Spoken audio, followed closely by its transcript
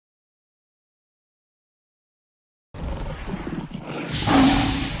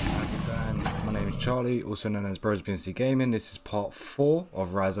Charlie, also known as Bros BNC Gaming. This is part 4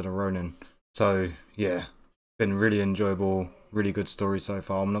 of Rise of the Ronin. So yeah, been really enjoyable, really good story so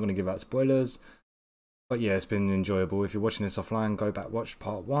far. I'm not going to give out spoilers, but yeah, it's been enjoyable. If you're watching this offline, go back, watch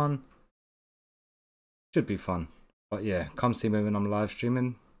part 1. Should be fun. But yeah, come see me when I'm live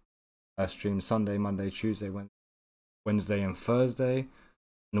streaming. I stream Sunday, Monday, Tuesday, Wednesday and Thursday.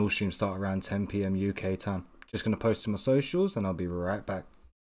 And all streams start around 10 PM UK time. Just going to post to my socials and I'll be right back.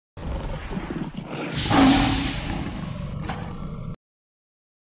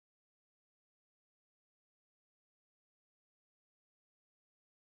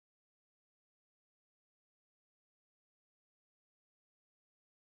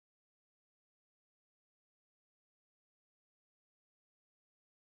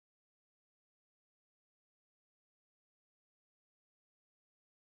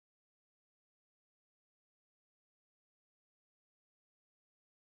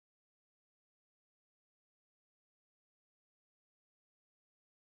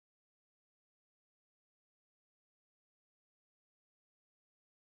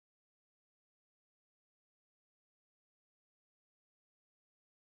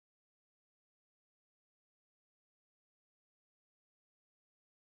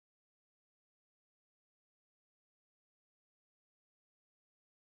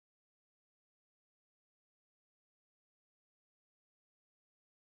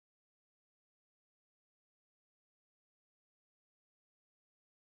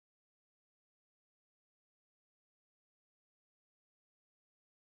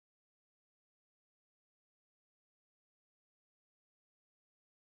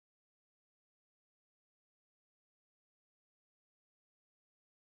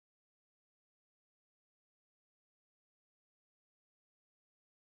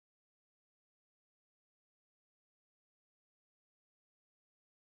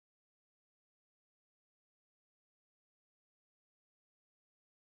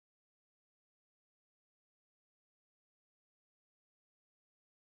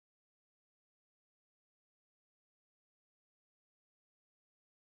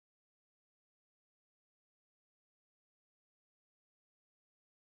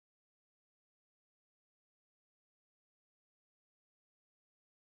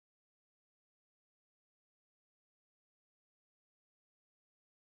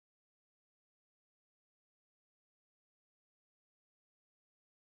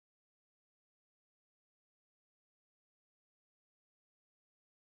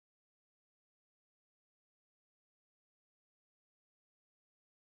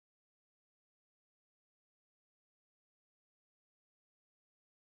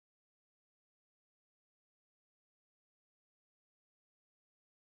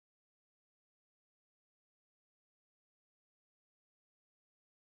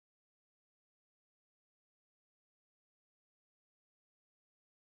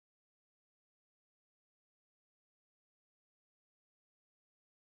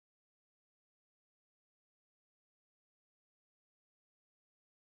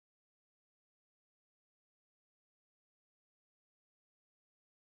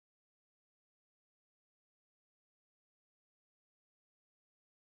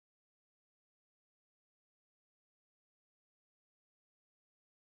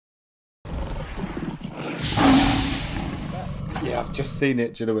 Yeah, I've just seen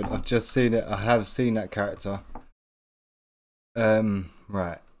it, do you know what? I've just seen it. I have seen that character.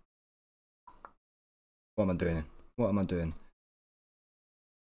 Right. What am I doing? What am I doing?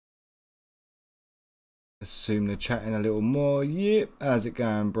 Assume they're chatting a little more. Yep, how's it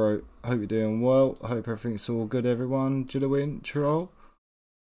going, bro? Hope you're doing well. I hope everything's all good, everyone. Do you know what? Intro.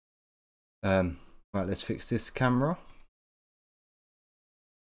 Right, let's fix this camera.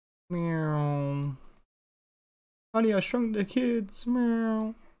 Meow. Honey, I shrunk the kids.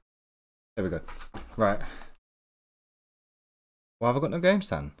 Meow. There we go. Right. Why have I got no game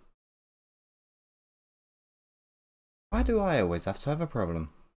stand? Why do I always have to have a problem?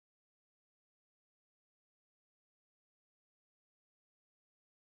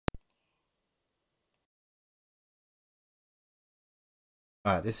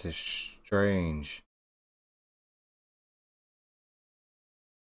 Right, this is strange.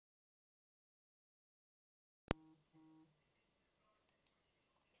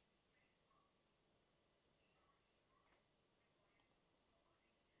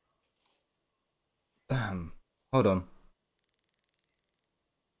 Damn. Hold on.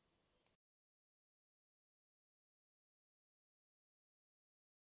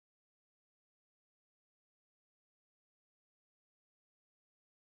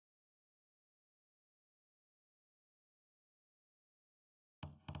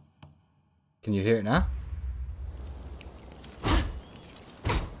 Can you hear it now?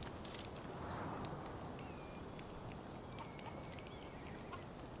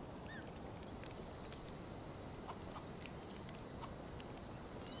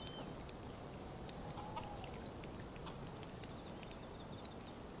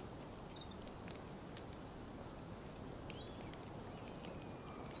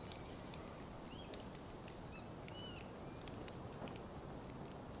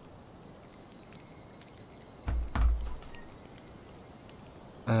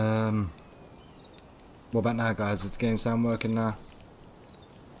 What about now, guys? Is the game sound working now?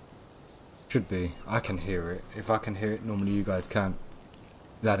 Should be. I can hear it. If I can hear it, normally you guys can.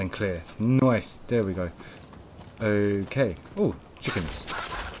 Loud and clear. Nice. There we go. Okay. Oh, chickens.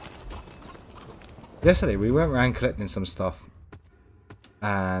 Yesterday we went around collecting some stuff.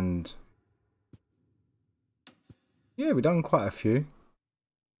 And yeah, we done quite a few.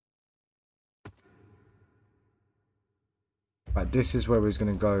 Right, this is where we was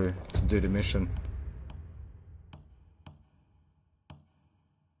going to go to do the mission.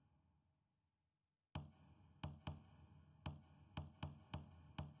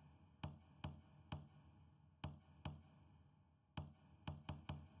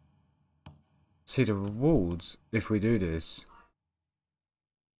 See the rewards if we do this.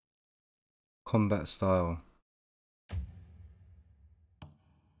 Combat style.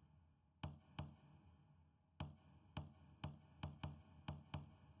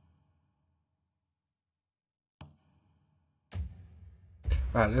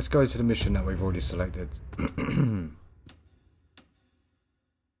 Right, let's go to the mission that we've already selected.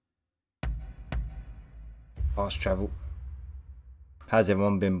 Fast travel. How's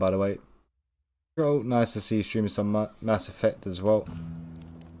everyone been, by the way? Oh, nice to see you streaming some Mass Effect as well.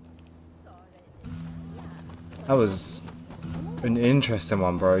 That was an interesting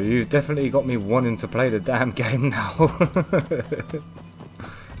one, bro. You've definitely got me wanting to play the damn game now.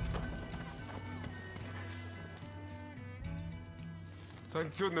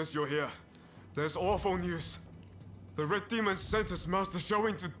 Thank goodness you're here. There's awful news. The Red Demon sent his master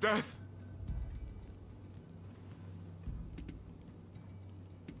Showing to death.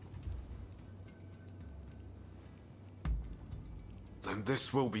 Then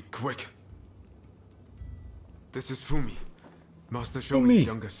this will be quick. This is Fumi, Master Showing's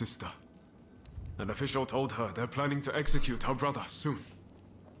younger sister. An official told her they're planning to execute her brother soon.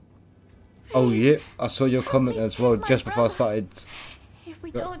 Oh yeah, I saw your comment as well just before I started If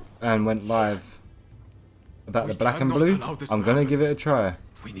we don't, and went live about the black and blue. I'm gonna give it a try.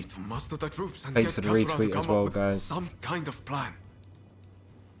 We need to muster the troops and Thanks get for the Katsura to retweet come as well, up with guys. some kind of plan.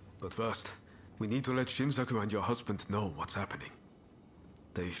 But first, we need to let Shinsaku and your husband know what's happening.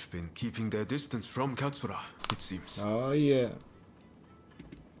 They've been keeping their distance from Katsura, it seems. Oh yeah.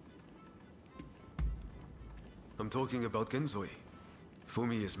 I'm talking about Genzoi.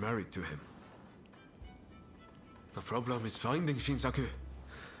 Fumi is married to him. The problem is finding Shinsaku.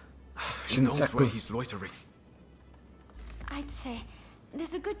 He knows where he's loitering. I'd say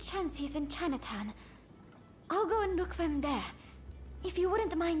there's a good chance he's in Chinatown. I'll go and look for him there. If you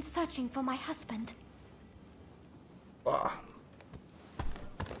wouldn't mind searching for my husband.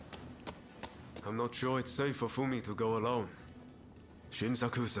 I'm not sure it's safe for Fumi to go alone.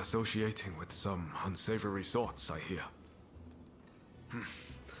 Shinsaku's associating with some unsavory sorts, I hear.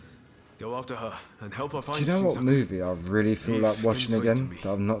 Go after her and help her find Do you know what Shinsaku. movie I really feel Leave like watching Genzoi to again me.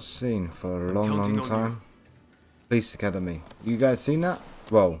 that I've not seen for a long, counting long on time? you. Police Academy. You guys seen that?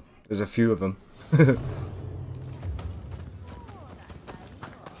 Well, there's a few of them.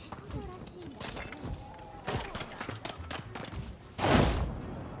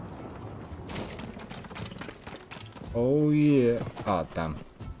 Oh yeah. Ah, damn.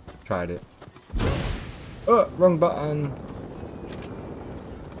 Tried it. Oh, wrong button.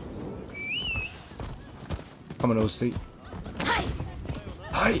 Come on, all seat. Hi!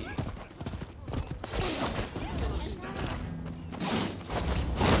 Hi!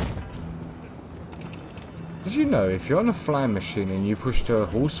 Did you know if you're on a flying machine and you push the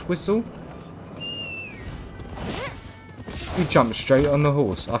horse whistle, you jump straight on the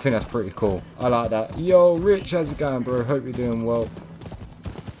horse? I think that's pretty cool. I like that. Yo, Rich, how's it going, bro? Hope you're doing well.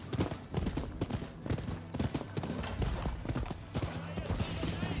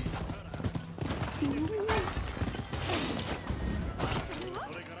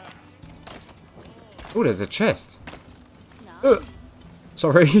 Oh, there's a chest.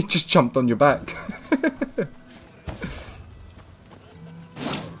 Sorry, just jumped on your back.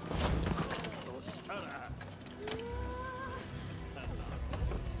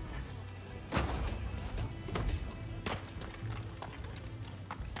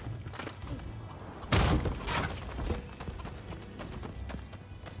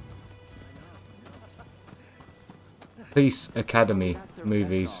 Police Academy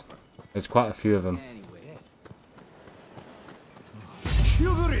movies. There's quite a few of them.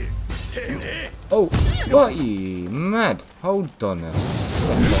 Oh, what you mad? Hold on a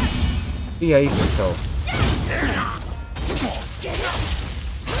second. Behave yourself.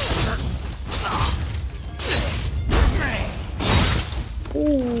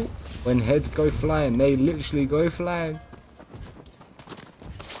 Ooh, when heads go flying, they literally go flying.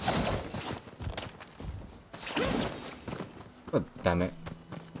 God damn it.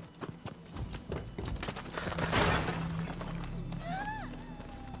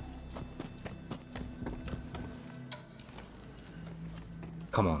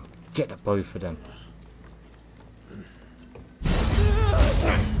 Come on, get the both of them.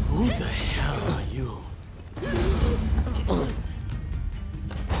 Who the hell are you?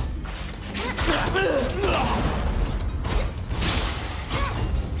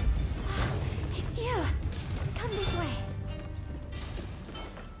 It's you. Come this way.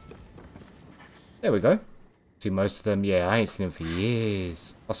 There we go. See most of them, yeah, I ain't seen them for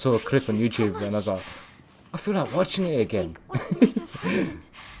years. I saw a clip on YouTube and I was like, I feel like watching it again. What might have happened?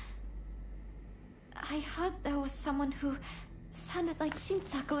 I heard there was someone who sounded like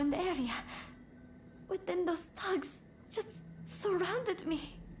Shinsaku in the area. But then those thugs just surrounded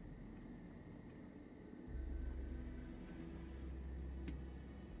me.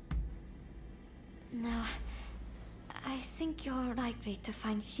 No, I think you're likely to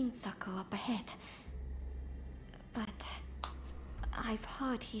find Shinsaku up ahead. But I've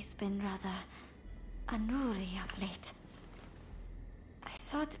heard he's been rather unruly of late. I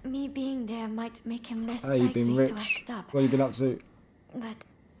thought me being there might make him less Hey, you've been likely to rich. act up. What have you been up to? But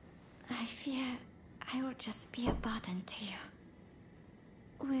I fear I will just be a burden to you.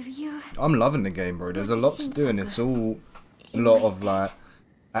 Will you? I'm loving the game, bro. There's a lot to do and it's all a lot of like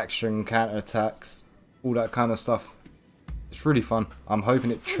action, counter-attacks, all that kind of stuff. It's really fun. I'm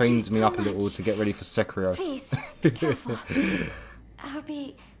hoping it Thank you trains me so up a little much. to get ready for Sekiro. Please, be careful. I'll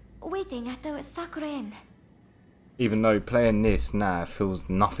be waiting at the Sakura Inn. Even though playing this now feels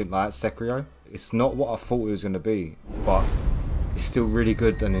nothing like Sekiro. It's not what I thought it was going to be, but it's still really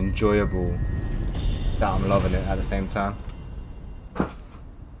good and enjoyable that I'm loving it at the same time.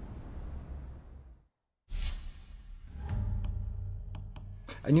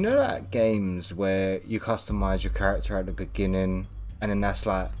 And you know that games where you customize your character at the beginning and then that's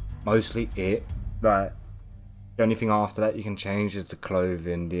like mostly it? Like the only thing after that you can change is the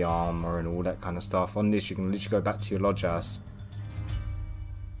clothing, the armor and all that kind of stuff. On this you can literally go back to your lodge house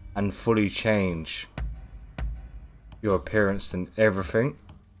and fully change your appearance and everything.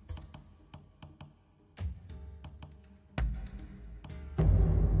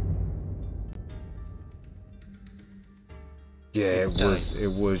 Yeah, it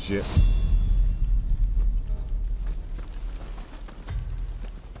was, yeah.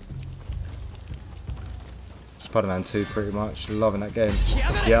 Spider-Man 2 pretty much, loving that game.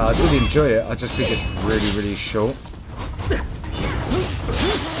 Yeah, I did enjoy it, I just think it's really, really short.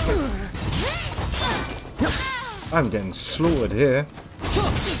 I'm getting slaughtered here.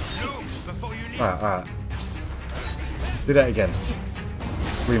 Alright, alright. Do that again.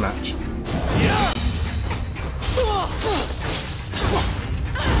 Rematch.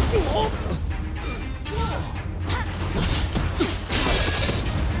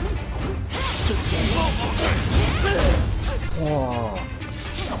 Oh.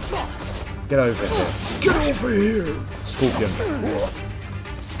 Get over here. Get over here! Scorpion.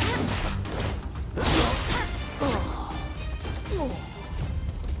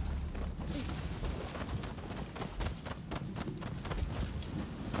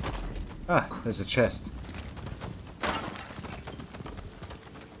 Ah, there's a chest.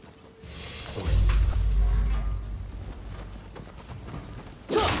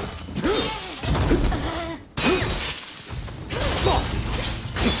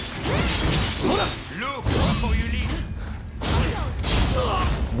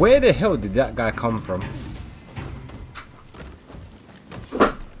 Where the hell did that guy come from?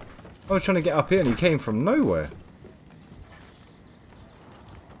 I was trying to get up here and he came from nowhere.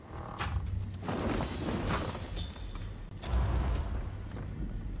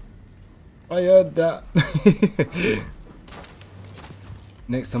 I heard that.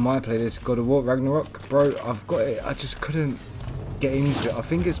 Next time I play this God of War Ragnarok, bro, I've got it. I just couldn't get into it. I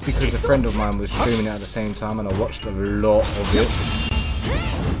think it's because a friend of mine was streaming it at the same time and I watched a lot of it.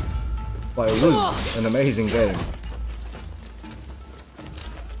 But it was an amazing game.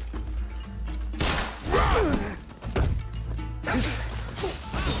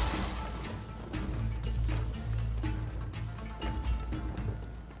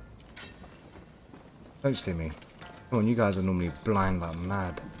 Don't see me. Come on, you guys are normally blind like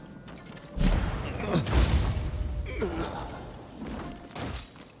mad.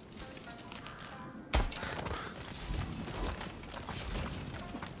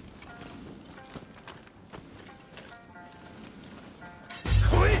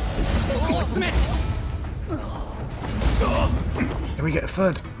 Can we get a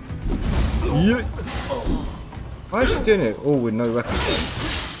third? Yeah. Why is she doing it all with no weapons?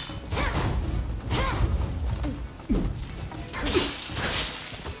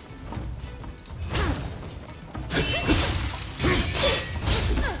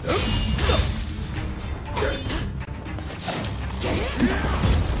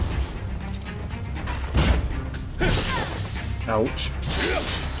 Ouch.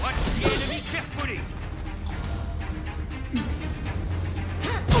 Watch the enemy carefully.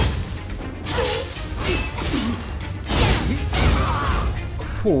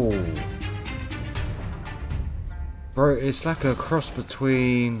 Oh. Bro, it's like a cross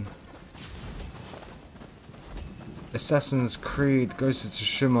between Assassin's Creed, Ghost of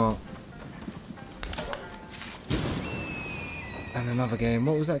Tsushima, and another game.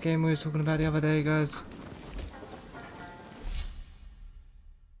 What was that game we were talking about the other day, guys?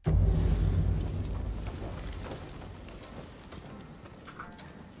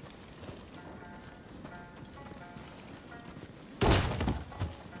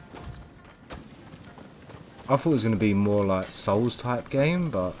 I thought it was going to be more like Souls type game,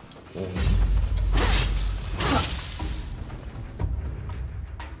 but...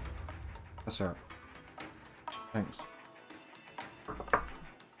 That's alright. Thanks.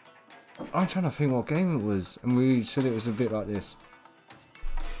 I'm trying to think what game it was, and we said it was a bit like this.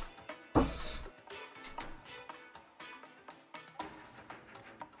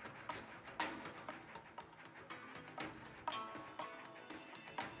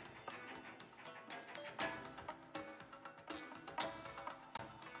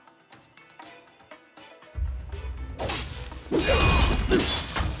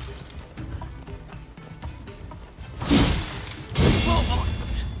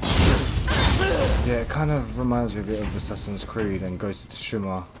 Yeah, it kind of reminds me a bit of Assassin's Creed and Ghost of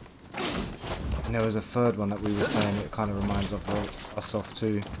Tsushima. And there was a third one that we were saying it kind of reminds of us of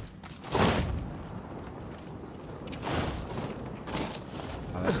too.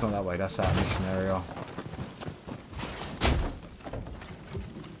 No, that's not that way, that's that mission area.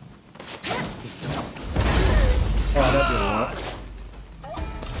 Oh, that didn't work.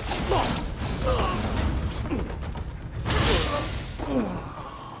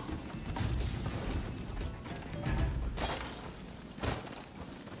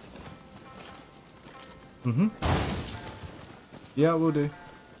 Yeah, we'll do.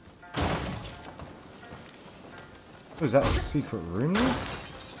 Oh, is that a secret room?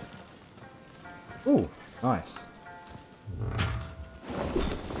 Oh, nice.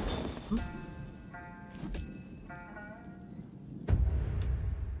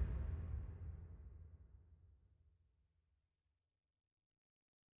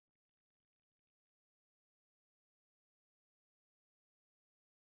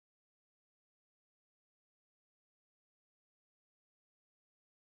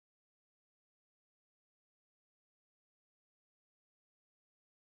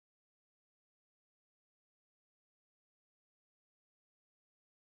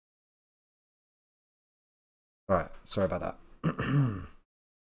 Right, sorry about that.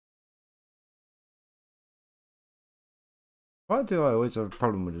 Why do I always have a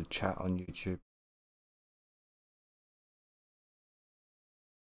problem with the chat on YouTube?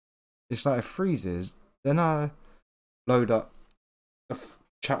 It's like it freezes, then I load up a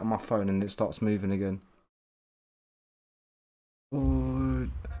chat on my phone and it starts moving again.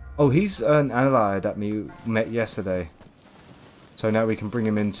 Oh, he's an ally that we met yesterday. So now we can bring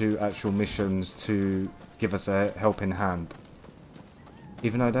him into actual missions to give us a helping hand.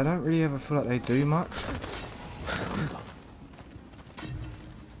 Even though they don't really ever feel like they do much.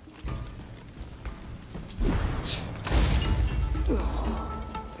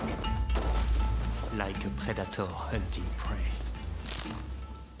 Like a predator hunting prey.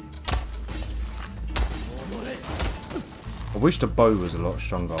 I wish the bow was a lot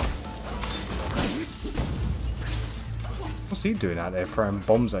stronger. What's he doing out there, throwing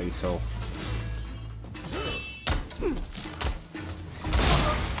bombs at himself?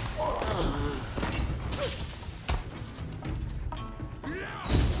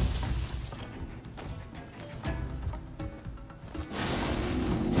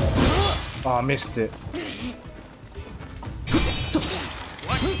 Oh, I missed it.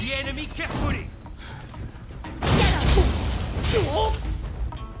 Watch the enemy carefully.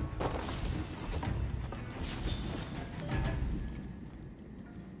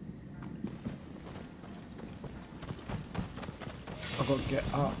 I've got to get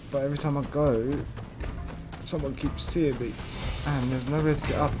up, but every time I go, someone keeps seeing me. And there's nowhere to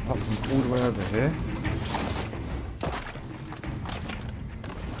get up apart from all the way over here.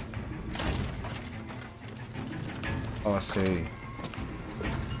 Oh, I see.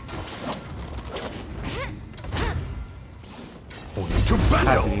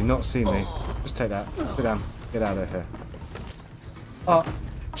 How did he not see me? Just take that. Sit down. Get out of here. Oh,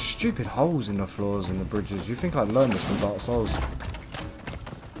 stupid holes in the floors and the bridges. You think I'd learn this from Dark Souls?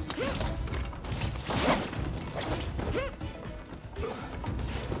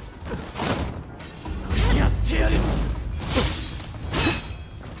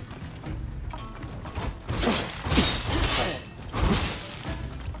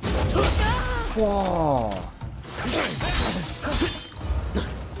 Whoa.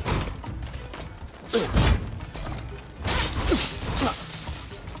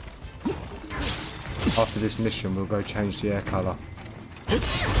 After this mission, we'll go change the air colour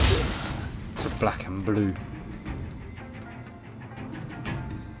to black and blue.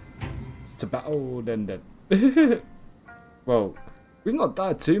 To battle, then. Well, we've not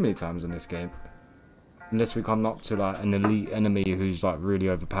died too many times in this game, unless we come up to like an elite enemy who's like really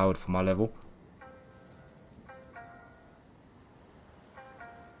overpowered for my level.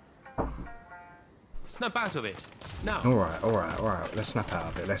 Snap out of it. Now. Alright. Let's snap out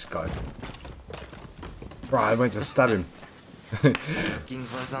of it. Let's go. Right, I went to stab him. Looking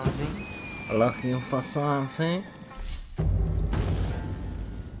for something? Looking for something?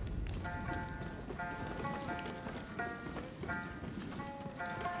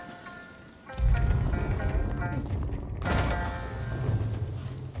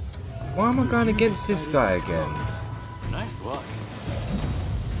 Why am I going against this guy again? Nice work.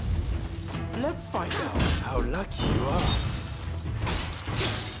 Let's find out how lucky you are.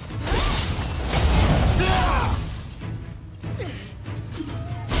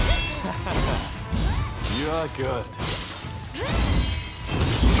 You are good.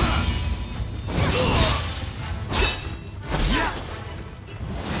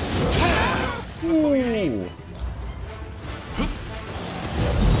 Ooh.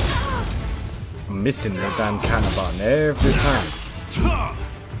 I'm missing the damn counter button every time.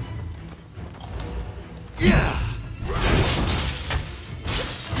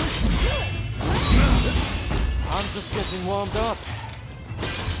 I'm just getting warmed up.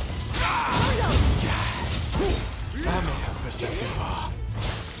 I may have pushed it too far.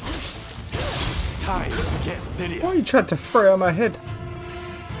 Time to get serious. Why you tried to throw at my head?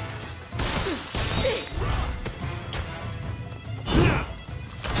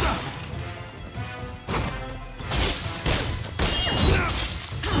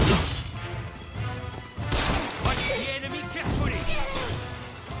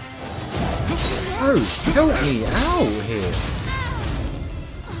 Oh, help me out here.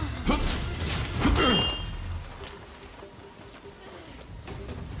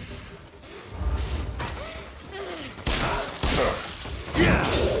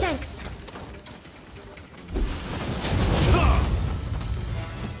 Thanks.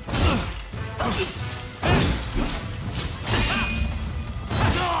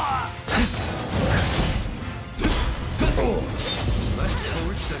 Let's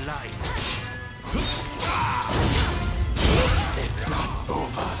hold the line. It's not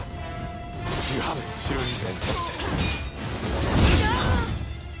over. You haven't truly been tested.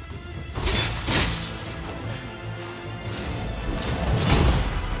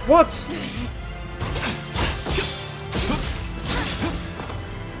 What?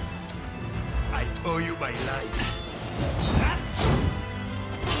 I owe you my life.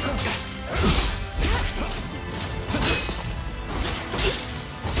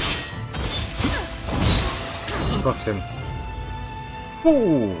 Got him.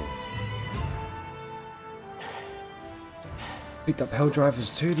 Ooh. Picked up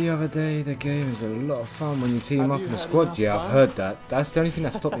Helldrivers 2 the other day. The game is a lot of fun when you team up in a squad. Yeah, I've heard that. That's the only thing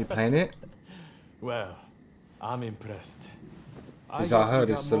that stopped me playing it. Well, I'm impressed. Because I heard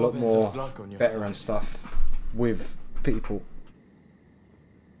it's a lot more better and stuff with people.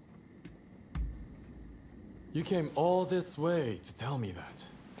 You came all this way to tell me that.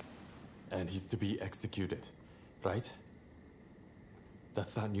 And he's to be executed, right?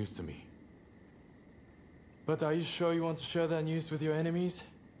 That's not news to me. But are you sure you want to share that news with your enemies?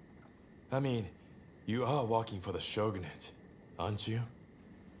 I mean, you are working for the shogunate, aren't you?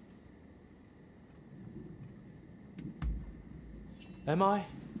 Am I?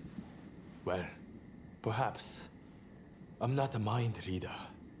 Well, perhaps. I'm not a mind reader.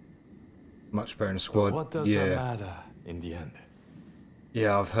 Much better in a But squad. what does that matter in the end?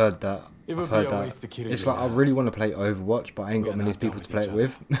 Yeah, I've heard that. It I've would heard be a that. waste to kill It's you like I now. really want to play Overwatch, but I ain't We got are many not done people to with play each it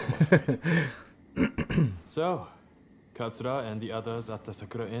with. I'm afraid. So, Katsura and the others at the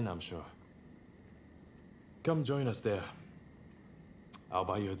Sakura Inn, I'm sure. Come join us there. I'll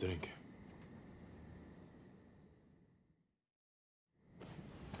buy you a drink.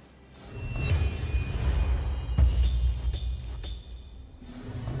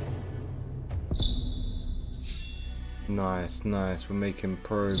 Nice, nice. We're making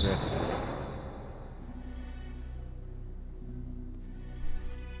progress.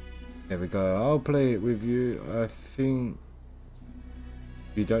 There we go. I'll play it with you. I think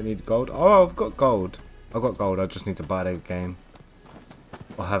you don't need gold. Oh, I've got gold. I've got gold. I just need to buy the game.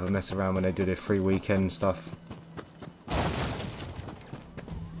 I'll have a mess around when they do their free weekend stuff.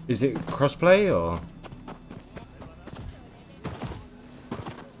 Is it crossplay or?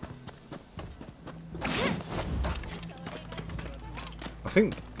 I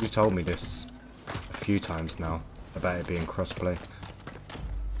think you told me this a few times now about it being crossplay.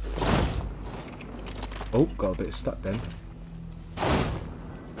 Oh, got a bit stuck then.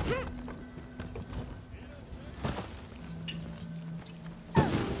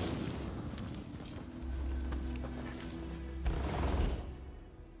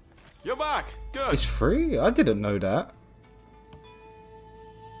 You're back! Good! It's free? I didn't know that.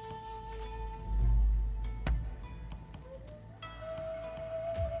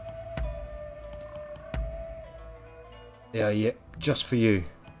 Yeah, just for you.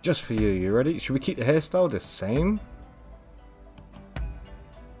 Just for you. You ready? Should we keep the hairstyle the same?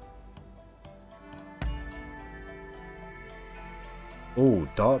 Oh,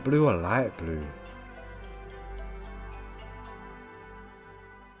 dark blue or light blue?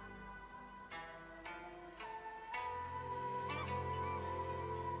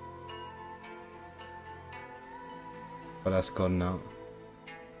 But that's gone now.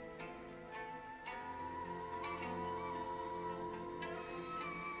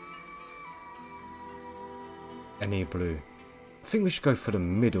 Any blue. I think we should go for the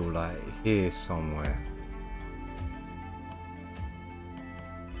middle, like here somewhere.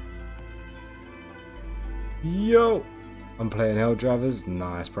 Yo! I'm playing Hell Drivers.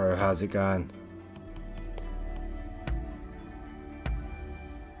 Nice, bro. How's it going?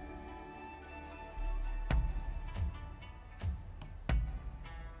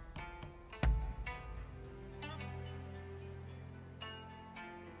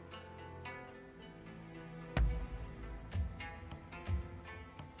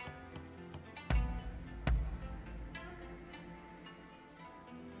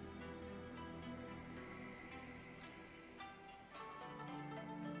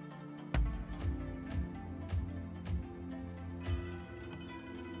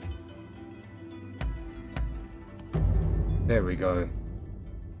 There we go.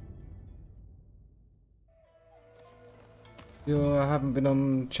 Yo, I haven't been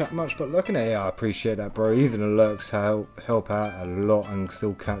on chat much, but looking at it, I appreciate that, bro. Even alerts help out a lot and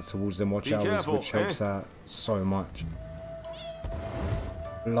still count towards them watch hours, careful, which helps out so much.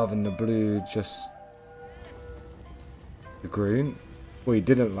 Loving the blue, just the green. Well, you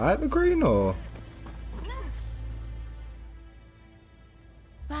didn't like the green, or?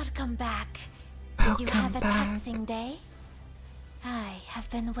 Welcome back. Did you have a taxing day? I have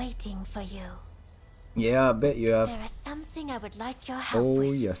been waiting for you. Yeah, I bet you have. There is something I would like your help Oh,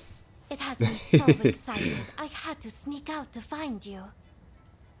 with. yes. It has me so excited, I had to sneak out to find you.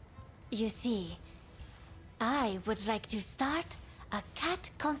 You see, I would like to start a cat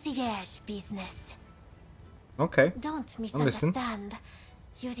concierge business. Okay. Don't I'll listen. misunderstand.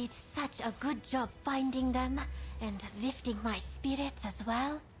 You did such a good job finding them and lifting my spirits as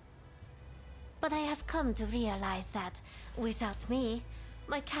well. But I have come to realize that without me,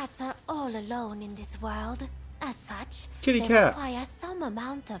 my cats are all alone in this world. As such, Kitty they cat. require some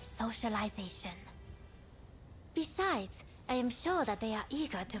amount of socialization. Besides, I am sure that they are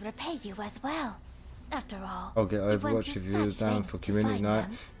eager to repay you as well. After all, I'll get you went Overwatch to if you was such down lengths for to community find night.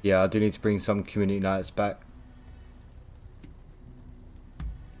 them. Yeah, I do need to bring some community nights back.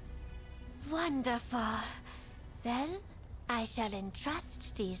 Wonderful. Then I shall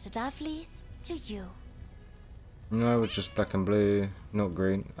entrust these lovelies to you. No, it was just black and blue, not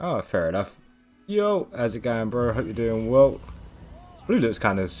green. Oh, fair enough. Yo, how's it going, bro? Hope you're doing well. Blue looks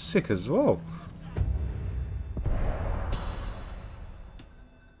kind of sick as well.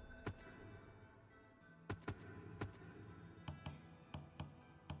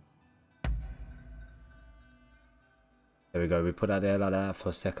 There we go. We put that there like that for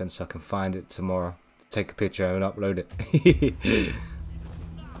a second so I can find it tomorrow. Take a picture and upload it.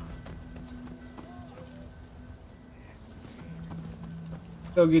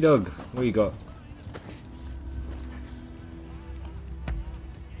 Doggy dog, what you got?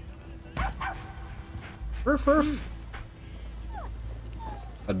 Ruff ruff.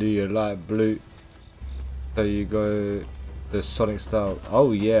 I do you like blue? So you go the Sonic style.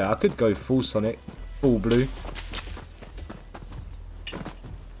 Oh yeah, I could go full Sonic, full blue.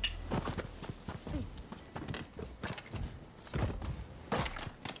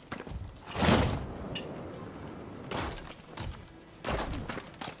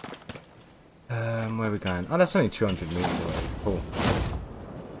 Where are we going? Oh, that's only 200 meters away. Cool.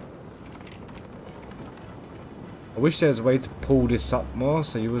 I wish there was a way to pull this up more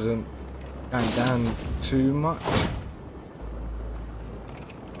so you wasn't going down too much.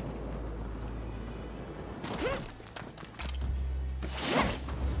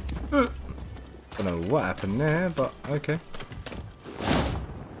 Don't know what happened there, but okay.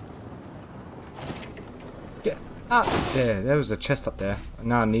 Get up! There was a chest up there.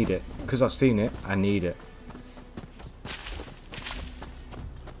 Now I need it. Because I've seen it, I need it.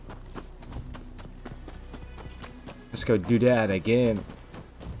 Let's go do that again.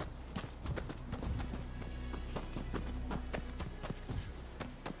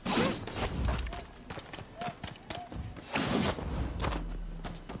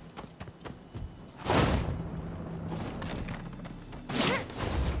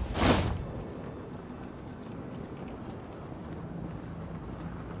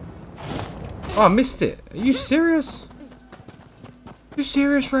 Oh, I missed it. Are you serious? You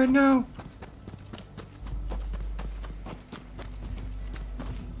serious right now?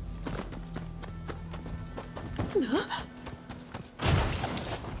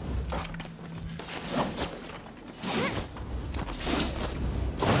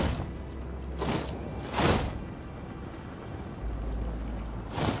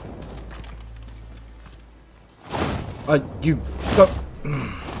 You got...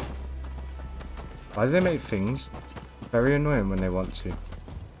 Why do they make things very annoying when they want to?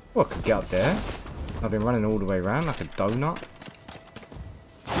 Oh, I could get up there. I've been running all the way around like a donut.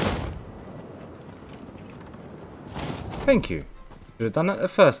 Thank you. Should have done that the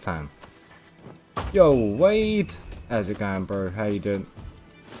first time. Yo, Wade! How's it going, bro? How you doing?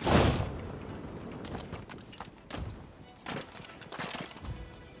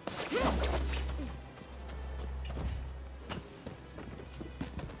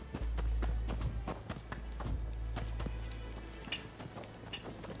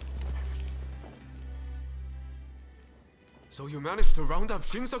 So you managed to round up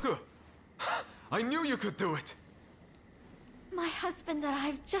Shinsaku? I knew you could do it! My husband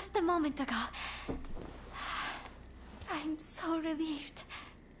arrived just a moment ago. I'm so relieved.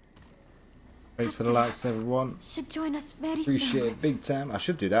 Thanks for the likes, everyone. Should join us very Appreciate soon. it big time. I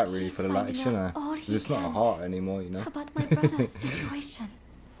should do that really for the likes, shouldn't I? Because it's not a heart anymore, you know. About my brother's situation.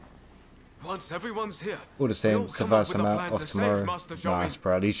 Once everyone's here, All the same, survive some out off tomorrow. Nice,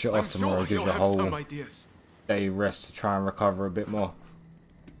 bro. At least you're off tomorrow. Gives you a whole day rest to try and recover a bit more.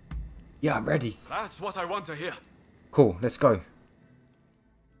 Yeah, I'm ready. That's what I want to hear. Cool, let's go.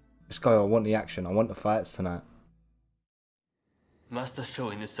 Let's go. I want the action. I want the fights tonight. Master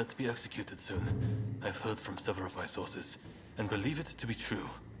Shoin is set to be executed soon. I've heard from several of my sources, and believe it to be true.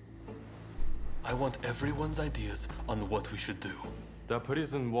 I want everyone's ideas on what we should do. The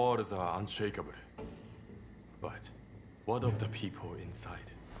prison walls are unshakable. But what of the people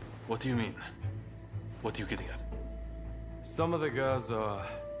inside? What do you mean? What are you getting at? Some of the girls are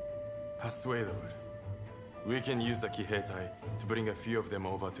persuadable. We can use the Kihetai to bring a few of them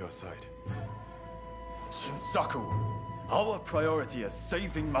over to our side. Shinsaku, our priority is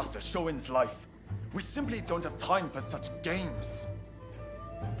saving Master Shoin's life. We simply don't have time for such games.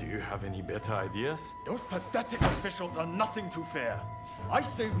 Do you have any better ideas? Those pathetic officials are nothing to fear. I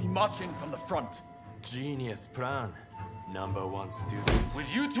say we march in from the front. Genius plan, #1 student. Will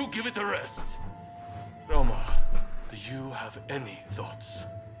you two give it a rest? Roma, do you have any thoughts?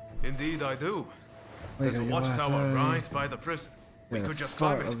 Indeed I do. There's a watchtower right by the prison. We could just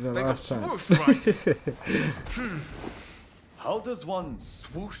climb it. They go swoosh right. How does one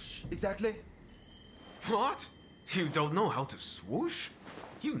swoosh exactly? What? You don't know how to swoosh?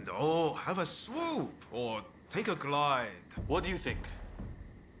 You know, have a swoop or take a glide. What do you think?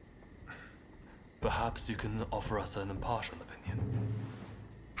 Perhaps you can offer us an impartial opinion.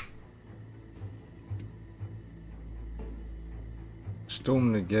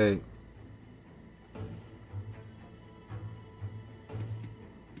 Storm the gate.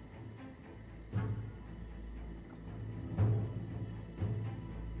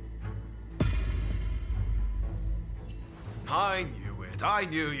 I knew it. I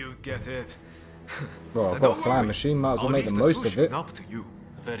knew you'd get it. Well, I've got a flying machine. Might as well make the most of it. Up to you.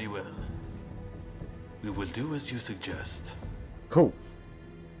 Very well. We will do as you suggest. Cool.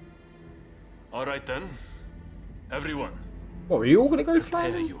 All right then. Everyone, What, are you all gonna go prepare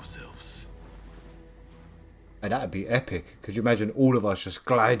flying? yourselves. Hey, that'd be epic. Could you imagine all of us just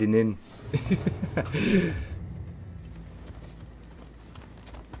gliding in?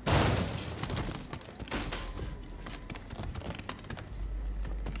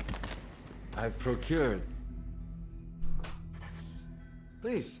 I've procured.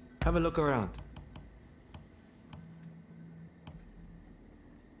 Please, have a look around.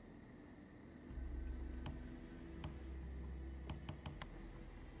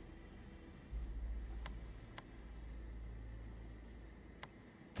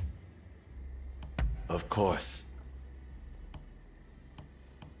 Of course.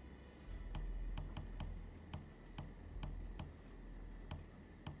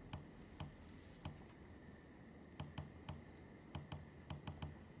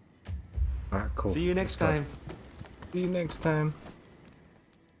 Alright, cool. See you next time. See you next time.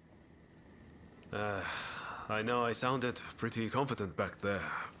 I know I sounded pretty confident back there,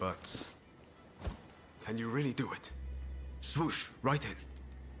 but can you really do it? Swoosh, right in.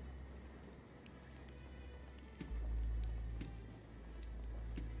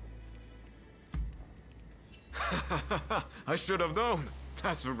 I should have known.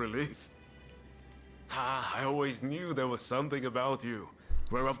 That's a relief. I always knew there was something about you.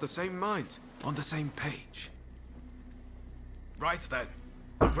 We're of the same mind, on the same page. Right then.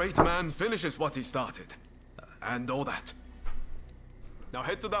 A great man finishes what he started. And all that. Now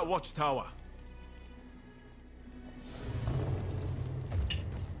head to that watchtower.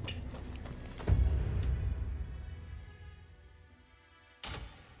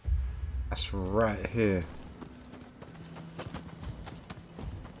 That's right here.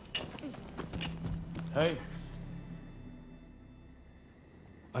 Hey.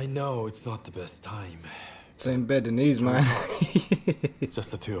 I know it's not the best time. Same bed and these, man.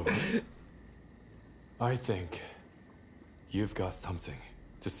 Just the two of us. I think you've got something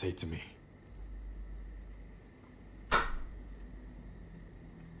to say to me.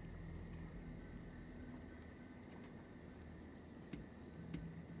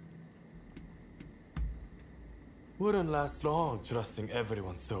 Wouldn't last long trusting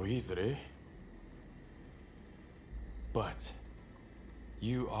everyone so easily. But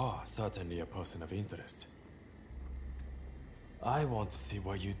you are certainly a person of interest. I want to see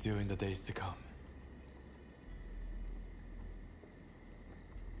what you do in the days to come.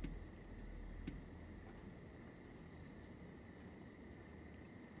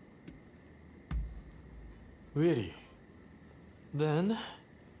 Really? Then,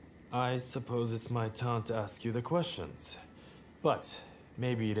 I suppose it's my turn to ask you the questions. But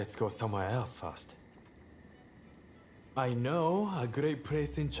maybe let's go somewhere else first. I know a great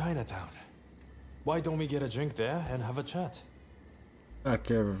place in Chinatown. Why don't we get a drink there and have a chat?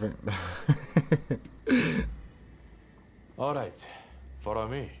 Okay, everything. All right, follow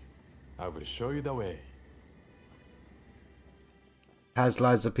me. I will show you the way. How's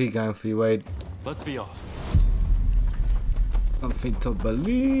Liza P going for you, Wade? Let's be off. Something to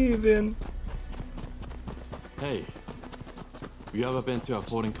believe in. Hey, you ever been to a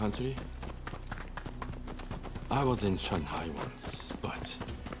foreign country? I was in Shanghai once, but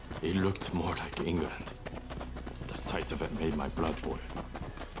it looked more like England. The sight of it made my blood boil.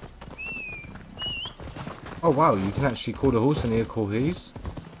 Oh wow, you can actually call the horse and he'll call his.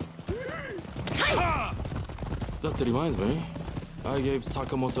 That reminds me, I gave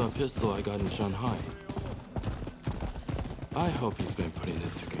Sakamoto a pistol I got in Shanghai. I hope he's been putting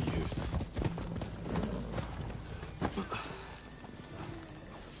it to good use.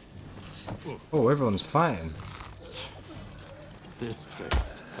 Oh, everyone's fighting. This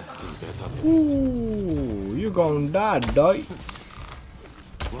place has seen better days. Ooh, you gonna die, dog.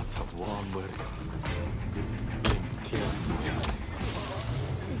 What a warm welcome. Brings tears to my eyes.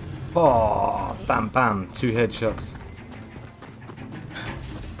 Oh, bam bam, 2 headshots.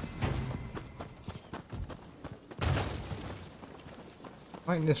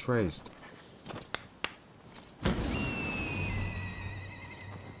 Why ain't this raised?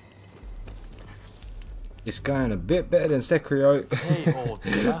 It's going a bit better than Sekiro. Hey, old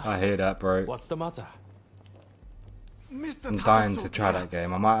fella. I hear that, bro. What's the matter? Mr. I'm dying to try that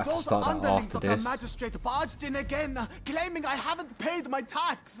game. I might have to start that after The this. magistrate barged in again, claiming I haven't paid my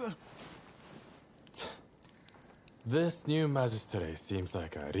tax. This new magistrate seems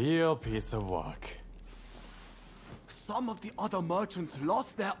like a real piece of work. Some of the other merchants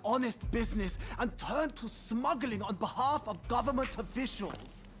lost their honest business and turned to smuggling on behalf of government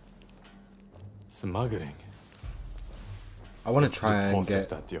officials. Smuggling. I want to It's try and repulsive get.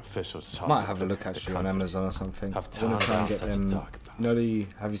 that the officials Might have a charged look with the actually on country Amazon or something. have I want to try and turned get out such a them. dark You know the?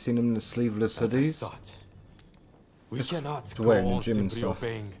 Have you seen them in the sleeveless As I hoodies? thought, we Just cannot to go wear in the on gym and simply stuff.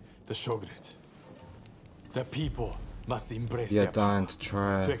 obeying the shogunate. The people must embrace Yeah, their dying power to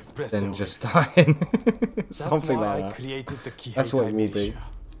try, to express then their just will. dying. That's Something why like I that. created the Kihei That's what it will be. militia.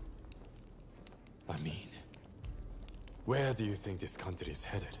 I mean, where do you think this country is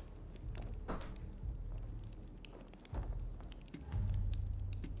headed?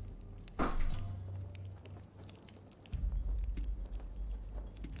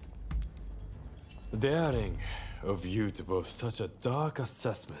 Daring of you to boast such a dark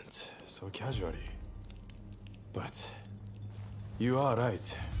assessment so casually. But you are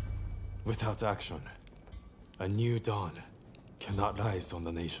right. Without action, a new dawn cannot rise on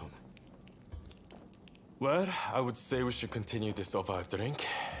the nation. Well, I would say we should continue this over a drink.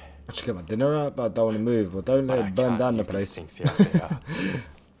 I should get my dinner out, but I don't want to move. But don't let But I it burn can't down the leave these place. things here as they are.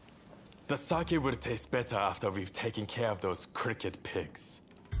 The sake will taste better after we've taken care of those cricket pigs.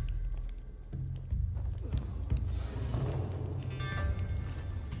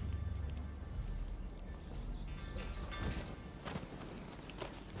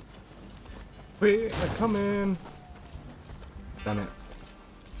 Wait, they're coming. Damn it.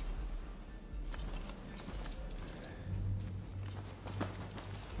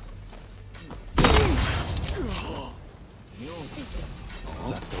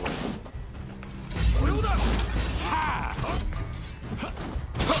 That's the way.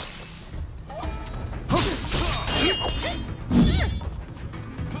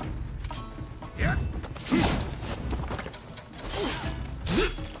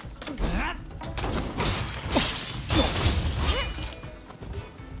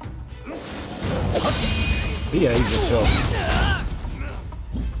 Behave yourself.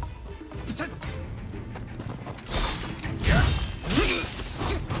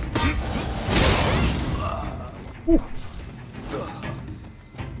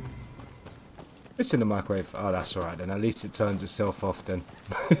 It's in the microwave. Oh, that's alright then. At least it turns itself off then.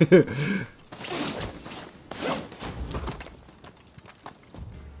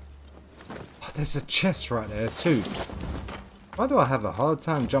 Oh, there's a chest right there too. Why do I have a hard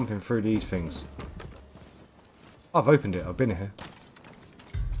time jumping through these things? I've opened it. I've been here.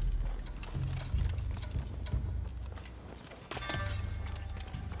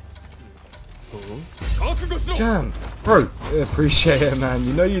 Jam! Bro, I appreciate it, man.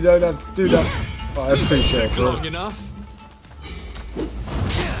 You know you don't have to do that. But I appreciate it, bro. Long enough?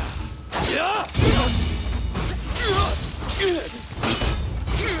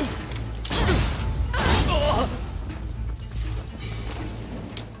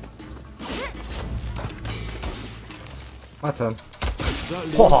 My turn.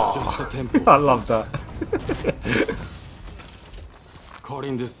 Just a temple. I love that.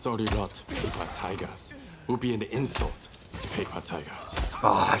 Calling this sorry lot paper tigers would be an insult to paper tigers.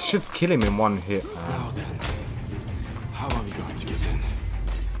 Oh, I should kill him in one hit, man. Now then, how are we going to get in?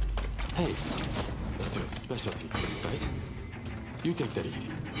 Hey, that's your specialty, right? You take the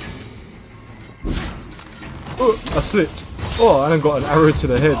lead. Oh, I slipped. Oh, and I got an arrow to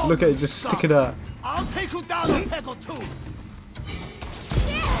the head. Look at it just sticking out. I'll take you down a peg or two.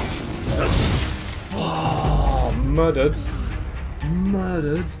 Oh, murdered.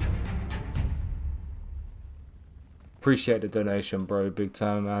 Murdered. Appreciate the donation, bro. Big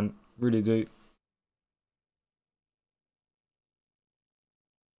time, man. Really do.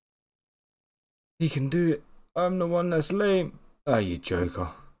 You can do it. I'm the one that's lame. Oh, you joker.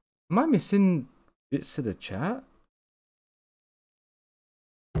 Am I missing bits of the chat?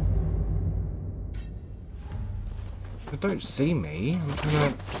 They don't see me. I'm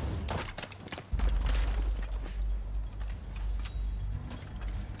trying to...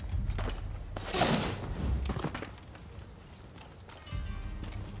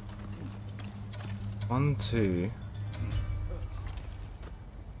 One, two.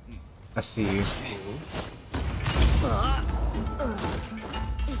 I see you.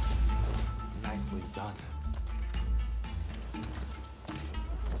 Nicely done.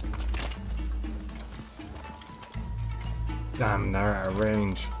 Damn, they're out of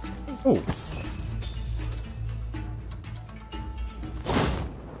range. Oh.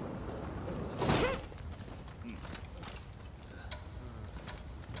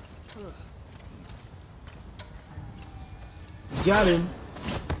 Got him.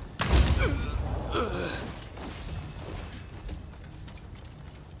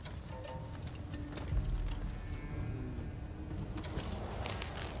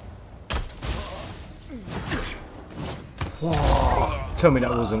 Whoa. Tell me that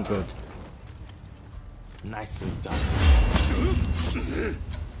wasn't good. Nicely done.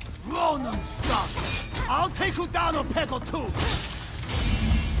 Ronin stuff! I'll take you down a peg or two!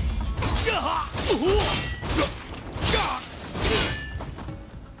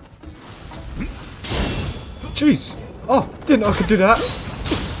 Jeez! Oh, didn't know I could do that.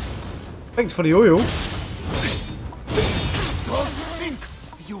 Thanks for the oil. Don't think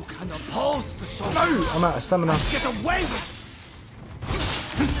you can oppose the show. No! I'm out of stamina. Get away with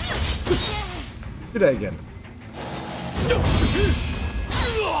Do that again.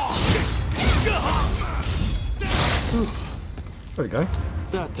 There we go.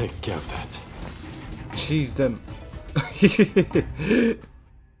 That takes care of that. Cheese them. I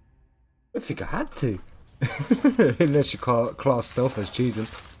think I had to. Unless you class stealth as cheesing.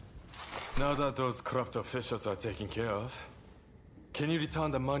 Now that those corrupt officials are taken care of, can you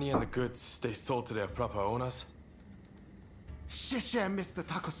return the money and the goods they stole to their proper owners? Shisha, Mr.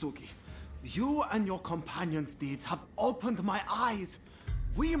 Takasugi. You and your companions' deeds have opened my eyes.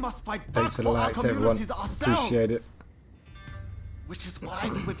 We must fight back Thanks for for the our likes, everyone. communities ourselves. Appreciate it. Which is why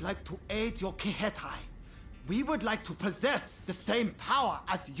we would like to aid your Kihetai. We would like to possess the same power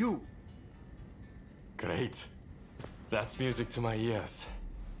as you. Great. That's music to my ears.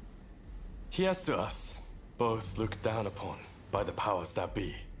 Here's to us, both looked down upon by the powers that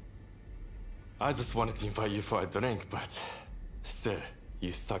be. I just wanted to invite you for a drink, but still,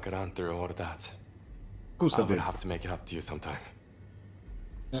 you stuck around through all of that. Of course I I would did. have to make it up to you sometime.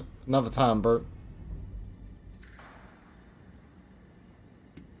 Yep, another time, bro.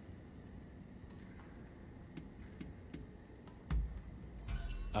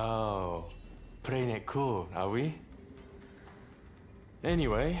 Oh, playing it cool, are we?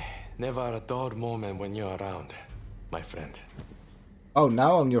 Anyway, never a dull moment when you're around, my friend. Oh,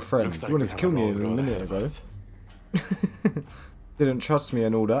 now I'm your friend. Looks like You wanted we to have kill a me long a road minute ahead of ago. us. Didn't trust me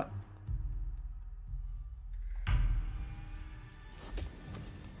and all that.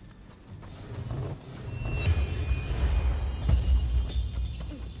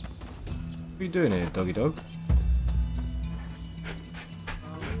 What are you doing here, doggy dog?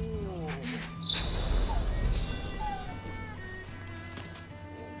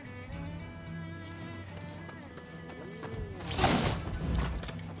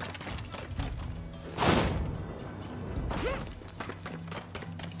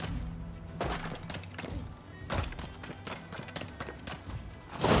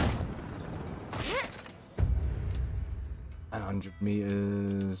 And 100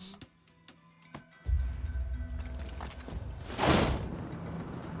 meters.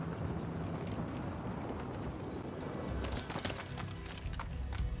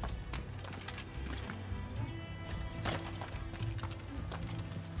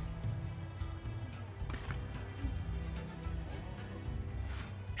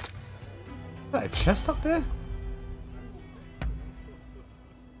 Is that a chest up there?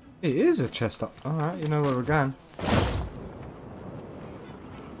 It is a chest up. Alright, you know where we're going.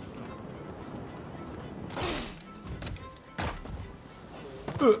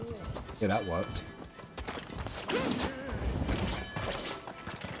 Yeah, that worked.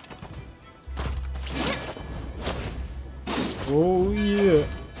 Oh yeah.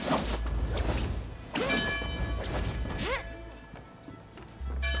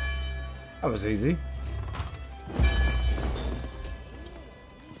 That was easy.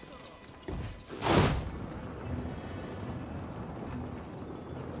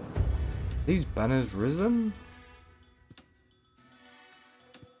 These banners risen?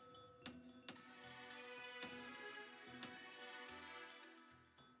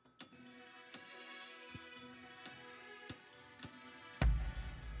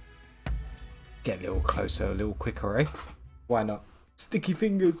 Get a little closer, a little quicker, eh? Why not? Sticky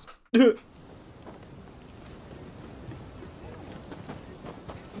fingers.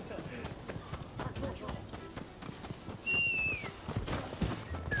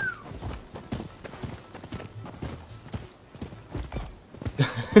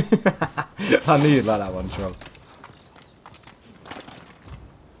 I knew you'd like that one, Troll.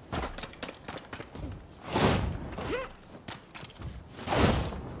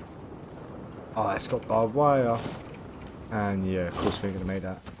 Oh, it's got barbed wire. And yeah, of course we're gonna make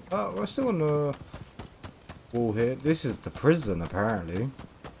that. Oh, we're still on the wall here. This is the prison, apparently.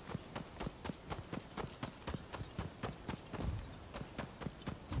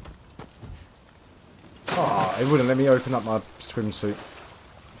 Oh, it wouldn't let me open up my swimsuit.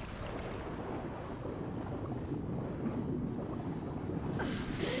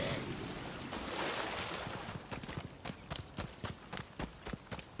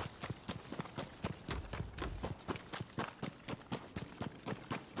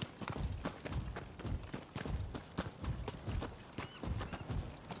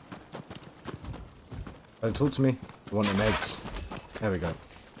 Don't talk to me. I want them eggs. There we go.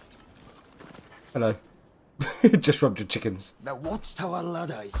 Hello. Just robbed your chickens. The watchtower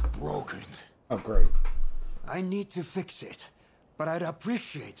ladder is broken. Oh, great. I need to fix it, but I'd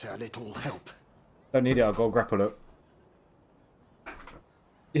appreciate a little help. Don't need it, I'll go grapple it.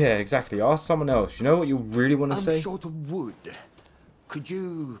 Yeah, exactly. Ask someone else. You know what you really want to say? I'm short of wood. Could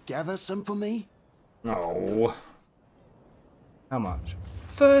you gather some for me? Oh. How much?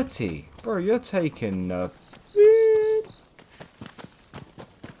 30. Bro, you're taking... At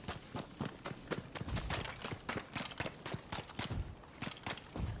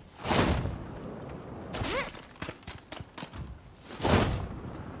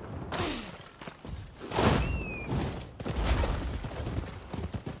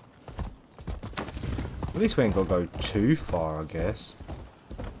least we ain't got to go too far, I guess.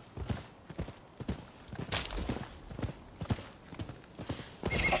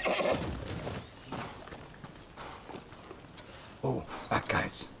 Oh, bad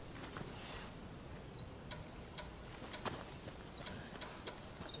guys.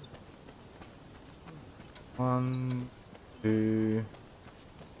 One, two.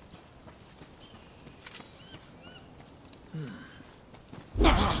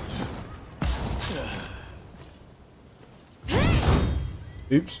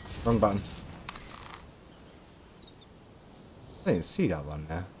 Oops, wrong button. I didn't see that one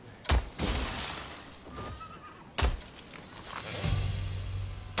there.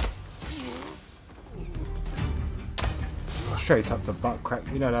 Straight up the butt crack,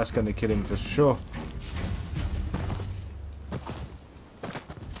 you know that's gonna kill him for sure.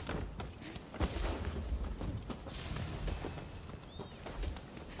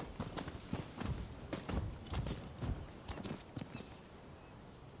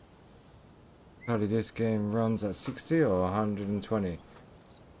 Probably this game runs at 60 or 120.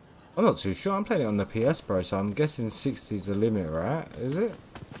 I'm not too sure, I'm playing it on the PS, bro, so I'm guessing 60 is the limit, right? Is it?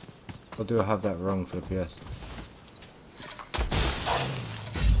 Or do I have that wrong for the PS?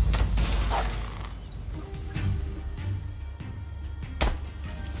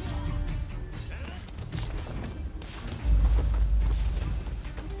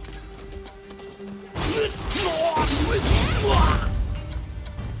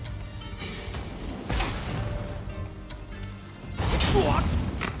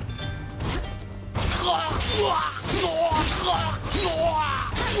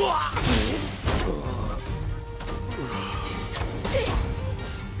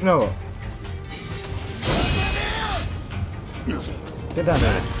 You know what? Get down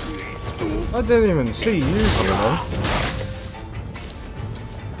there. I didn't even see you coming on.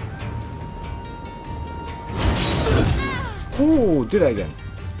 Ooh, do that again.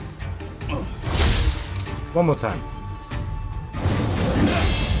 One more time.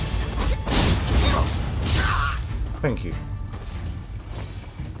 Thank you.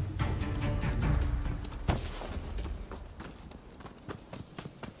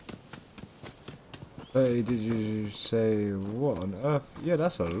 Hey, did you say what on earth? Yeah,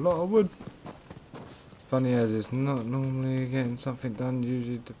 that's a lot of wood. Funny as it's not normally getting something done,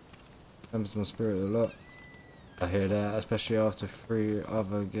 usually depends my spirit a lot. I hear that, especially after 3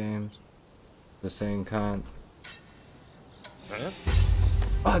 other games. The same kind. Oh,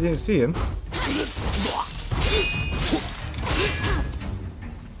 I didn't see him.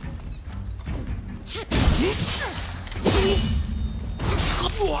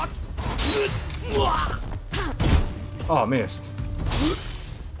 Oh, I missed.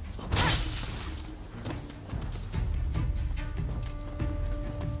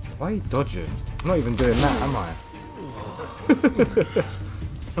 Why are you dodging? I'm not even doing that, am I?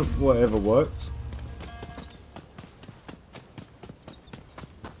 Whatever works.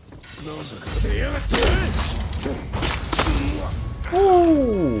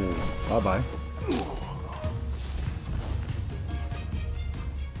 Ooh! Bye bye.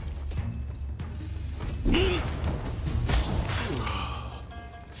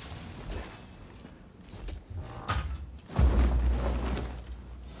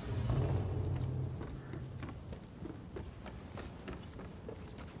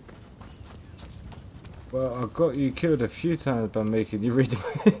 Well, I got you killed a few times by making you read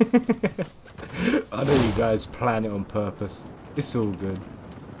the I know you guys plan it on purpose. It's all good.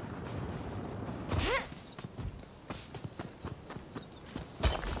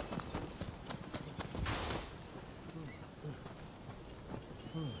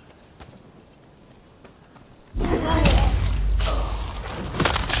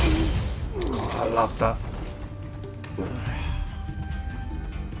 I love that.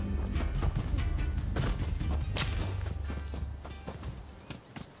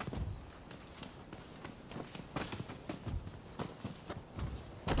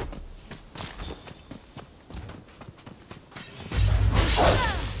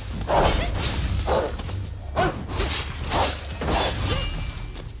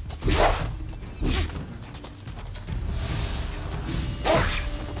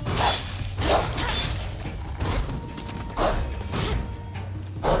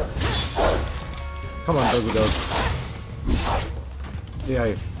 Come on, doggy dog.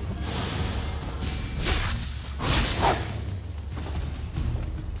 Yeah.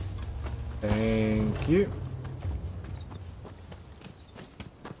 Thank you.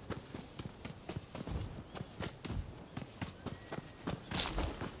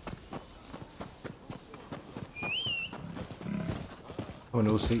 Come on,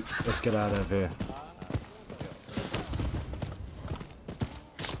 all seat. Let's get out of here.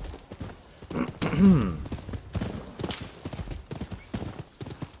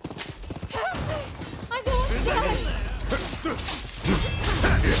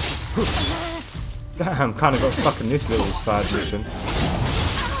 Damn, kind of got stuck in this little side mission.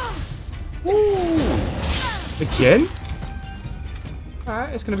 Ooh. Again?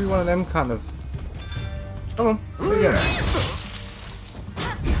 Alright, it's gonna be one of them kind of. Come on, again.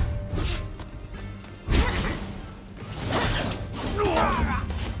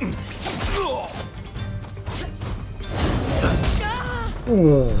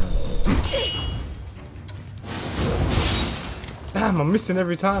 Ooh. Damn, I'm missing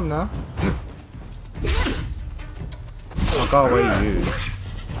every time now. Oh, go away, you.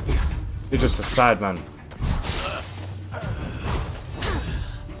 You're just a side man.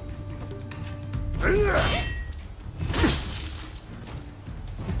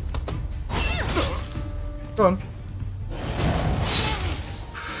 Go on.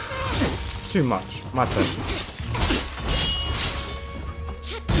 Too much. My turn.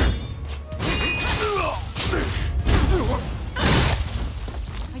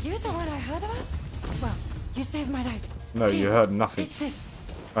 Are you the one I heard about? Well, you saved my life. No, you heard nothing. Take this.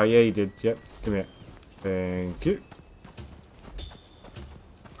 Oh yeah, you did. Yep. Give me it. Thank you.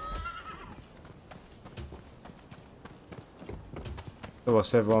 So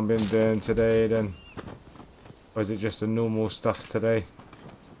what's everyone been doing today then? Or is it just the normal stuff today?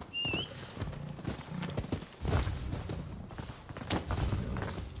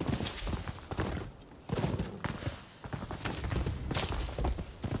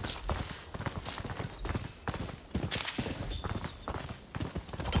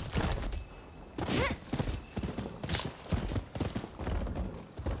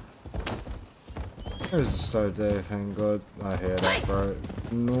 It was a slow day, thank God. I hear that, bro.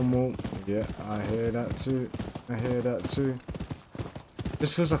 Normal. Yeah, I hear that too. I hear that too.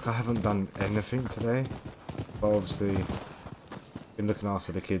 Just feels like I haven't done anything today. But obviously, been looking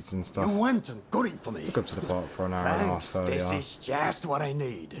after the kids and stuff. You went and got it for me. Took up to the park for an hour and a half Thanks, earlier. this is just what I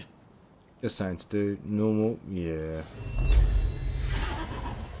need. Just something to do. Normal. Yeah.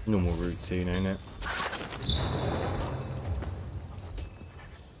 Normal routine, ain't it?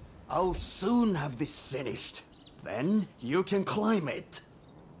 I'll soon have this finished. Then you can climb it.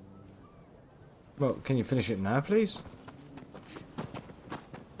 Well, can you finish it now, please?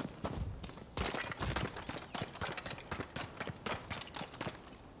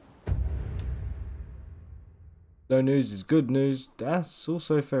 No news is good news. That's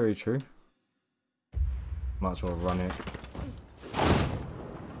also very true. Might as well run it.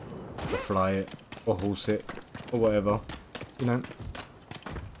 Or fly it. Or horse it. Or whatever. You know.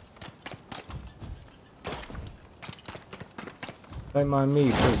 Don't mind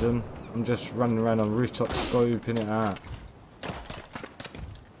me, prison. I'm just running around on rooftops scoping it out.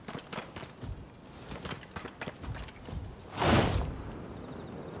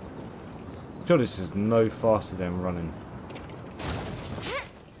 Sure, this is no faster than running.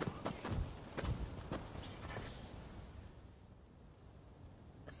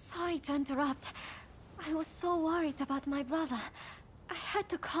 Sorry to interrupt. I was so worried about my brother. I had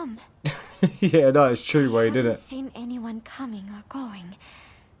to come. Yeah, no, it's true, Wade, I didn't haven't it? seen anyone coming or going.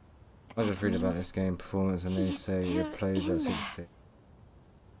 I just That read about means this game performance and they he's say still it plays in at there. 60.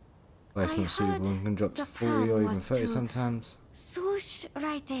 Placement heard suitable and can drop to the 40 plan or even was 30 to sometimes. Swoosh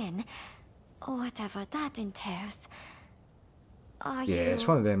right in, or whatever that entails. Are Yeah, it's you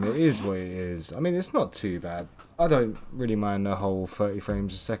one of them. It all is set? what it is. I mean, it's not too bad. I don't really mind the whole 30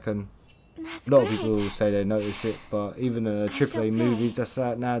 frames a second. That's A lot of great. people say they notice it, but even the shall AAA movies pray that's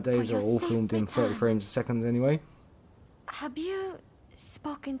out nowadays for are your all safe filmed in 30 return. frames a second anyway. Have you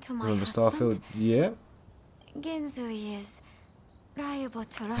spoken to my Remember husband? Starfield? Yeah. Genzui is liable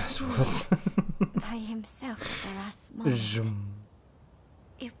to rush was- in by himself at the last moment. Zoom.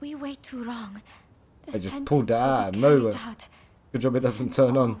 If we wait too long, the I just sentence pulled that will out be of carried nowhere. out, Good job it doesn't and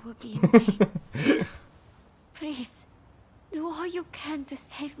turn all on. will be in vain. Please, do all you can to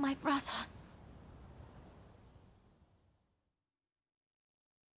save my brother.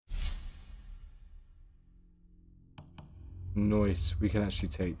 Nice. We can actually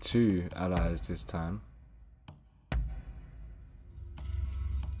take 2 allies this time.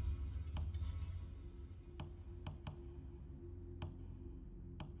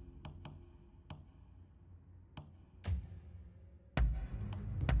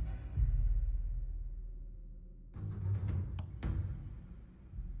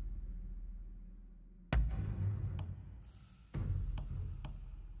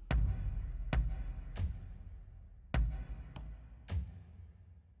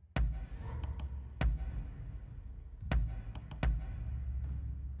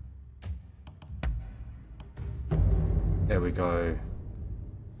 There we go.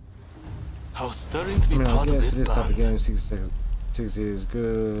 How stirring to be part I of guess this for this type of band. game, 60 is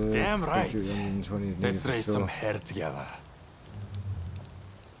good. Damn right. 120 is Let's needed raise for some sure. hair together.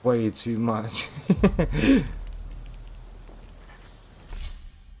 Way too much.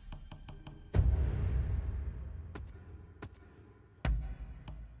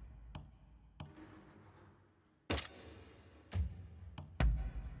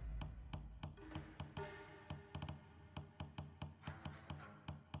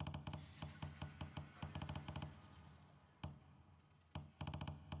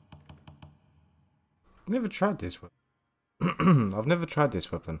 Never tried this weapon. I've never tried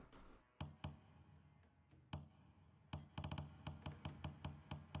this weapon.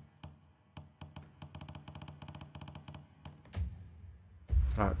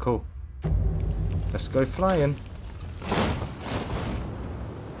 Alright, cool. Let's go flying.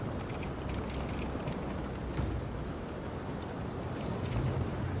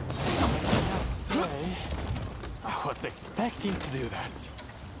 I was expecting to do that.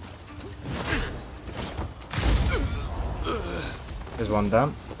 There's one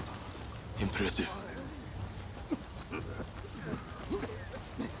down. Impressive.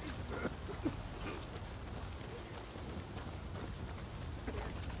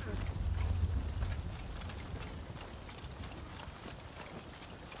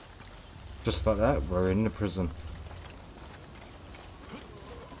 Just like that, we're in the prison.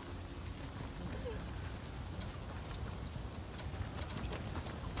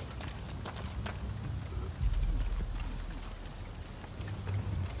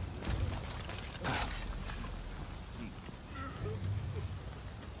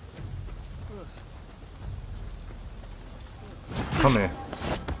 Come here.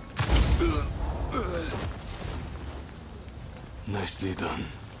 Nicely done.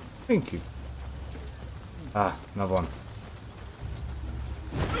 Thank you. Ah, another one.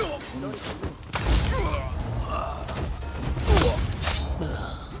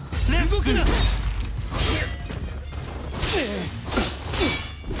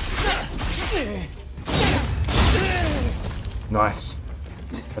 Nice.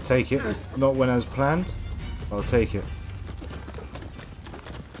 I'll take it. Not when as planned. I'll take it.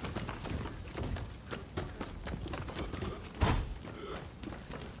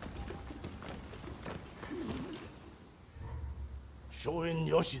 Shoin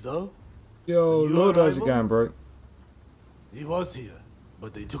Yoshida? Yo, New Lord, how's it arrival? going, bro? He was here,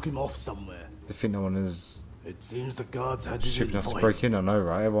 but they took him off somewhere. I think no one is It seems the guards had it stupid in enough to for break him. in. I know,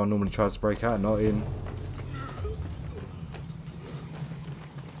 right? Everyone normally tries to break out, not in.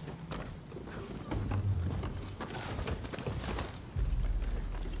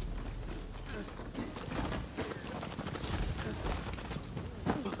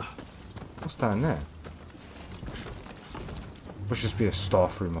 What's down there? Must just be a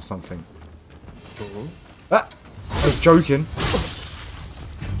staff room or something. Ah! I was joking.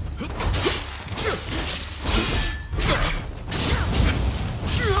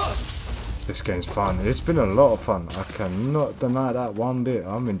 This game's fun. It's been a lot of fun. I cannot deny that one bit.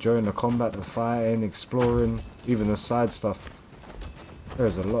 I'm enjoying the combat, the fighting, exploring, even the side stuff.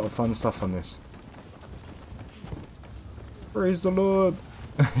 There's a lot of fun stuff on this. Praise the Lord!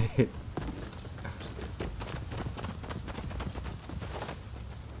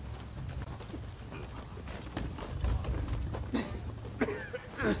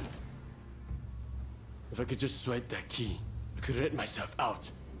 If I could just swipe that key, I could let myself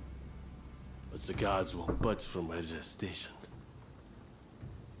out. But the guards won't budge from where they're stationed.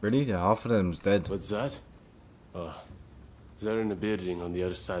 Really? Yeah, half of them's dead. What's that? Oh, they're in a building on the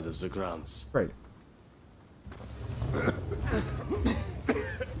other side of the grounds. Great.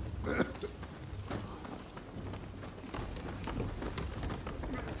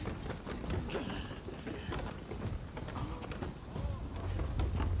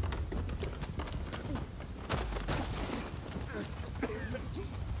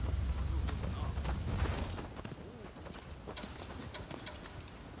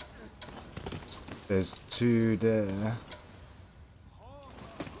 There's two there.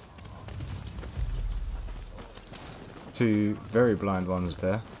 Two very blind ones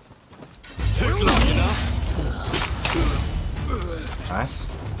there. Nice.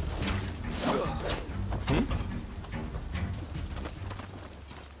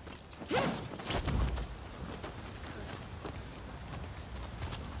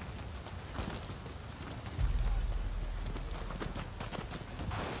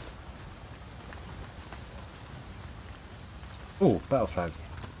 Oh, battle flag.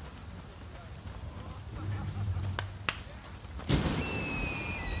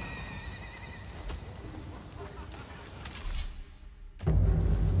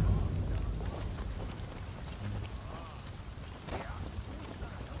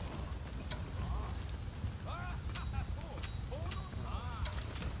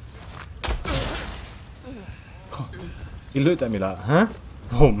 He looked at me like, huh?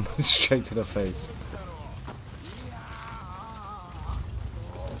 Boom, straight to the face.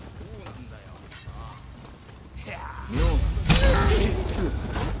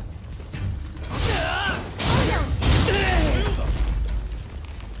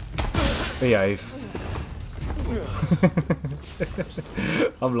 Behave.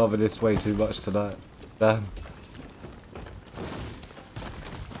 I'm loving this way too much tonight. Damn.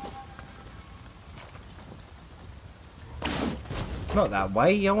 Not that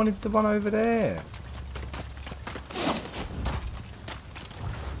way, I wanted the one over there.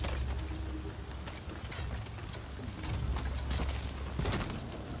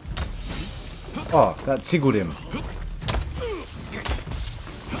 Oh, that tickled him.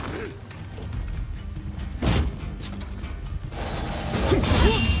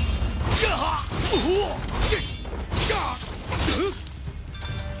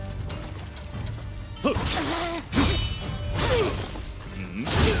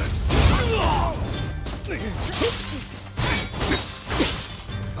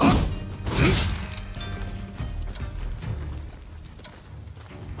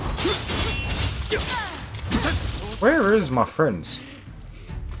 Where is my friends?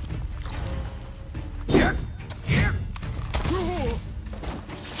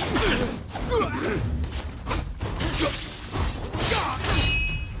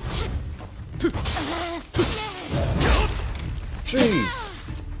 Jeez.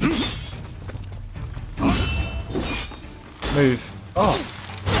 Move. Oh.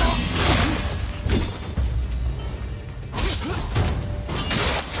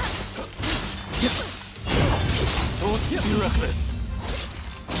 Be reckless.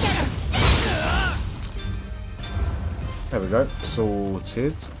 There we go.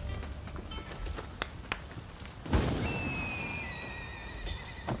 Sorted.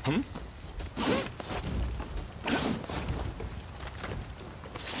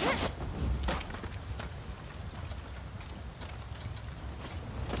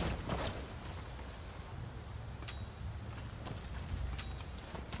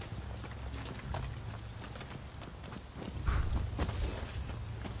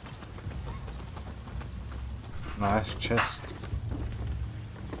 Nice chest.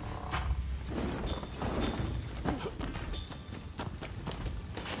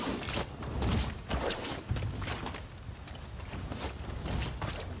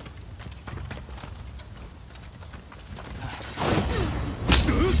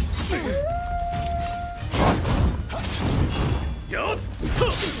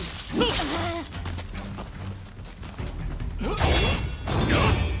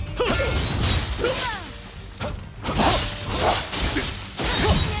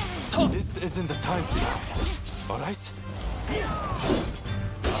 This isn't the time to die. All right?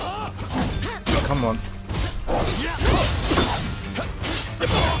 Come on.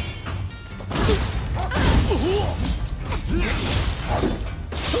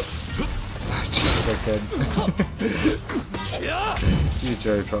 Again. You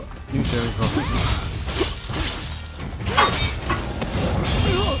joker. You joker.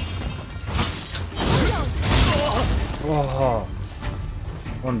 Oh,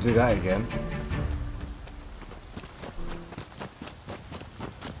 I want to do that again.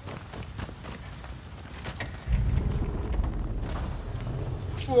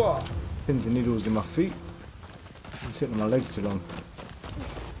 Pins and needles in my feet. I'm sitting on my legs too long.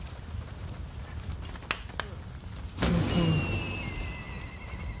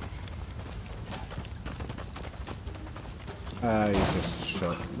 You just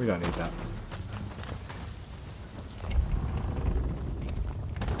shot. We don't need that.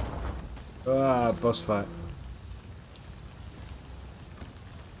 Ah, boss fight.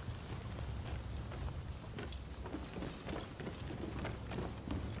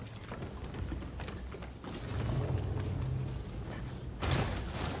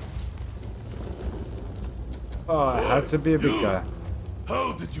 Oh, it had to be a big guy.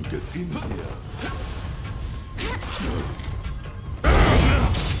 How did you get in here?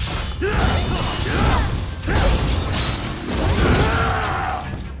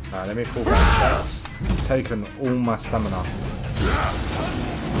 Let me fall back. That's taken all my stamina.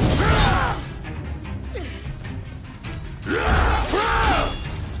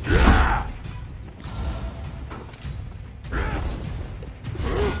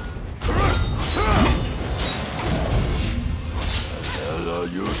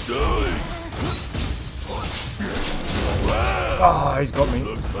 Oh, he's got me.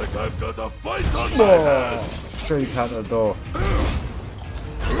 Looks like I've got a fight on my hands. Straight out the door.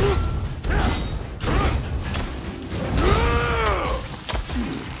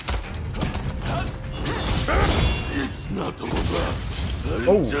 It's not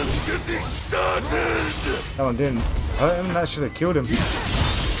Oh! That one didn't hurt him, that should have killed him.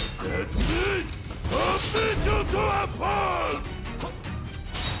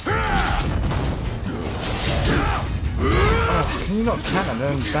 Oh, can you not counter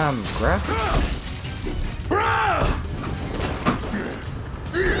them damn grab?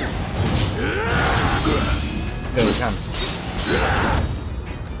 There we can.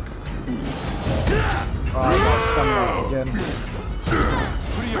 Oh, is that stamina again?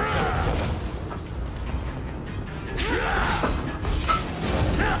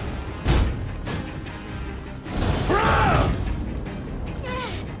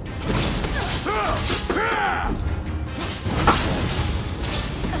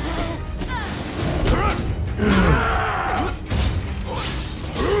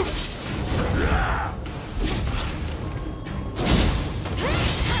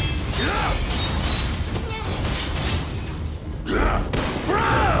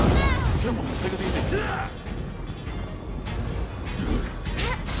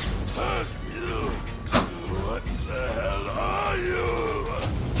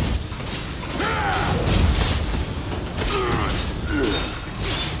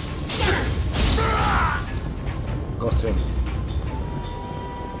 Got him.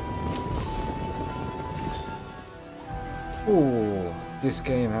 Oh, this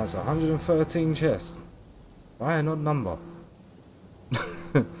game has 113 chests. Why an odd number?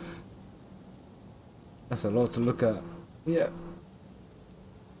 That's a lot to look at. Yeah.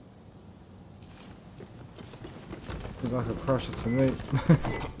 It's like a crusher to me.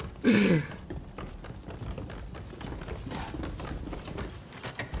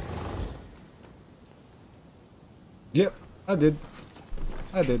 Yep, I did.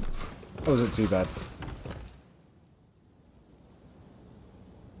 That wasn't too bad.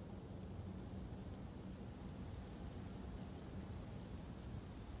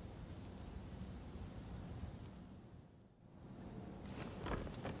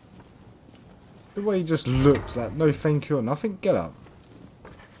 The way he just looks like no thank you or nothing. Get up.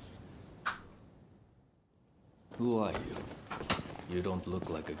 Who are you? You don't look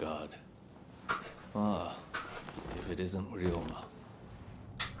like a god. Ah, if it isn't Ryoma.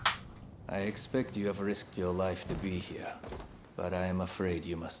 I expect you have risked your life to be here, but I am afraid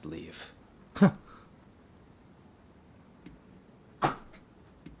you must leave.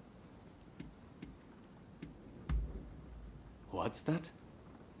 What's that?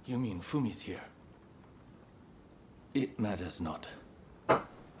 You mean Fumi's here? It matters not.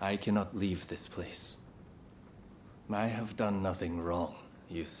 I cannot leave this place. I have done nothing wrong,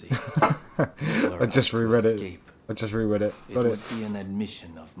 you see. I just reread it. I just reread it. Got it. It would be an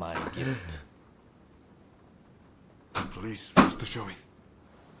admission of my guilt. Please, Master Shoin.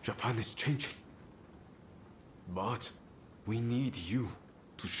 Japan is changing. But we need you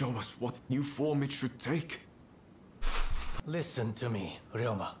to show us what new form it should take. Listen to me,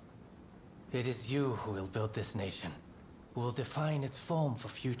 Ryoma. It is you who will build this nation, who will define its form for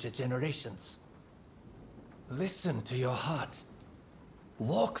future generations. Listen to your heart.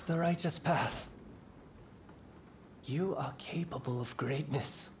 Walk the righteous path. You are capable of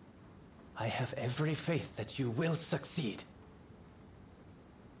greatness. I have every faith that you will succeed.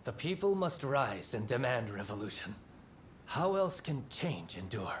 The people must rise and demand revolution. How else can change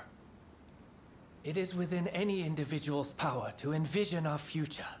endure? It is within any individual's power to envision our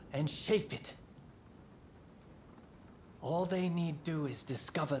future and shape it. All they need do is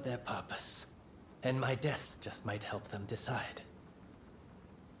discover their purpose, and my death just might help them decide.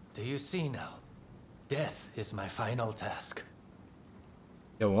 Do you see now? Death is my final task.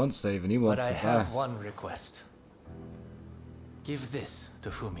 He wants saving, he wants but to I die. have one request. Give this to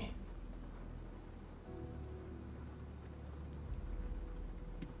Fumi.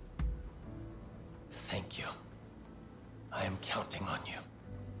 Thank you. I am counting on you.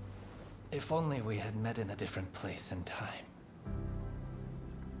 If only we had met in a different place and time.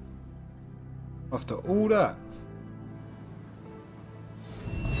 After all that,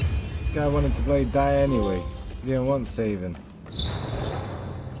 guy wanted to play die anyway. He didn't want saving.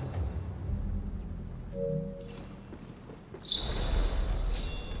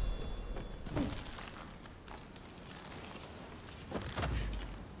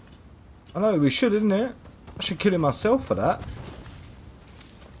 I know we should, isn't it? I should kill him myself for that.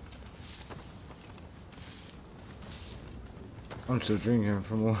 I'm still drinking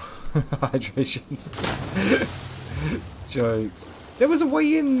from all hydrations. Jokes. There was a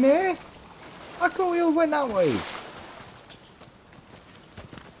way in there. I thought we all went that way.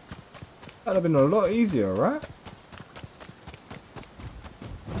 That'd have been a lot easier, right?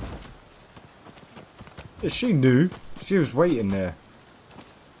 Yeah, she knew. She was waiting there.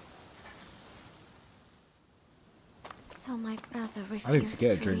 So my brother refused I need to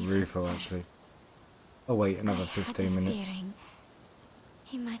get a to drink leave his refill cell. actually. Oh wait, another I 15 had a minutes. feeling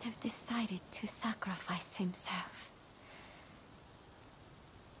he might have decided to sacrifice himself.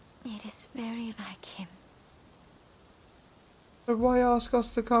 It is very like him. So why ask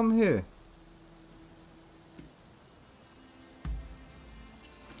us to come here?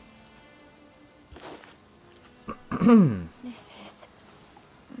 This is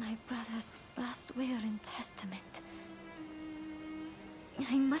my brother's last will and testament.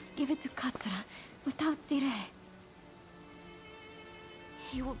 I must give it to Katsura without delay.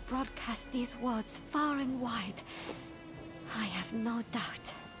 He will broadcast these words far and wide. I have no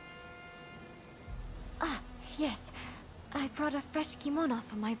doubt. Ah, yes. I brought a fresh kimono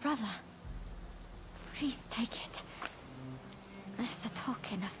for my brother. Please take it as a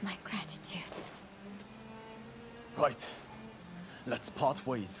token of my gratitude. Right. Let's part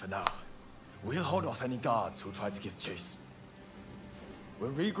ways for now. We'll hold off any guards who try to give chase.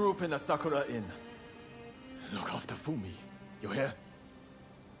 We'll regroup in the Sakura Inn. Look after Fumi. You hear?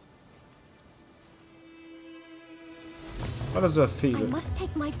 How does her feet I look must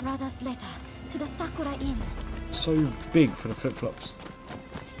take my brother's letter to the Sakura Inn. so big for the flip-flops?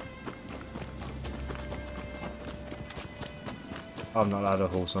 I'm not allowed a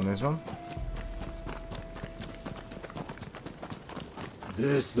horse on this one.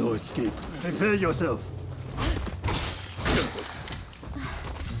 There's no escape. Prepare yourself.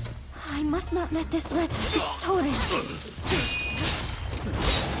 I must not let this letter be stolen.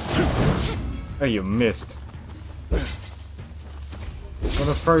 Oh, you missed.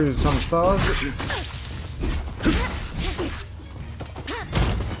 Gonna throw some stars?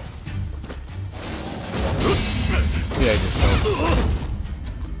 Yeah, yourself.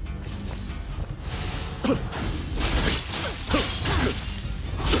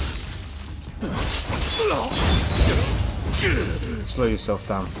 Slow yourself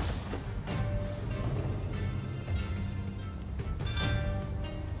down.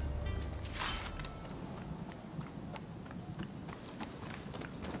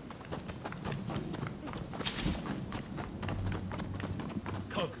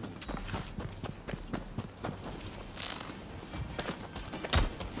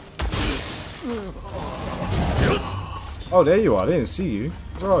 Oh, there you are. I didn't see you.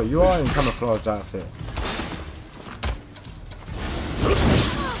 Bro, you are in camouflaged outfit.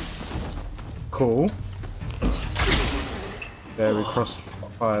 Cool. There we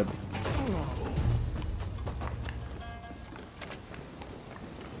cross-fired.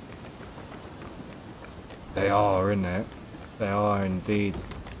 They are, isn't it? They are indeed.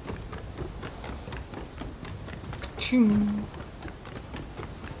 Ka-ching.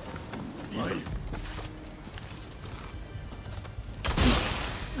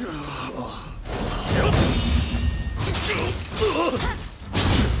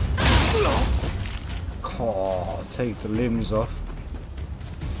 Oh, take the limbs off.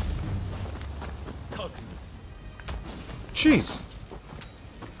 Jeez.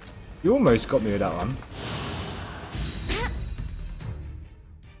 You almost got me with that one.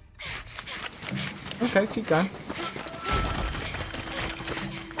 Okay, keep going.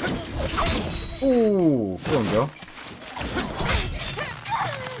 Ooh, go on, girl.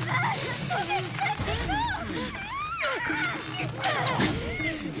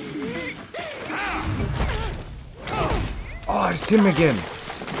 Oh, it's him again.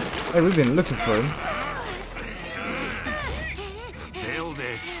 Hey, we've been looking for him. Hailed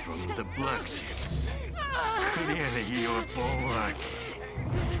it from the black ships. Clearly your bulwark.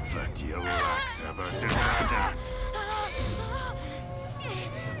 But your lacks have to run out.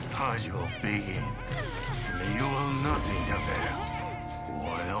 Purge will begin. You will not interfere.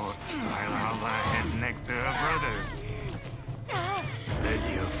 Or else I'll have her head next to her brothers. Let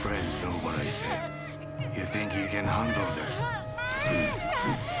your friends know what I said. You think you can handle them?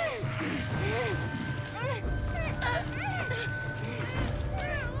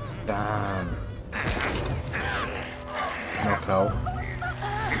 Damn. Knockout.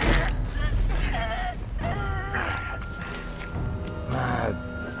 Mad.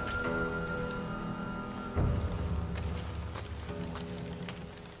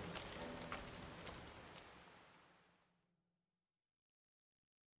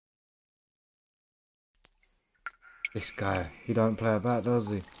 This guy, he don't play about, does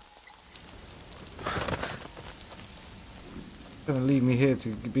he? He's gonna leave me here to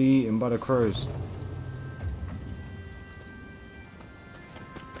be eaten by the crows.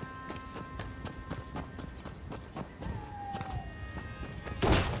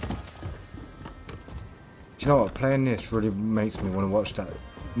 Do you know what? Playing this really makes me want to watch that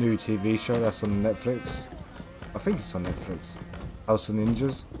new TV show that's on Netflix. I think it's on Netflix. House of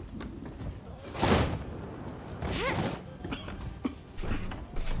Ninjas.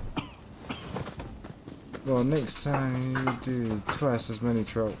 Well, next time you do twice as many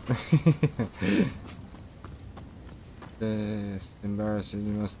tropes. It's embarrassing.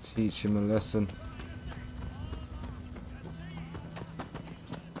 You must teach him a lesson.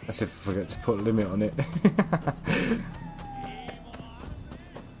 That's if I forget to put a limit on it.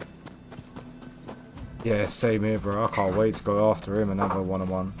 Yeah, same here, bro. I can't wait to go after him and have a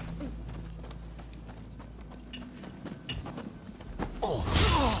one-on-one.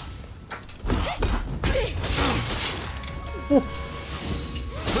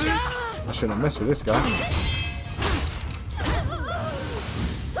 I shouldn't have messed with this guy.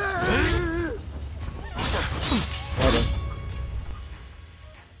 Well done.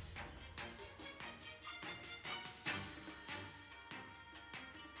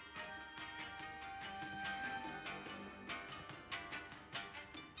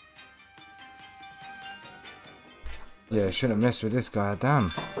 Yeah, I shouldn't have messed with this guy.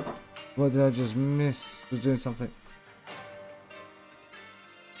 Damn. What did I just miss? Was doing something.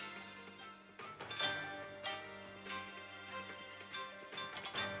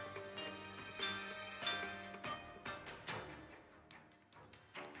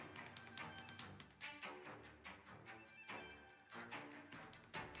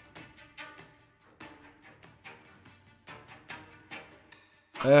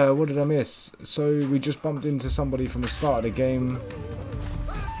 What did I miss? So we just bumped into somebody from the start of the game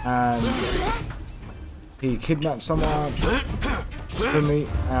and he kidnapped someone from me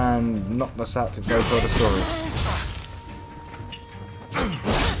and knocked us out to go tell the story.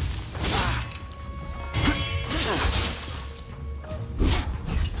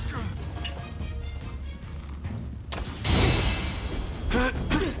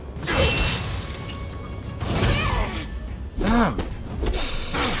 Damn!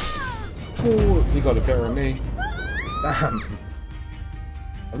 Oh, you got a better than me. Damn.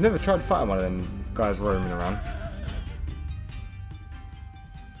 I've never tried fighting one of them guys roaming around.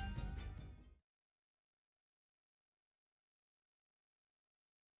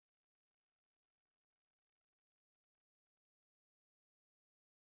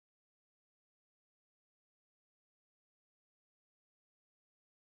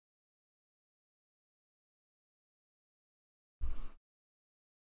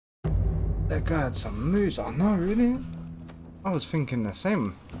 That guy had some moves, I know, really. I was thinking the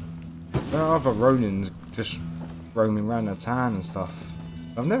same. There are other Ronins just roaming around the town and stuff.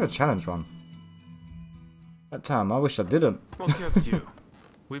 I've never challenged one. That time, I wish I didn't. What kept you?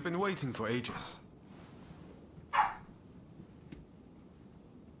 We've been waiting for ages.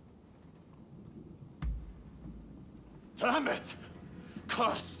 Damn it!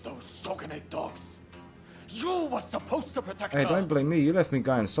 Curse those Shogunate dogs! You were supposed to protect Hey, her! don't blame me, you left me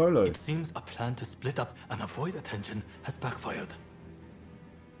going solo. It seems a plan to split up and avoid attention has backfired.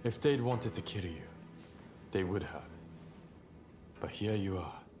 If they'd wanted to kill you, they would have. But here you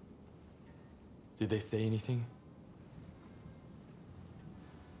are. Did they say anything?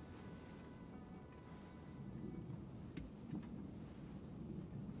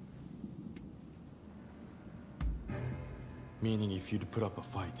 Meaning if you'd put up a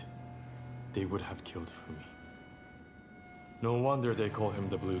fight, they would have killed Fumi. No wonder they call him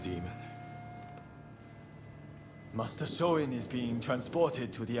the Blue Demon. Master Shoin is being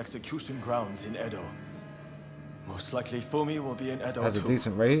transported to the execution grounds in Edo. Most likely Fumi will be in Edo Has a too.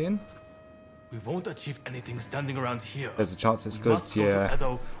 decent rating. We won't achieve anything standing around here. There's a chance it's We good, must go to yeah.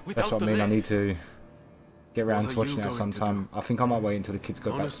 Edo That's what I mean, I need to get around What to are you watching it going to sometime. I think I might wait until the kids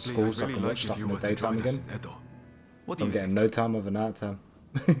go Honestly, back to school so I I'd can really watch like stuff if you in the were to daytime join us again. in Edo. What do I'm you getting think? no time of the night time.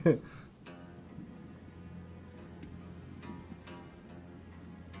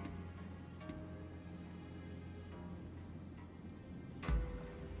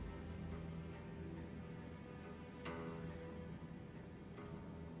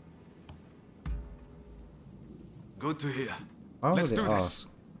 Good to hear. Why Let's would do it this. ask?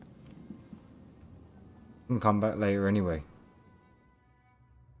 Can come back later anyway.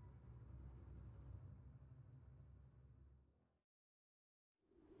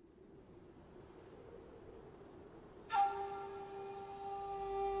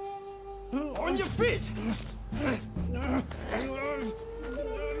 On your feet!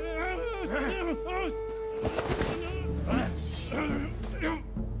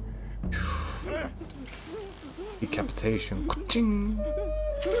 Decapitation. Ka-ching.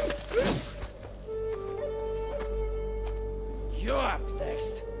 You're up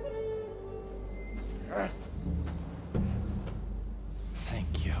next.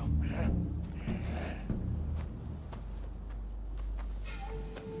 Thank you.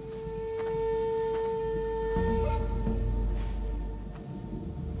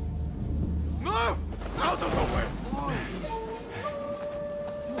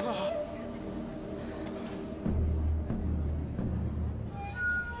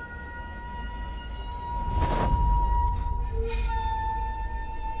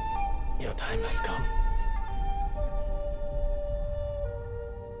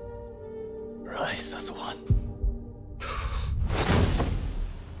 rise as one.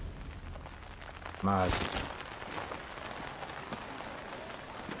 Mad.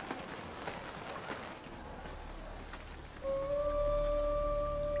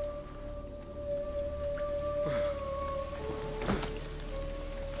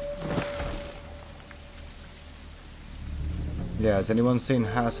 Yeah, has anyone seen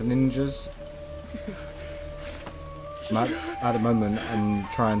House of Ninjas? At the moment, I'm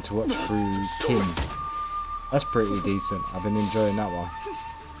trying to watch through King. That's pretty decent. I've been enjoying that one.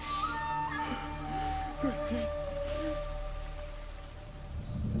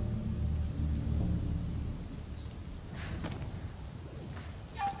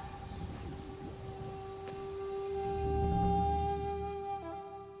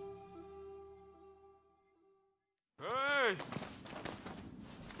 Hey!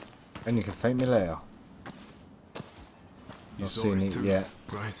 And you can thank me later. You Not saw seen it it too, yet.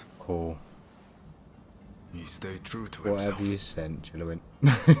 right? Cool. He stayed true to Whatever himself. you sent, Jillowin.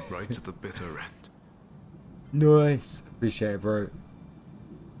 Right to the bitter end. Nice. Appreciate it, bro.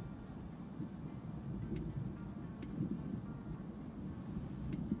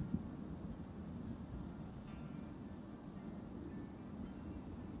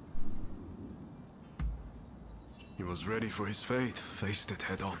 He was ready for his fate, faced it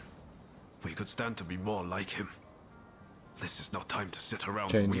head on. We could stand to be more like him. This is not time to sit around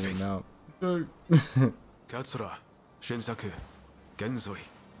Changing weeping. it now. No. Katsura, Shinsaku, Genzoi.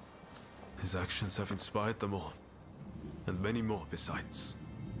 His actions have inspired them all, and many more besides.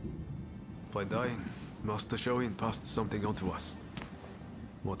 By dying, Master Shoin passed something on to us.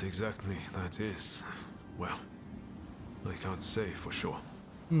 What exactly that is, well, I can't say for sure.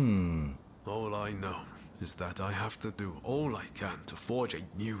 All I know is that I have to do all I can to forge a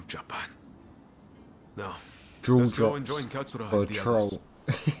new Japan. Now, Jewel let's go and drops join Katsura for and the troll.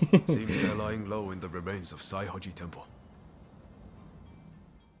 others. Seems they're lying low in the remains of Saihoji Temple.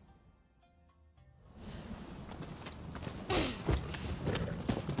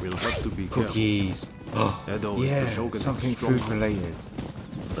 We'll have to be Cookies. careful. Edo is the Yeah, shogun's something food stronghold. related.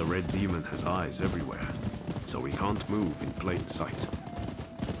 The red demon has eyes everywhere, so we can't move in plain sight.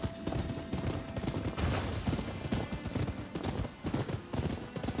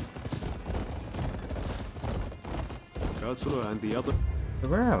 Katsura and the other...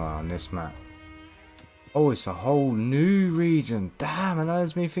 Where am I on this map? Oh, it's a whole new region. Damn, and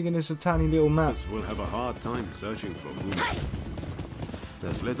that's me thinking it's a tiny little map. will have a hard time searching for Fumi.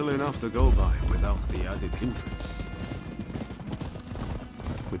 There's little enough to go by without the added hindrance.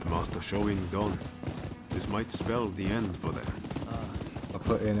 With Master Shoin gone, this might spell the end for them. I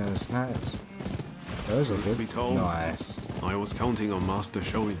put in snacks. Those are Truth be good. told, Nice. I was counting on Master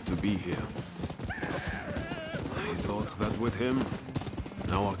Shoin to be here. I thought that with him,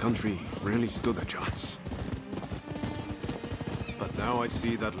 our country really stood a chance. But now I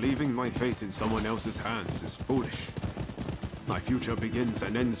see that leaving my fate in someone else's hands is foolish. My future begins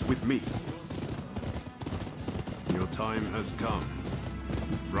and ends with me. Your time has come.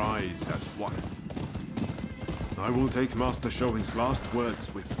 Rise as one. I will take Master Shoin's last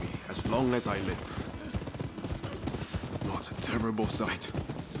words with me as long as I live. What a terrible sight.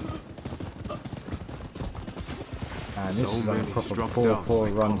 And this So is like a many proper struck down poor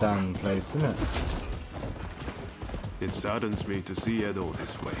by rundown place, isn't it? It saddens me to see Edo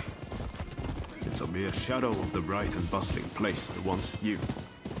this way. It's a mere shadow of the bright and bustling place I once knew.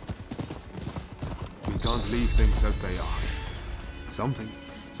 We can't leave things as they are. Something.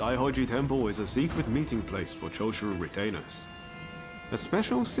 Saihoji Temple is a secret meeting place for Choshuru retainers. A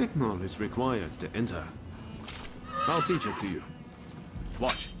special signal is required to enter. I'll teach it to you.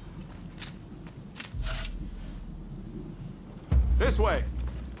 Watch. This way!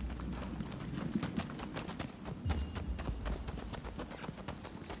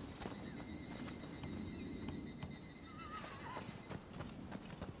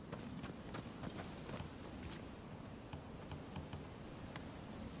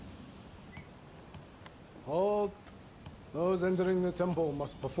 Hold. Those entering the temple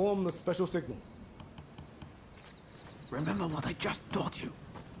must perform the special signal. Remember what I just taught you.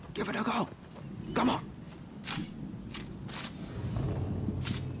 Give it a go. Come on.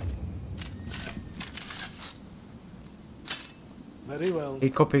 Very well. He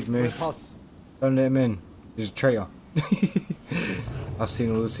copied me. We'll pass. Don't let him in. He's a traitor. I've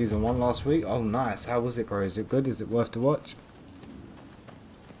seen all of season 1 last week. Oh, nice. How was it, bro? Is it good? Is it worth to watch?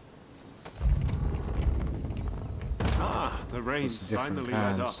 Ah, the rain's Lots of different finally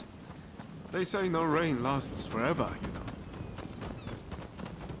let up. kinds. They say no rain lasts forever, you know.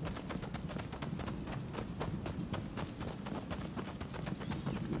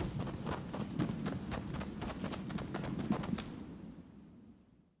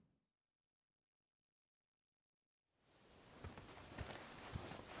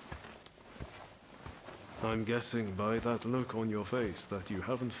 I'm guessing by that look on your face that you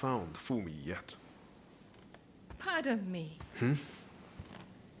haven't found Fumi yet. Pardon me.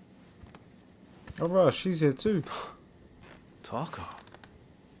 Oh wow, she's here too. Taka.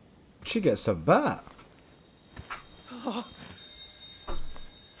 She gets a bat.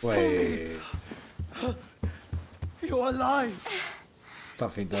 Wait. You're alive!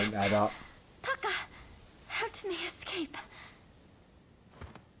 Something don't add up. Taka helped me escape.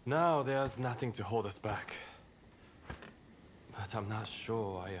 Now there's nothing to hold us back. But I'm not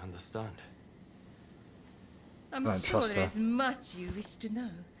sure I understand. I'm Don't sure trust there her. is much you wish to know.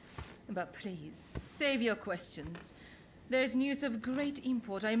 But please, save your questions. There is news of great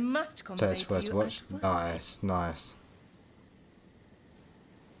import I must convey Test to worth you watch. at once. Nice, nice.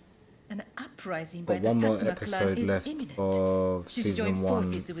 An uprising by Got the one more Satsuma clan episode is left imminent. of To season join 1.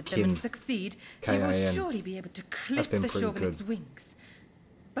 forces with them and succeed, he will KIN. surely be able to That's clip been the pretty shogunate's good. wings.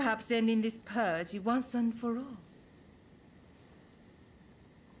 Perhaps ending this purge once and for all.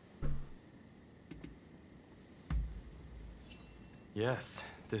 Yes,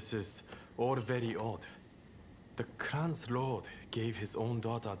 this is all very odd. The clan's lord gave his own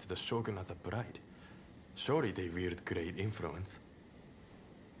daughter to the shogun as a bride. Surely they wield great influence.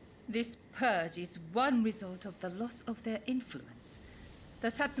 This purge is one result of the loss of their influence.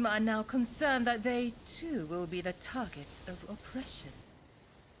 The Satsuma are now concerned that they, too, will be the target of oppression.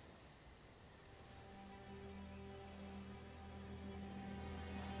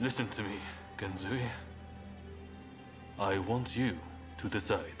 Listen to me, Genzui. I want you to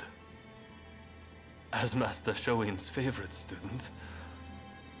decide. As Master Shoin's favorite student,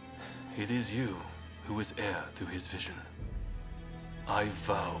 it is you who is heir to his vision. I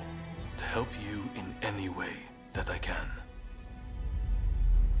vow to help you in any way that I can.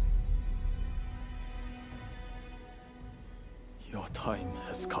 Your time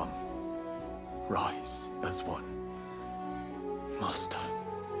has come. Rise as one. Master,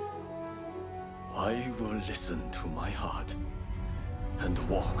 I will listen to my heart and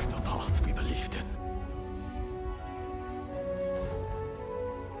walk the path we believed in.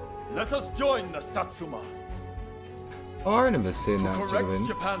 Let us join the Satsuma. Oh, I remember seeing To that. correct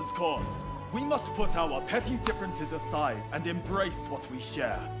Japan's course, we must put our petty differences aside and embrace what we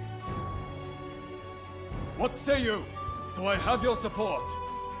share. What say you? Do I have your support?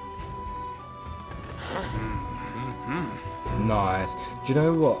 Nice. Do you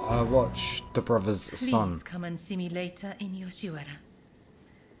know what? I watched The Brother's Please Son. come and see me later in Yoshiwara.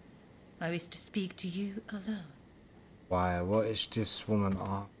 I wish to speak to you alone. Why? What is this woman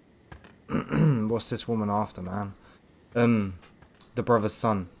after? What's this woman after, man? The Brother's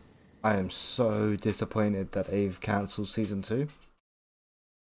Son. I am so disappointed that they've cancelled season 2.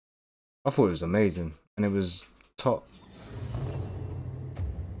 I thought it was amazing, and it was top.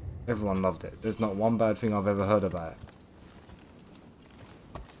 Everyone loved it. There's not one bad thing I've ever heard about it.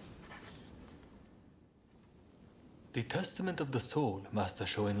 The testament of the soul Master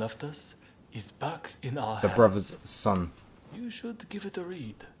Shoin left us is back in our The hands. Brother's Son. You should give it a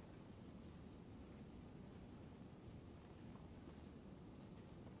read.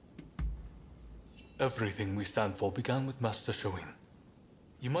 Everything we stand for began with Master Shoin.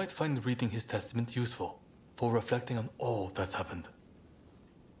 You might find reading his testament useful for reflecting on all that's happened.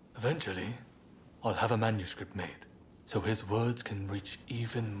 Eventually, I'll have a manuscript made so his words can reach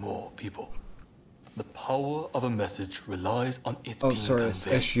even more people. The power of a message relies on it Oh, being sorry, it's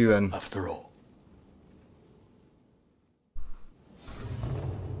conveyed, S-U-N. after all.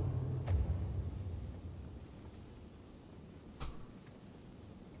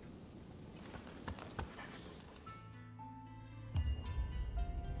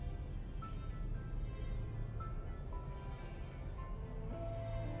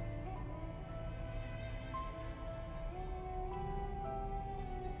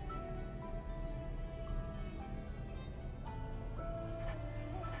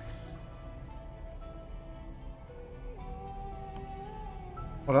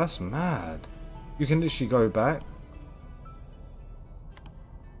 Oh, that's mad. You can literally go back.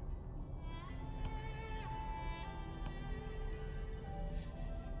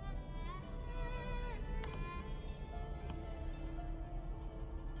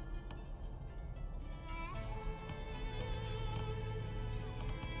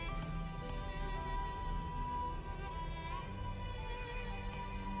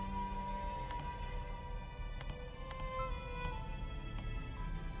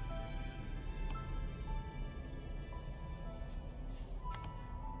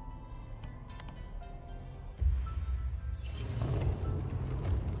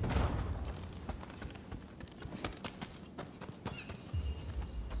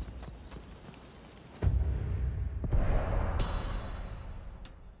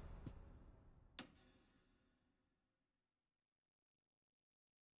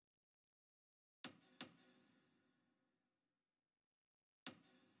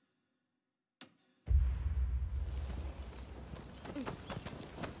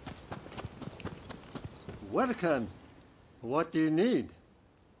 welcome. What do you need?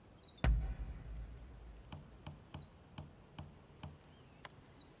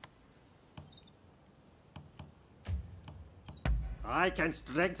 I can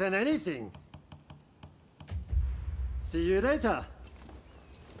strengthen anything. See you later.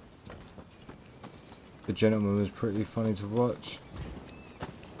 The Gentleman was pretty funny to watch.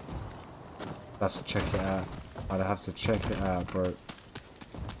 I'd have to check it out. I'd have to check it out, bro.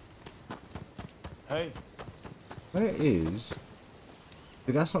 Hey. When it is...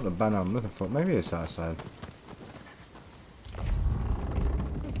 Dude, that's not the banner I'm looking for. Maybe it's outside.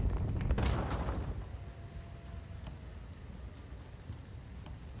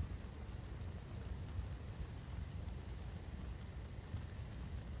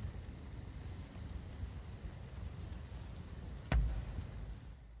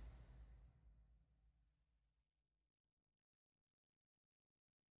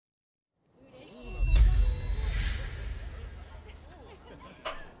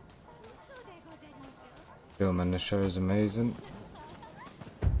 Yo, man, the show is amazing.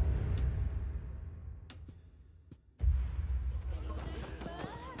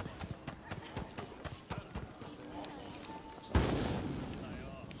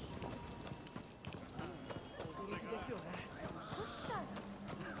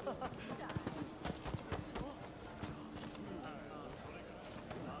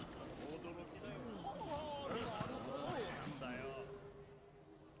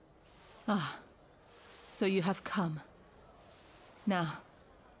 Ah, so you have come. Now,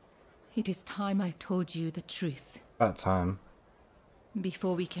 it is time I told you the truth. About time.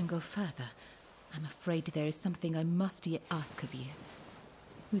 Before we can go further, I'm afraid there is something I must yet ask of you.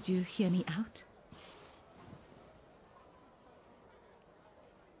 Would you hear me out?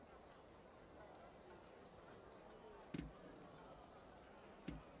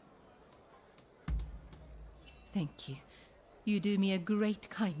 Thank you. You do me a great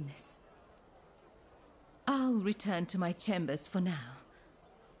kindness. I'll return to my chambers for now.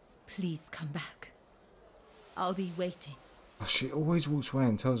 Please come back. I'll be waiting. Oh, she always walks away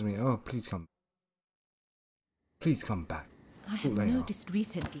and tells me, oh, please come. Please come back. I have noticed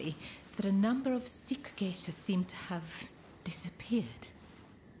recently that a number of sick geishas seem to have disappeared.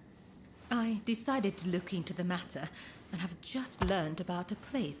 I decided to look into the matter and have just learned about a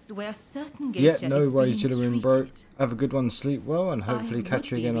place where a certain geisha no is worries, being children, bro. treated. Have a good one, sleep well, and hopefully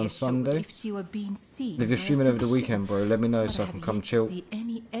catch you again on Sunday. If she were being seen If you're by a streaming over the physician, weekend, bro, let me know but so I have can come yet to chill. see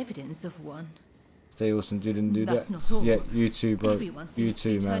any evidence of one. Stay awesome, dude, and do That's that. not all. Yeah, you too, bro. Everyone You seems to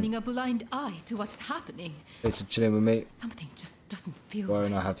too, be man. turning a blind eye to what's happening. Thanks for chilling with me. Something just doesn't feel Why right.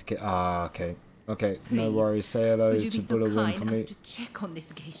 don't I have to get... Ah, okay. Okay, Please, no worries. Say hello would you to be so Bullawin kind for as me. to check on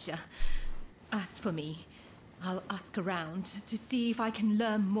this geisha? As for me, I'll ask around to see if I can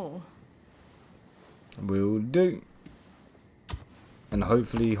learn more. Will do. And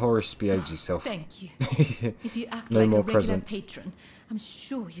hopefully Horace behaves himself. Thank you. If you act No like more a regular presents. patron, I'm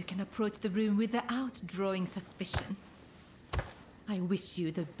sure you can approach the room without drawing suspicion. I wish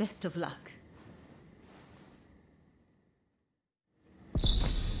you the best of luck.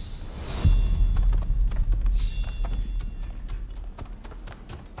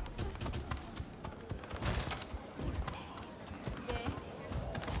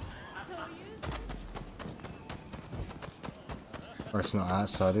 Oh, it's not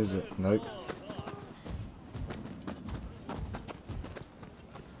outside, is it? Nope.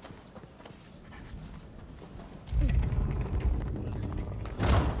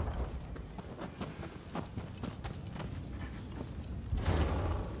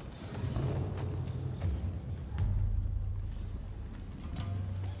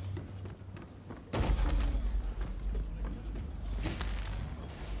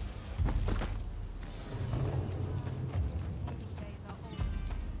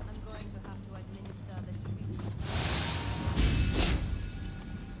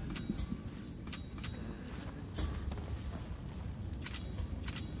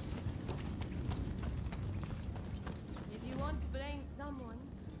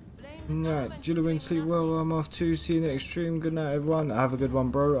 Alright, Jillowin, sleep well. I'm off to see you next stream. Good night, everyone. Have a good one,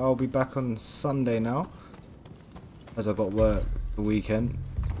 bro. I'll be back on Sunday now, as I've got work the weekend,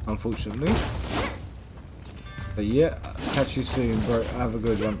 unfortunately. But yeah, catch you soon, bro. Have a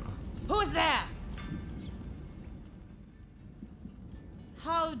good one. Who's there?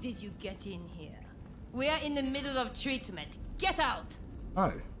 How did you get in here? We are in the middle of treatment. Get out!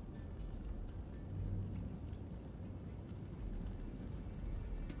 Oh.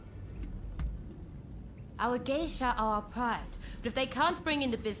 Our geisha are our pride. But if they can't bring in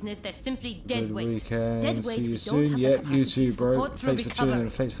the business, they're simply dead Good weight. weekend. Dead weight See you we soon. don't have the Yeah, you capacity too, to bro. support through Thanks for tuning in recovery.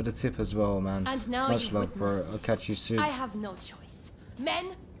 and thanks for the tip as well, man. And now Much you've love, bro. witnessed I'll this. catch you soon. I have no choice.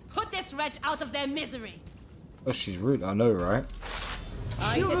 Men, put this wretch out of their misery. Oh, she's rude. I know, right?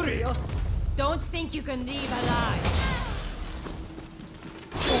 Don't think you can leave alive.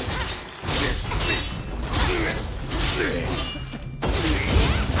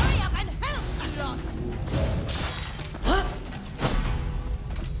 Hurry up and help, you lot!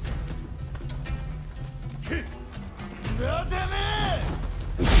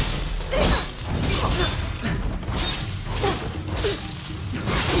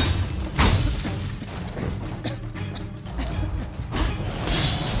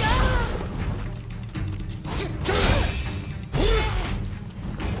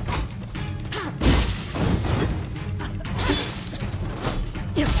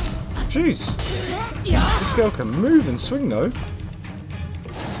 Jeez. This girl can move and swing though.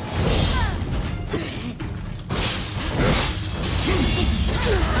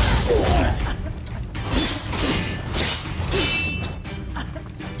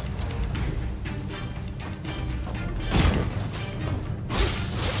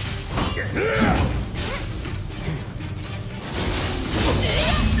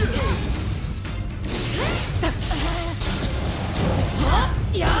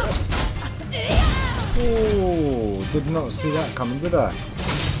 Oh, did not see that coming, did I?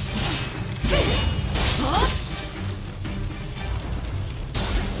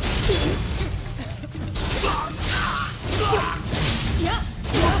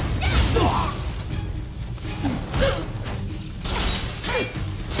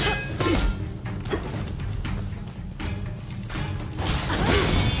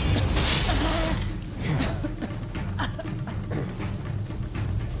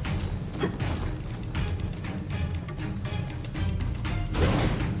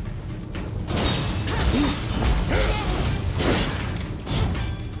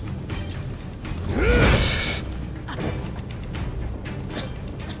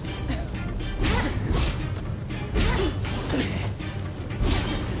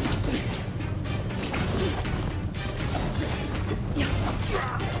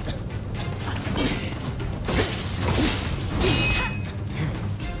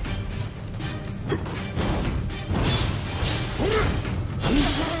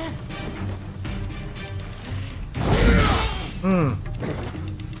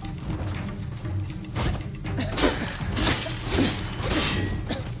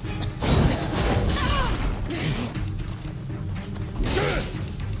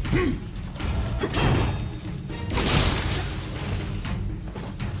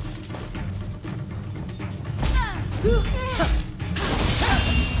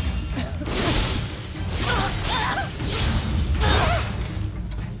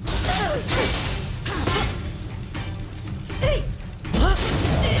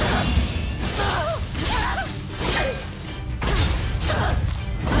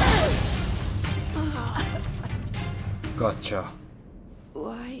 Gotcha.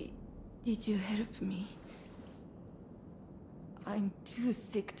 Why did you help me? I'm too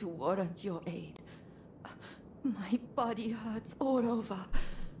sick to warrant your aid. My body hurts all over.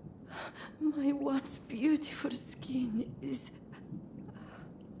 My once beautiful skin is...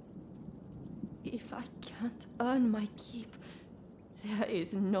 If I can't earn my keep, there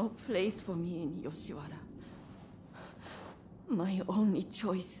is no place for me in Yoshiwara. My only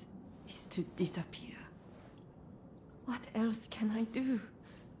choice is to disappear. What else can I do?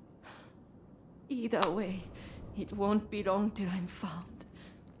 Either way, it won't be long till I'm found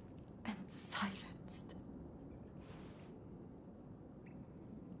and silenced.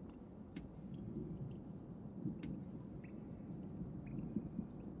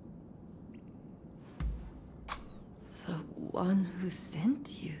 The one who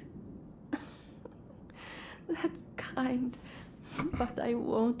sent you? That's kind, but I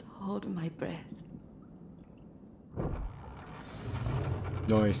won't hold my breath.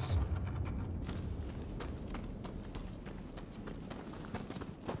 Nice.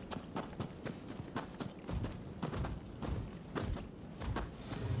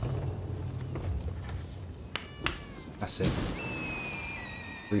 That's it.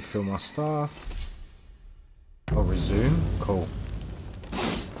 Refill my stuff. I'll resume. Cool.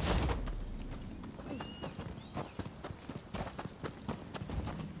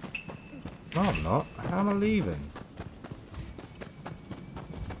 No, I'm not. How am I leaving?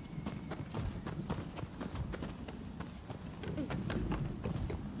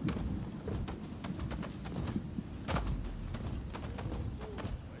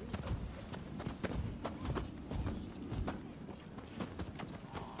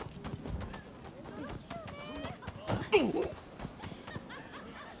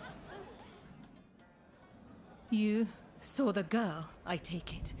 You saw the girl, I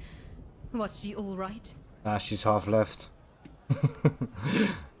take it. Was she all right? Ah, she's half left.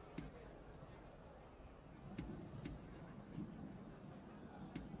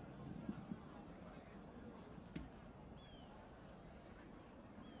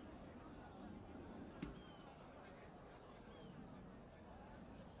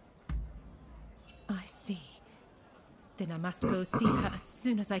 I see. Then I must go see her as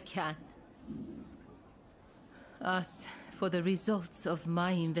soon as I can. As for the results of my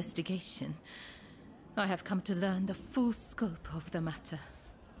investigation, I have come to learn the full scope of the matter.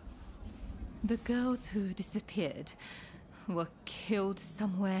 The girls who disappeared were killed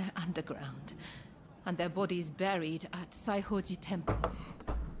somewhere underground, and their bodies buried at Saihoji Temple.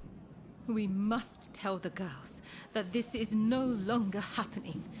 We must tell the girls that this is no longer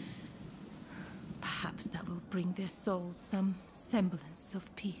happening. Perhaps that will bring their souls some semblance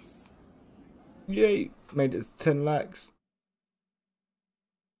of peace. Yay! Made it to 10 lakhs.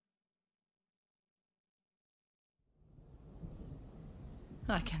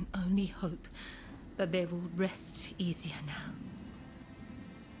 I can only hope that they will rest easier now.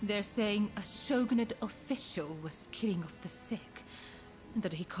 They're saying a shogunate official was killing off the sick, and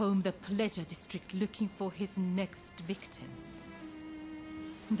that he combed the pleasure district looking for his next victims.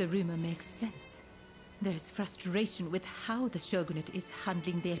 The rumor makes sense. There is frustration with how the shogunate is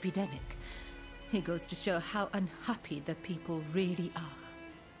handling the epidemic. It goes to show how unhappy the people really are.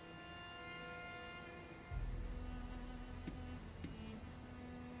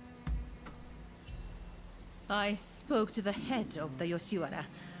 I spoke to the head of the Yoshiwara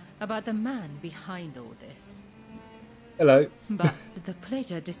about the man behind all this. Hello. But the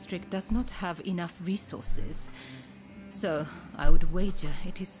pleasure district does not have enough resources, so I would wager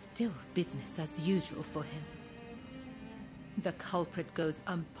it is still business as usual for him. The culprit goes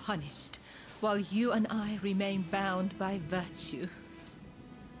unpunished, while you and I remain bound by virtue.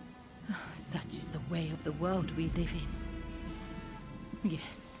 Such is the way of the world we live in.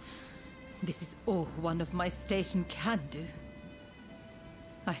 Yes, this is all one of my station can do.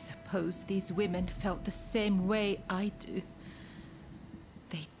 I suppose these women felt the same way I do.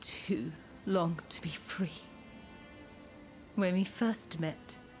 They too long to be free. When we first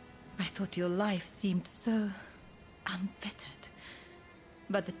met, I thought your life seemed so unfettered.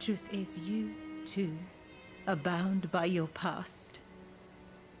 But the truth is you, too, are bound by your past.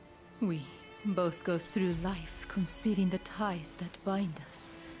 We both go through life concealing the ties that bind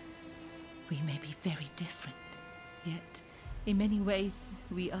us. We may be very different, yet in many ways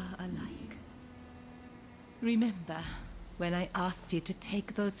we are alike. Remember when I asked you to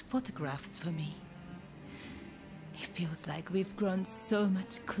take those photographs for me? It feels like we've grown so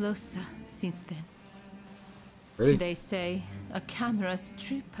much closer since then. Really? They say a camera's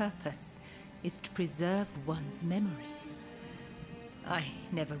true purpose is to preserve one's memories. I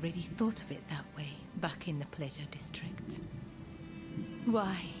never really thought of it that way back in the pleasure district.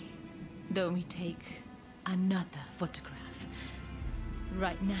 Why don't we take another photograph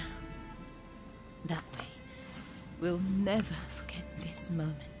right now? That way, we'll never forget this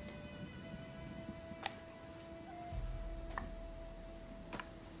moment.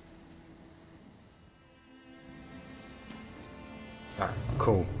 Alright,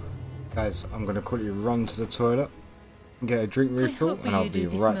 cool. Guys, I'm going to quickly run to the toilet and get a drink refill, and I'll be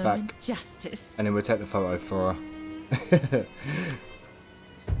right back. Justice. And then we'll take the photo for her.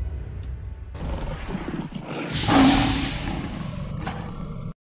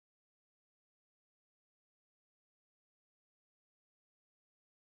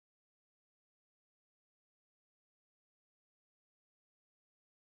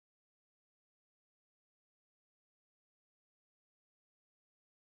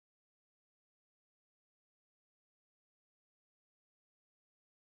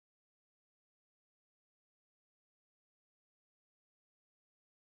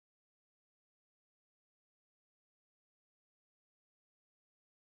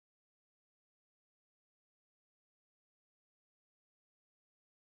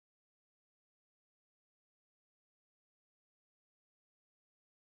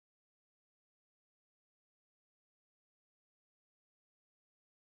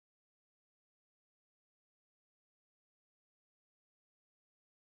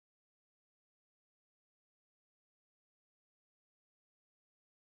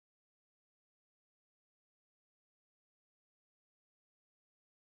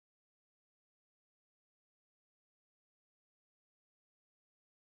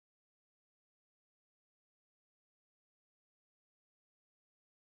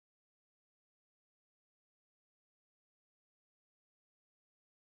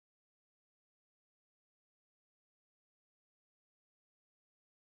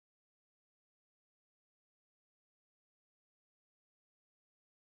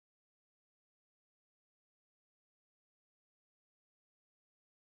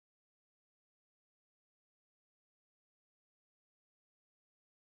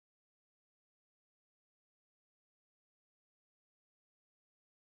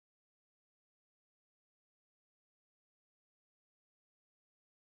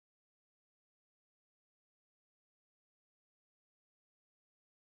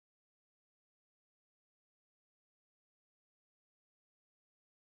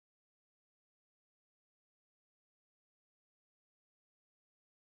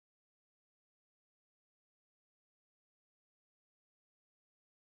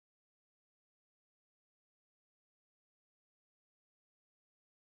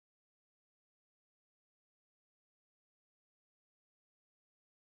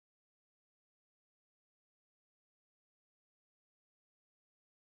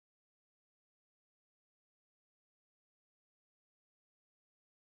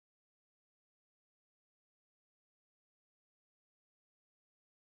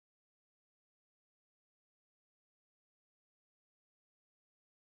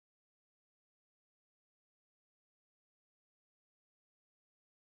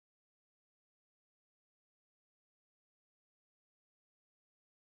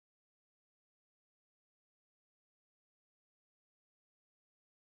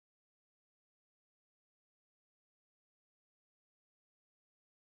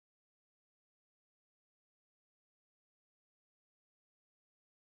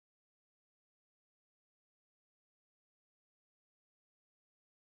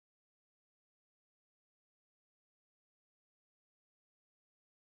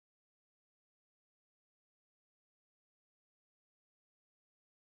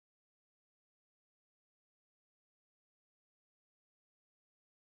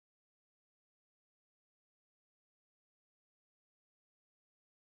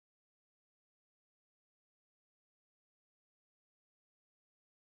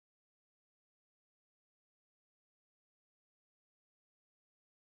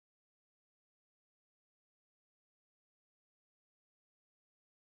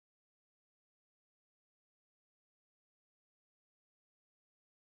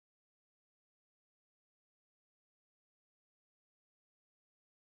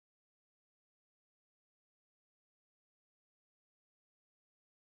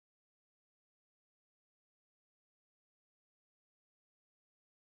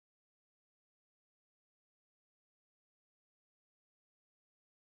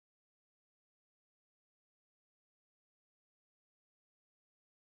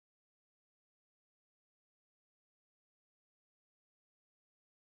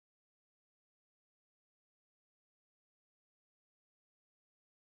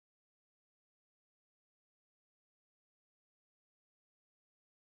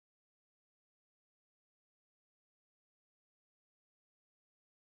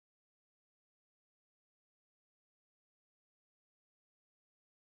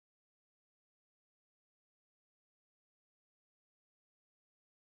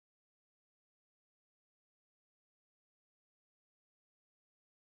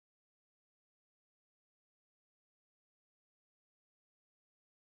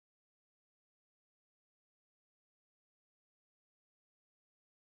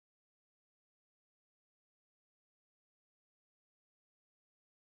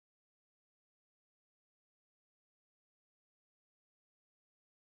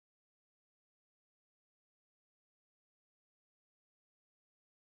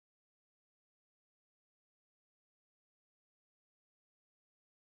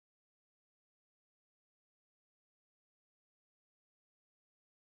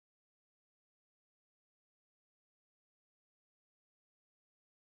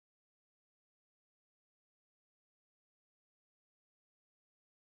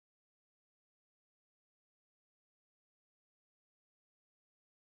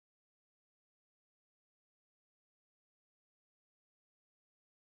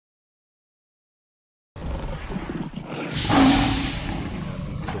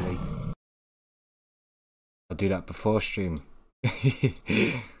 I'll do that before stream. I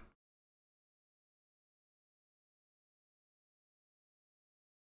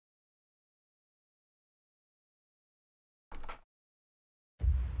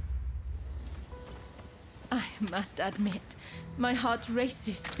must admit, my heart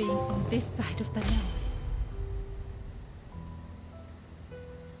races being on this side of the nose.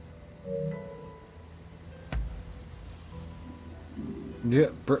 Yeah,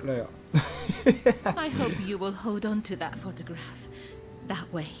 bricklayer. I hope you will hold on to that photograph.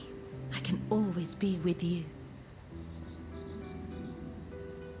 That way, I can always be with you.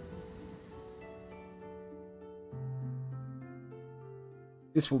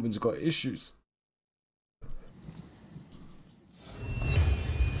 This woman's got issues.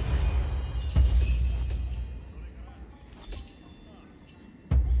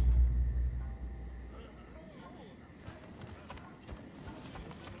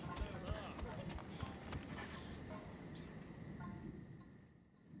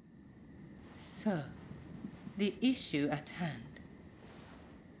 So, the issue at hand.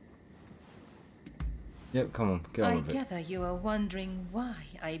 Yep, come on, get on with it. I gather you are wondering why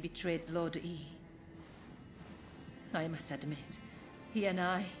I betrayed Lord E. I must admit, he and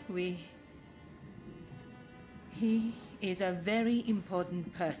I, He is a very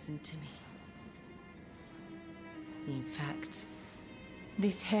important person to me. In fact,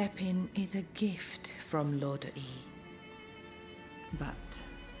 this hairpin is a gift from Lord E. But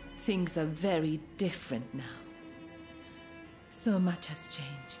things are very different now. So much has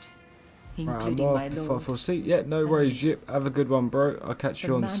changed, including my lord. For seat. Yeah, no worries. Yep, have a good one, bro. I'll catch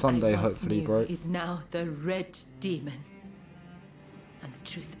you on Sunday, hopefully, bro. Is now the Red Demon, and the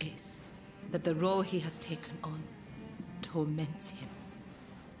truth is that the role he has taken on torments him.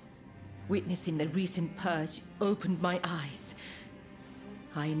 Witnessing the recent purge opened my eyes.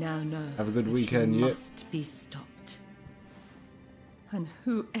 I now know. Have a good that weekend. he Yep. must be stopped. And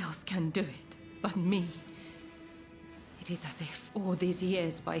who else can do it but me? It is as if all these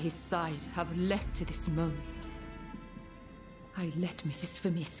years by his side have led to this moment. I let Mrs.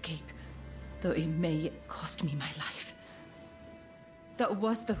 Fumi escape, though it may yet cost me my life. That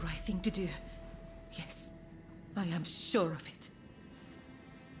was the right thing to do. Yes, I am sure of it.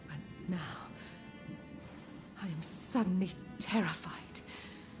 But now, I am suddenly terrified.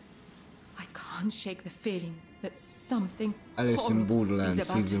 I can't shake the feeling that something Alice in horrible Borderland is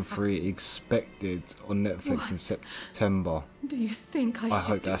about season to 3 expected on Netflix in What? September. Do you think I I should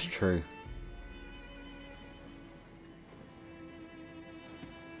hope do that's it? true.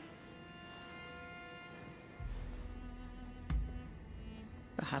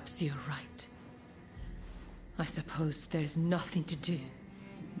 Perhaps you're right. I suppose there's nothing to do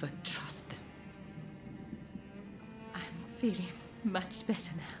but trust them. I'm feeling much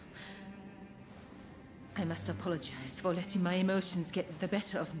better now. I must apologize for letting my emotions get the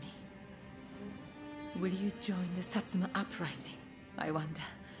better of me. Will you join the Satsuma uprising, I wonder?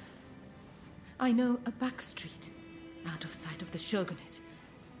 I know a back street, out of sight of the shogunate.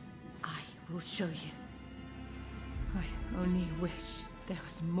 I will show you. I only wish there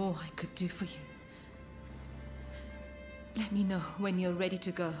was more I could do for you. Let me know when you're ready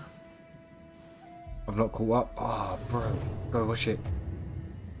to go. I've not caught up. Oh, bro. Go watch it.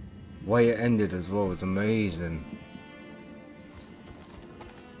 Way it ended as well was amazing.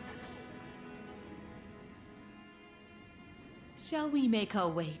 Shall we make our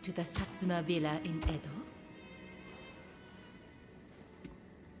way to the Satsuma Villa in Edo?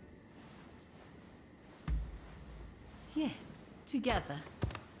 Yes, together.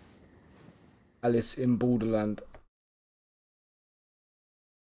 Alice in Borderland.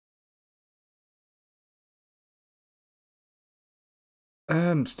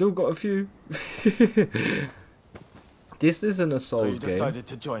 Still got a few. This isn't a Souls So you game. decided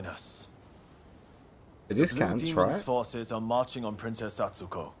to join us. It is The Blue Cants, Demon's right? forces are marching on Princess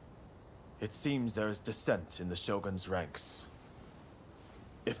Satsuko. It seems there is dissent in the Shogun's ranks.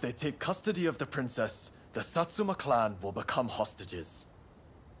 If they take custody of the princess, the Satsuma clan will become hostages.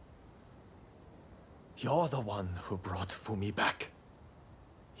 You're the one who brought Fumi back.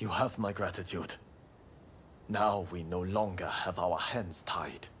 You have my gratitude. Now we no longer have our hands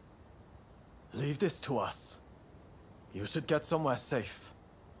tied. Leave this to us. You should get somewhere safe.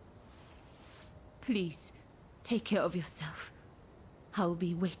 Please, take care of yourself. I'll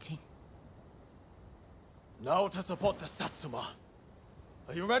be waiting. Now to support the Satsuma.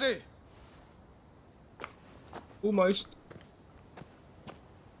 Are you ready? Almost.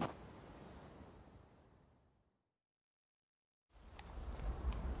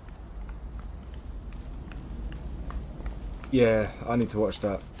 Yeah, I need to watch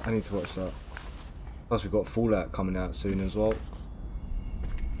that. I need to watch that. Plus we've got Fallout coming out soon as well.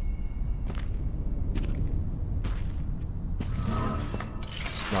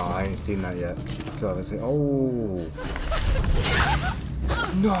 No, I ain't seen that yet. Still haven't seen. Oh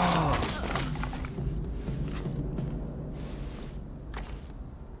no!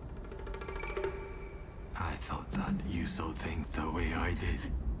 I thought that you saw things the way I did.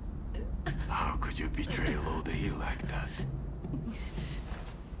 How could you betray Lord E like that?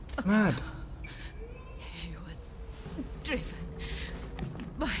 Mad. He was driven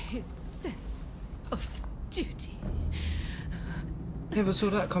by his sense of duty. Never saw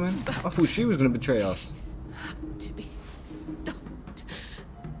that coming. I thought she was going to betray us. To be stopped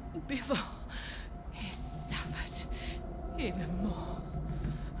before he suffered even more.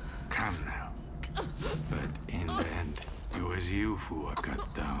 Come now. But in the end, it was you who were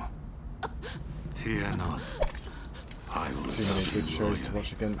cut down. Fear not. I will Too many good shows to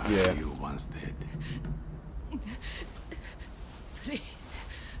watch again. as Yeah. you once did. Please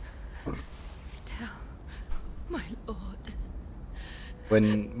tell my lord.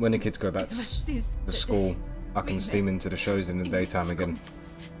 When the kids go back to school, I can steam into the shows in the daytime again.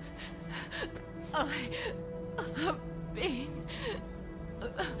 I have been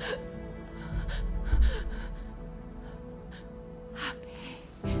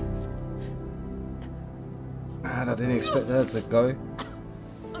Man, I didn't expect her to go.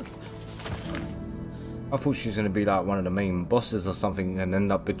 I thought she was going to be like one of the main bosses or something and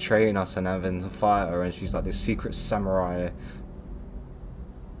end up betraying us and having to fight her, and she's like this secret samurai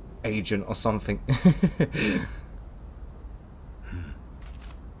agent or something.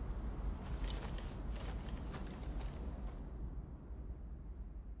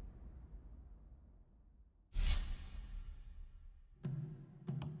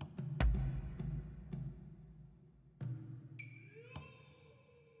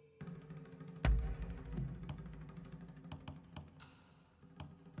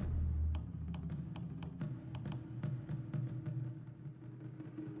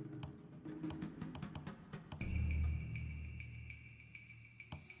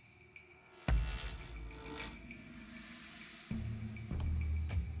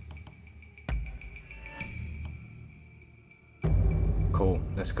 Cool,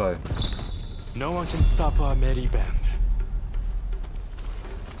 let's go. No one can stop our merry band.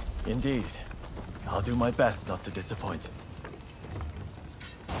 Indeed. I'll do my best not to disappoint.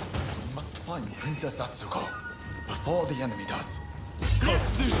 We must find Princess Atsuko before the enemy does.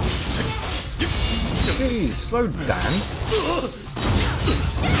 Jeez, slow down.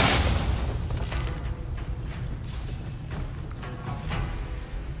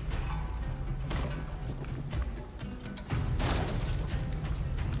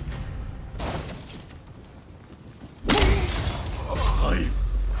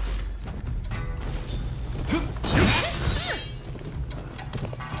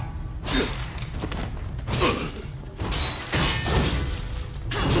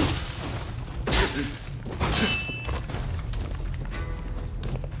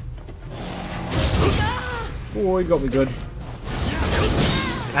 Oh, he got me good.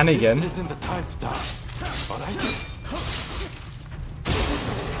 And again. This isn't the time to die. Alright?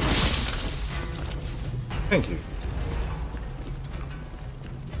 Thank you.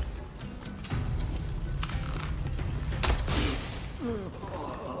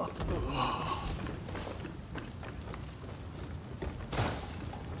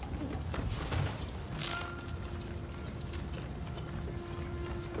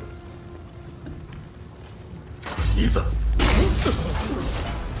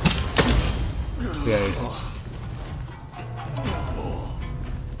 Yeah.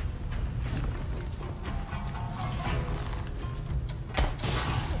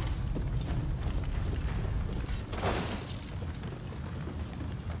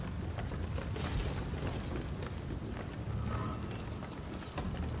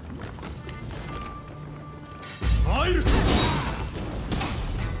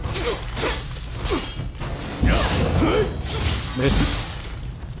 Missed.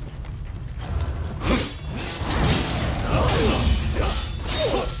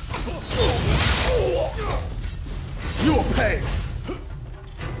 You will pay!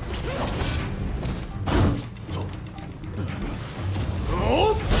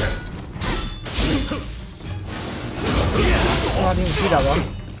 Oh, I didn't see that one.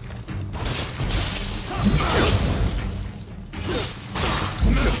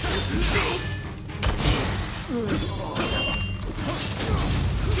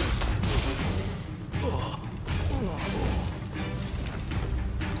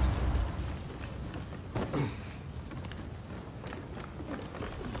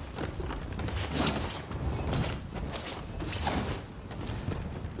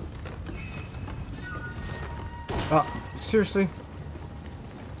 Ah, seriously?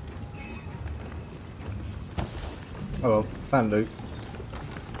 Oh well, found loot.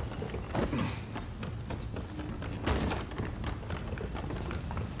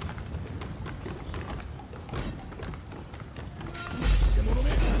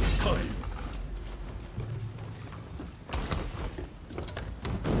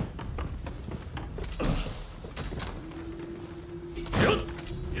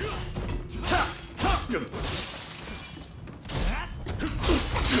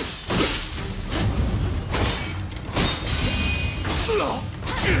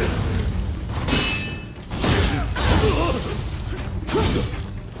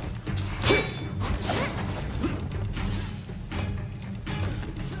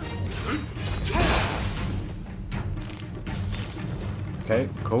 Okay,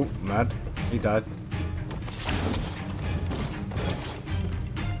 cool, mad. He died.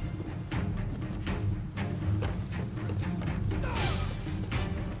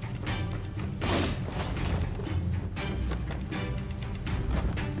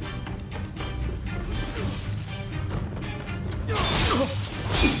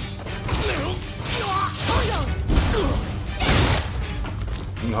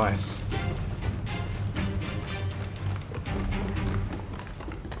 Nice.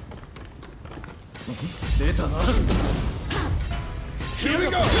 Here we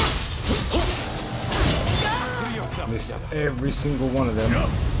go. Missed every single one of them.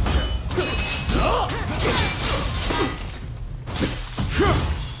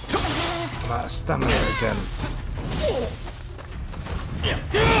 I'm out of stamina again.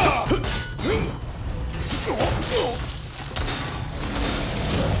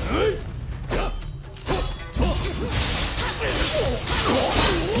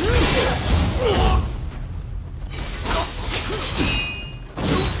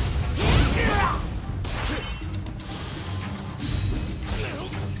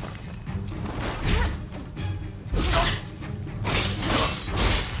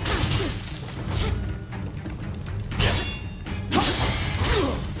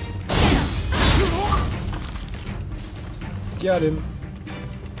 Got him.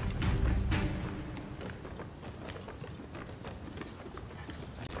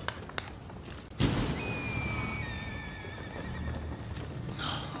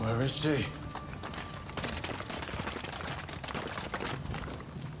 Where is she?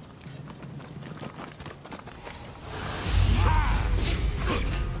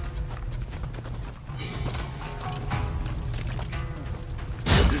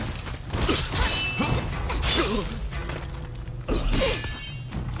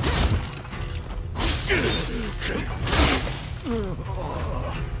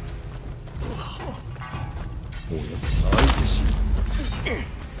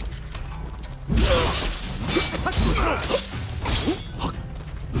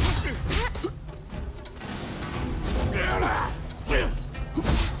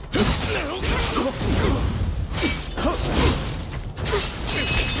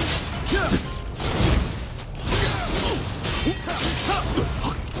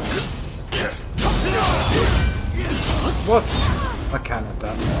 What? I can't have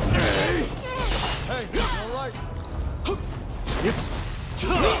that. Hey, alright.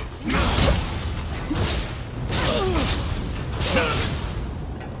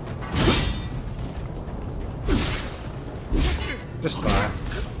 Just die.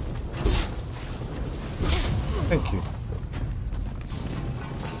 Thank you.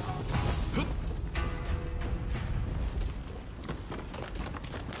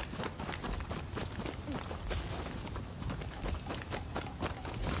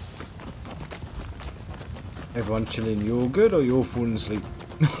 Everyone chilling, you all good or you all falling asleep?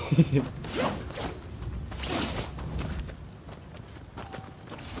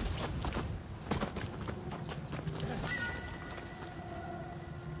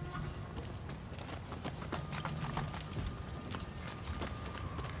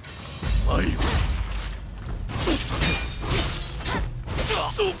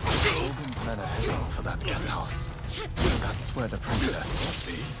 Logan's men are heading for that guest house. That's where the princess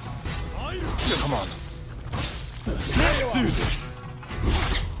will be. Come on. Let's do this.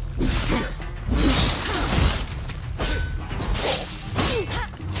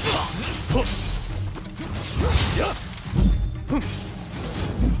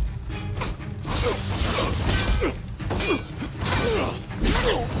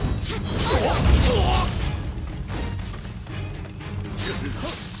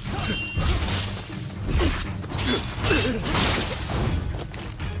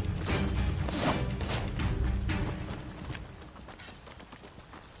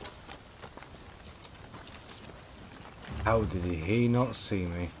 How did he not see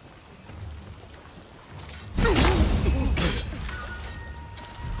me?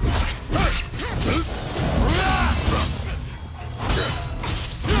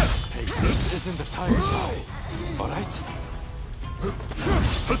 Hey, this isn't the time to die. Alright?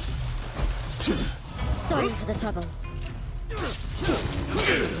 Sorry for the trouble.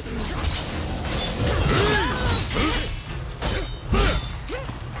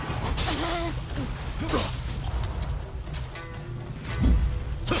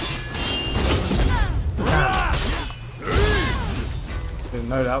 Didn't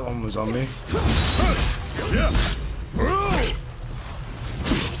know that one was on me.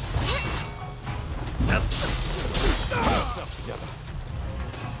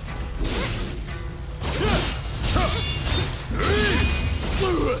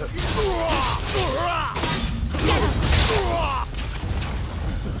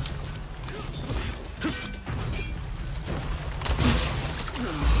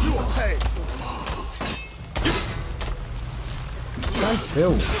 Stay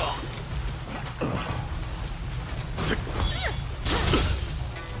still.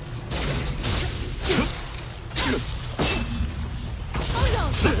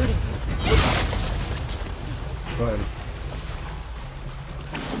 Got him.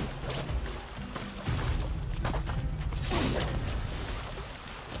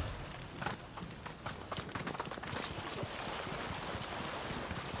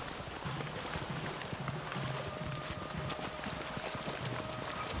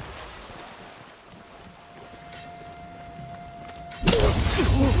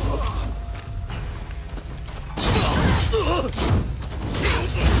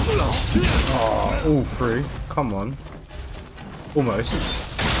 Oh, all three. Come on. Almost.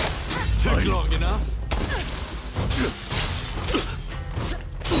 Took long enough.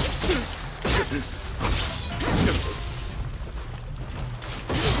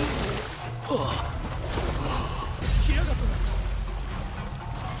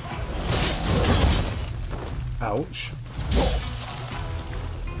 Ouch.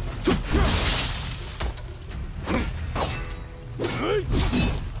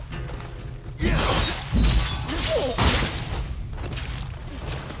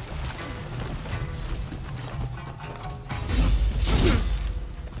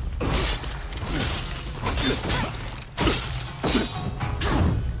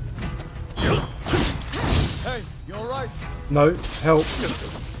 Hey, you alright? No, help.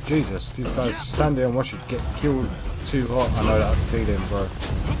 Jesus, these guys stand there and watch it get killed too hot. I know that feeling, bro.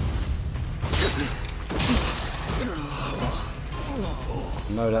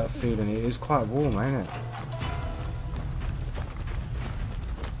 I know that feeling. It is quite warm, ain't it?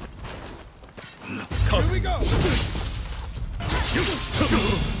 Here we go!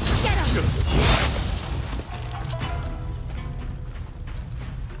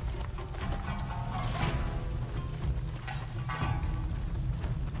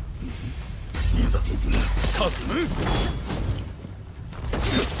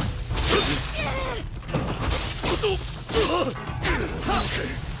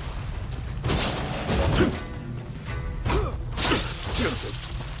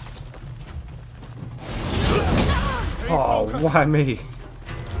 Oh, why me?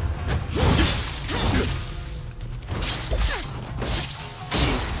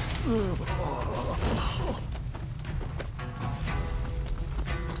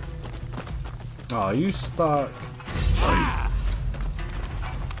 Oh, you stuck.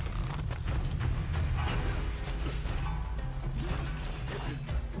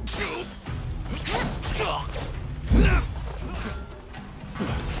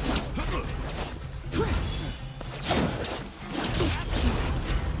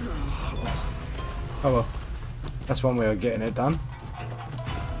 Oh well, that's one way of getting it done.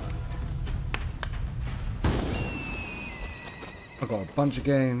 I got a bunch of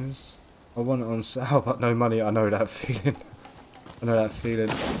games. I want it on sale, but no money. I know that feeling. I know that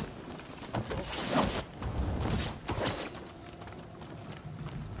feeling.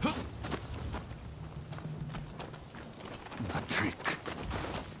 A trick.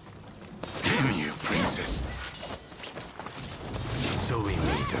 Damn you, princess. So we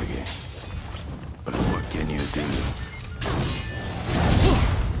meet again. But what can you do?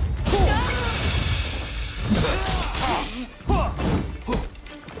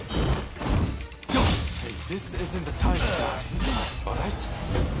 Hey, this isn't the time to die. Alright?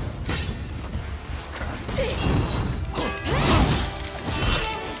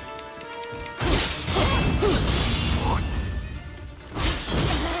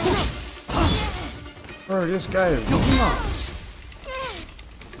 Bro, this guy is nuts.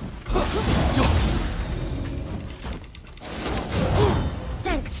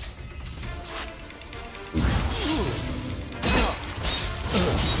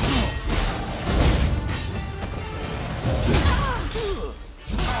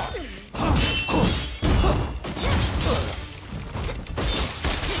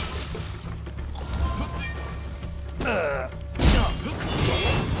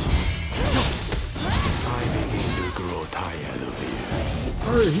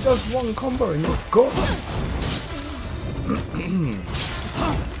 Bro, he does one combo and you're gone.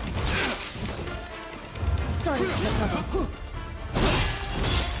 Sorry for the trouble.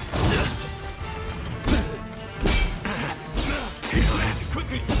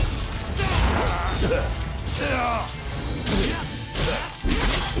 Quickly!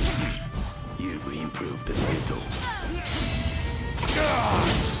 You've improved a little.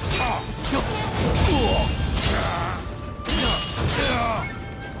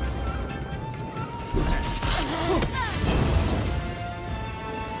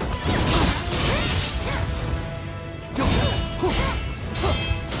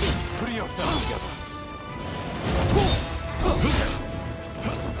 Put yourself together.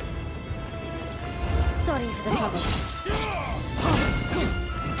 Sorry for the trouble.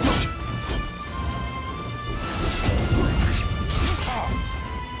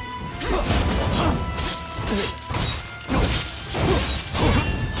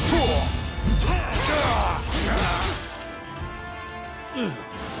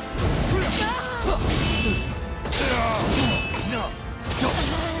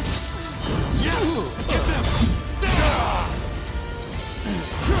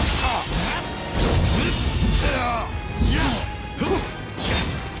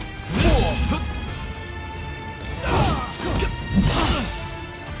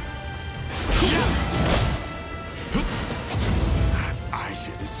 I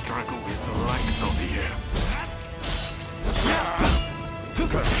should struggle with the likes of you.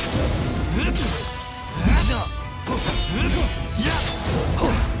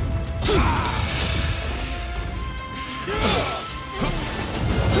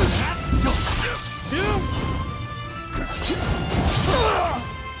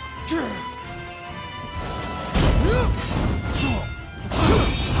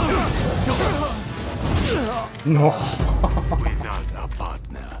 No. Without a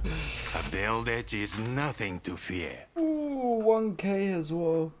partner, a buildage is nothing to fear. Ooh, 1k as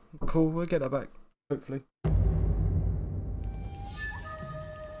well. Cool, we'll get that back, hopefully.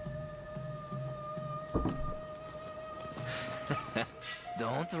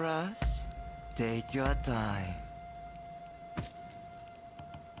 Don't rush. Take your time.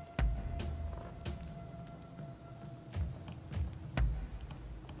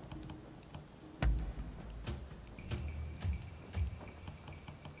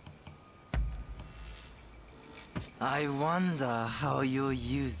 I wonder how you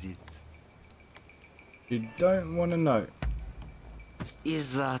use it. You don't want to know.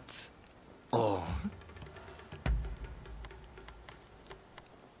 Is that all?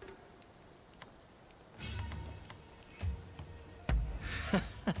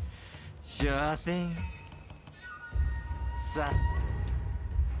 Sure thing. Thanks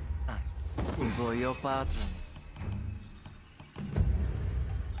for your patron.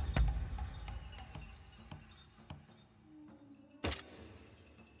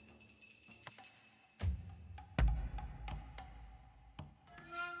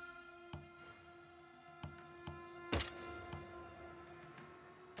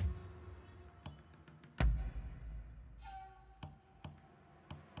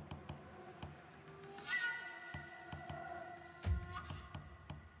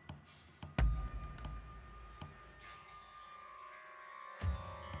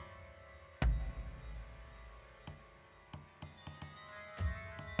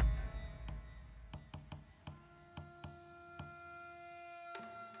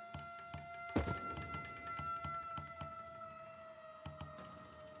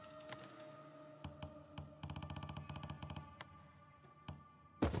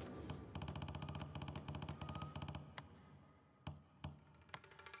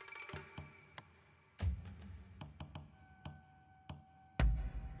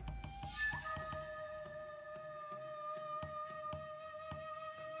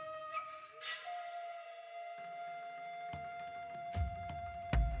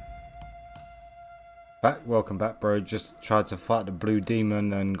 Welcome back, bro. Just tried to fight the blue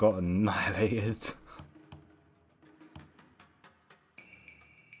demon and got annihilated.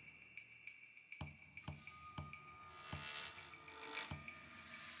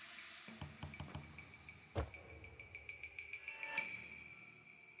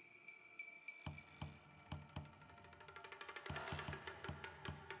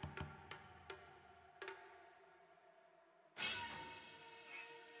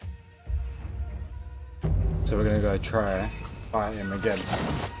 So we're gonna go try fight him again.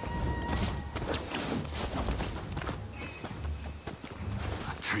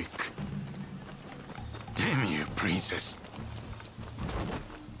 A trick. Damn you, princess.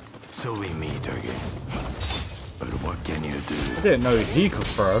 So we meet again. But what can you do? I didn't know he could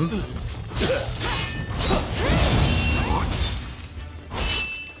throw him.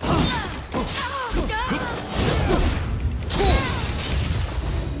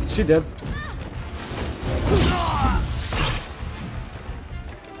 She did.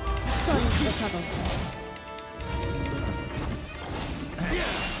 Sorry for the trouble.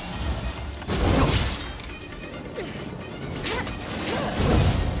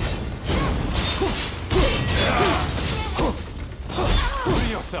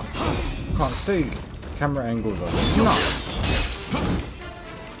 Can't see. Camera angles are nuts.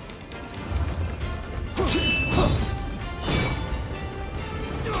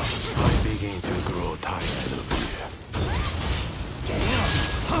 I begin to grow tired of you.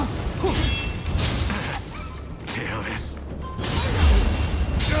 Careless.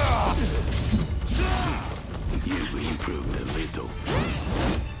 You've improved a little.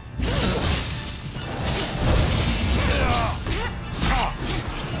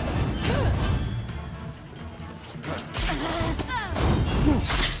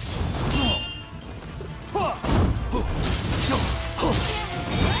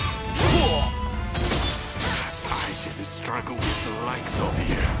 I should struggle with the likes of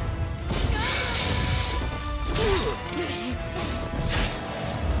you.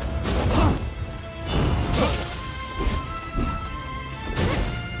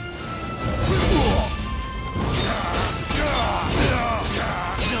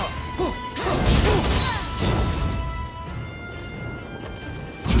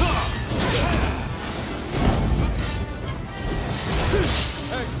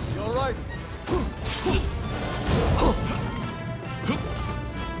 Hey, you alright?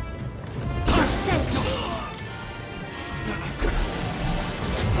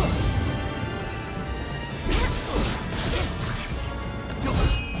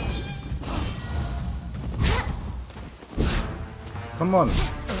 Come on.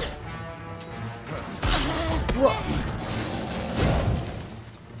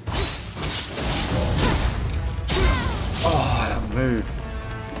 Oh, that move.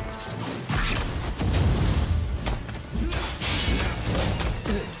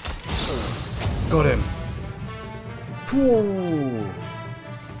 Got him. Whoa.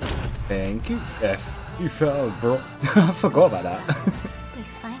 Thank you. F. You fell, bro. I forgot about that. We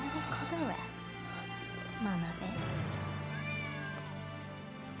finally caught a rat. Manabe.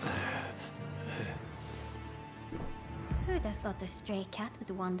 Who'd have thought a stray cat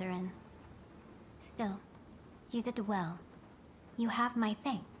would wander in? Still, you did well. You have my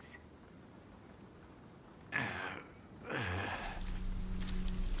thanks.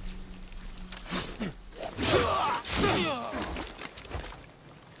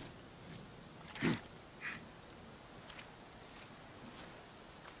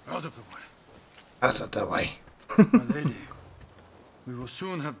 Out of the way. Out of the way. My lady, we will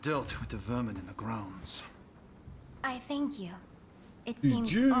soon have dealt with the vermin in the grounds. I thank you. It You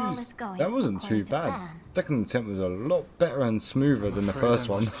seems all Jews. is going That wasn't too according to bad. plan. Second attempt was a lot better and smoother than the Afraid first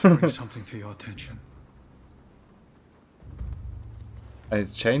I one. must bring something to your attention.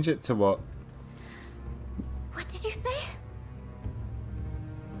 And change it to what? What did you say?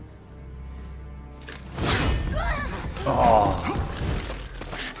 Oh.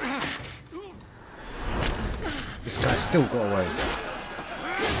 This guy's still got away.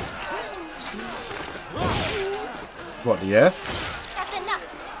 What, the F? That's enough!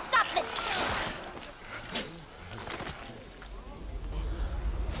 Stop this!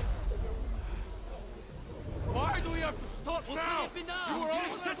 Why do we have to stop now? You were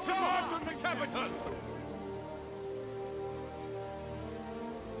all set to march on the capital!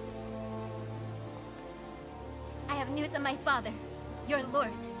 I have news of my father, your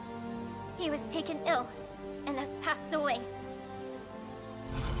lord. He was taken ill and has passed away.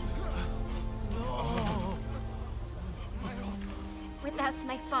 Without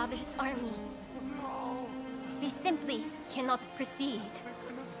my father's army, we simply cannot proceed.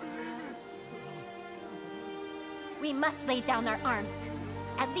 We must lay down our arms,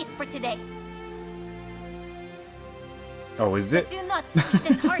 at least for today. Oh, is it? Do not be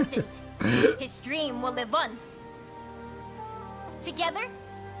disheartened. His dream will live on. Together,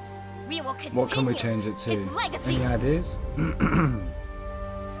 we will continue What can we change it to? his legacy. Any ideas?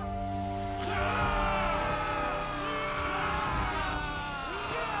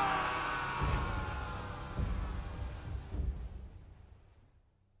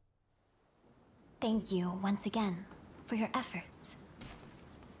 Thank you once again for your efforts.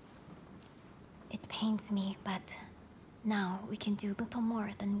 It pains me, but now we can do little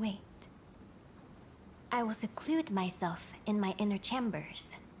more than wait. I will seclude myself in my inner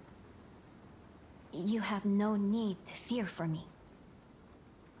chambers. You have no need to fear for me.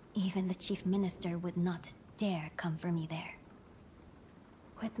 Even the chief minister would not dare come for me there.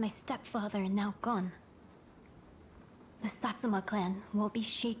 With my stepfather now gone, the Satsuma clan will be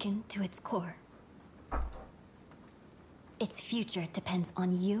shaken to its core. Its future depends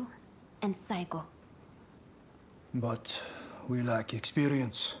on you and Saigo. But we lack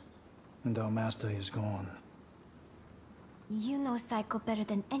experience, and our master is gone. You know Saigo better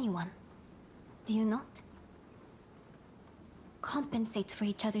than anyone, do you not? Compensate for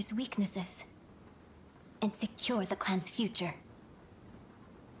each other's weaknesses, and secure the clan's future.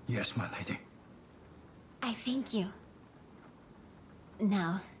 Yes, my lady. I thank you.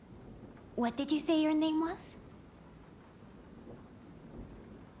 Now, what did you say your name was?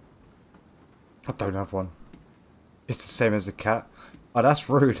 I don't have one. It's the same as the cat. Oh, that's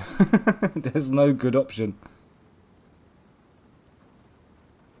rude. There's no good option.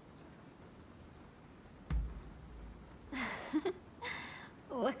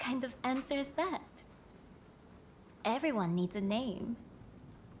 What kind of answer is that? Everyone needs a name.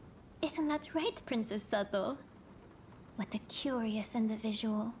 Isn't that right, Princess Sato? What a curious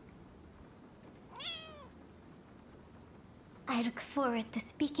individual. I look forward to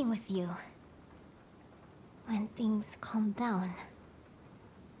speaking with you when things calm down.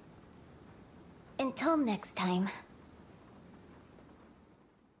 Until next time.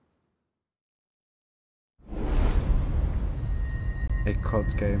 A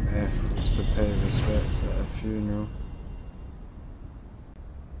COD game F was to pay respects at a funeral.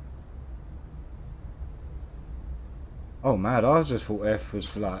 Oh man, I just thought F was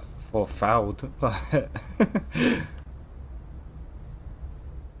for like for fouled.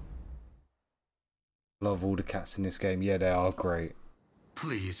 Love all the cats in this game. Yeah, they are great.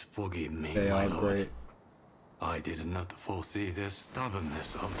 Please forgive me, They my are lord. great. I did not foresee the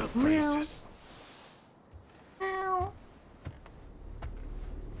stubbornness of the princess.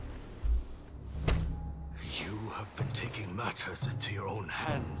 You have been taking matters into your own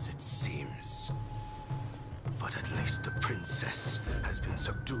hands, it seems. But at least the princess has been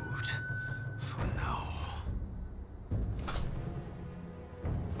subdued. For now.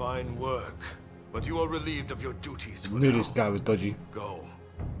 Fine work. But you are relieved of your duties for Knew now. this guy was dodgy. Go.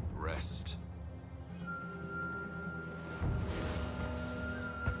 Rest.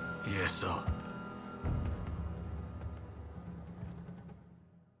 Yes, sir.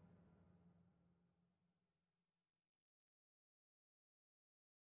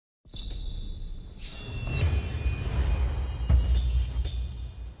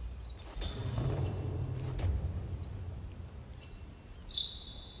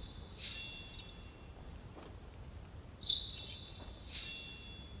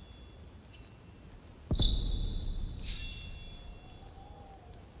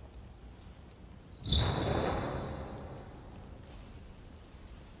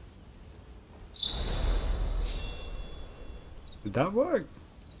 Did that work?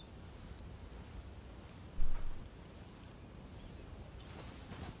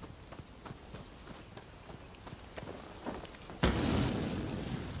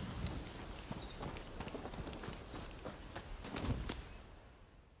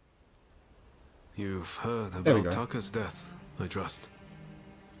 You've heard There we about go. Taka's death, I trust.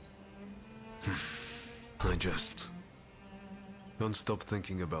 I just can't stop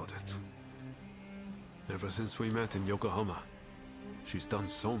thinking about it. Ever since we met in Yokohama, she's done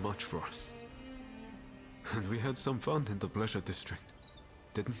so much for us. And we had some fun in the pleasure district,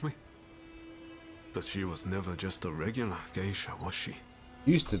 didn't we? But she was never just a regular geisha, was she?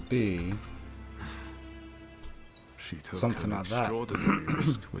 Used to be She took something an like that. extraordinary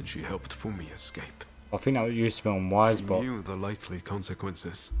risk when she helped Fumi escape. I think that used to be on She Wisebot. knew the likely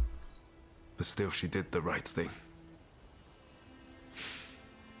consequences, but still she did the right thing.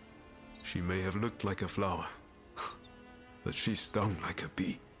 She may have looked like a flower, but she stung like a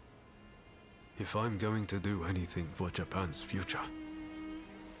bee. If I'm going to do anything for Japan's future,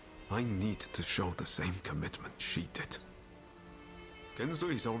 I need to show the same commitment she did.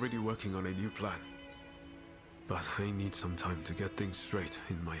 Kenzo is already working on a new plan, but I need some time to get things straight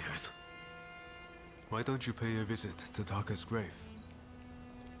in my head. Why don't you pay a visit to Taka's grave?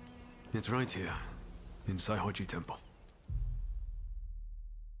 It's right here, in Saihoji Temple.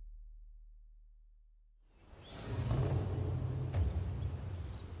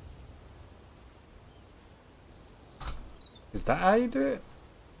 Is that how you do it?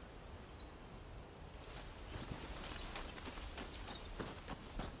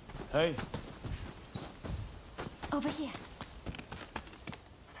 Hey. Over here.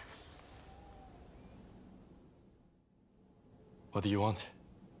 What do you want?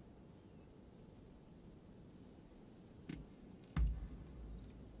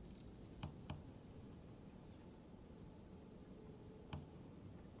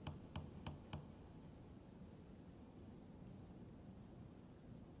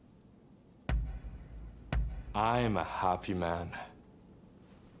 I'm a happy man.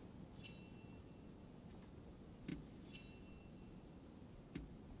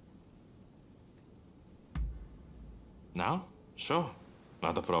 Now? Sure.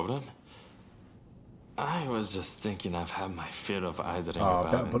 Not a problem. I was just thinking I've had my fill of idling Oh, I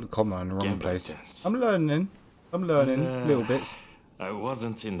about better put the comma in the wrong gambling place. dens. I'm learning. I'm learning And, little bits. I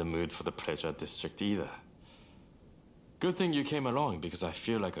wasn't in the mood for the pleasure district either. Good thing you came along because I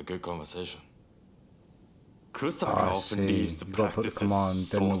feel like a good conversation. Kusaka I often leaves see. the You gotta put the practices, command,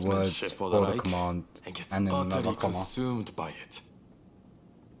 then the words, swordsmanship or or the the like, command, and gets and then another utterly comma. consumed by it.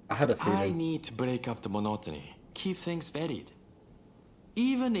 I had a I feeling. need to break up the monotony, keep things varied.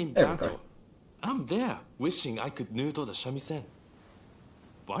 Even in There we battle, go. I'm there, wishing I could noodle the shamisen.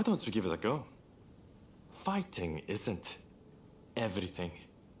 Why don't you give it a go? Fighting isn't everything.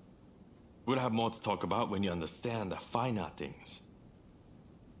 We'll have more to talk about when you understand the finer things.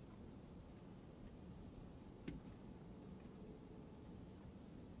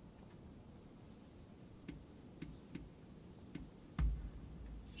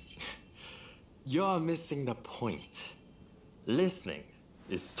 You're missing the point. Listening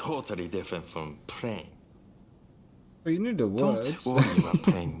is totally different from playing. Well, you knew the words. Don't worry about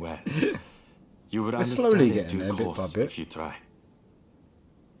playing well. You would We're understand slowly in getting due there, bit by course bit. if you try.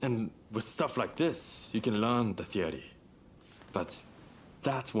 And with stuff like this, you can learn the theory. But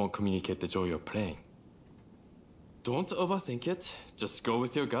that won't communicate the joy of playing. Don't overthink it. Just go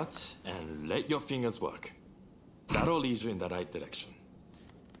with your gut and let your fingers work. That'll lead you in the right direction.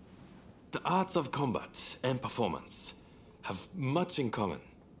 The arts of combat and performance have much in common.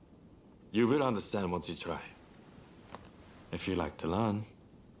 You will understand once you try. If you like to learn,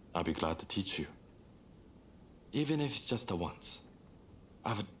 I'll be glad to teach you. Even if it's just a once.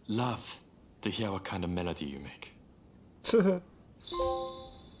 I would love to hear what kind of melody you make.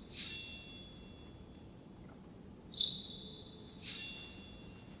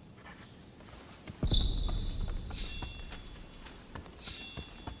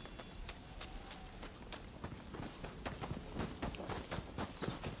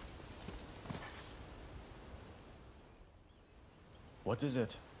 What is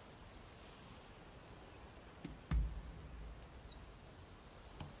it?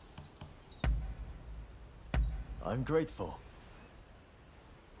 I'm grateful.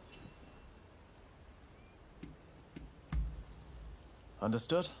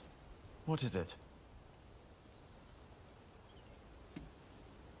 Understood? What is it?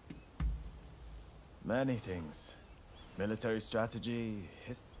 Many things. Military strategy,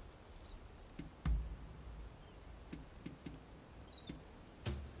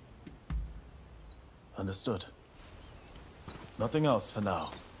 Understood. Nothing else for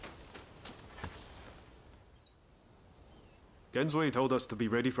now. Gensway told us to be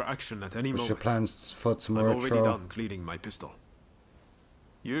ready for action at any What's your moment. plans for I'm tomorrow, already Troll? done cleaning my pistol.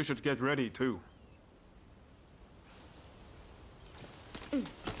 You should get ready too.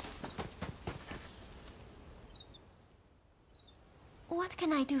 What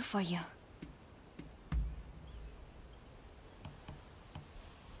can I do for you?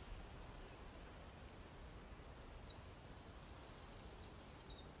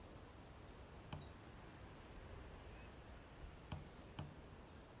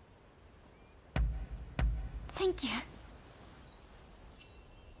 Thank you.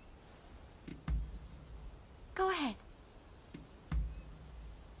 Go ahead.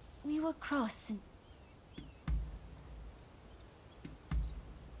 We were cross and...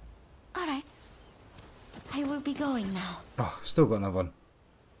 Alright. I will be going now. Oh, still got another one.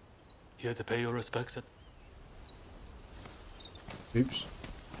 Here to pay your respects. Oops.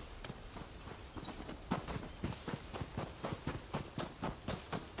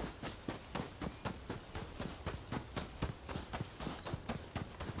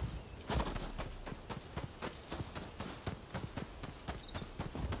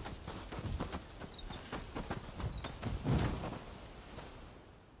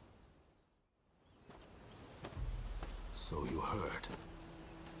 So you heard.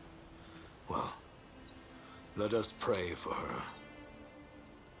 Well, let us pray for her.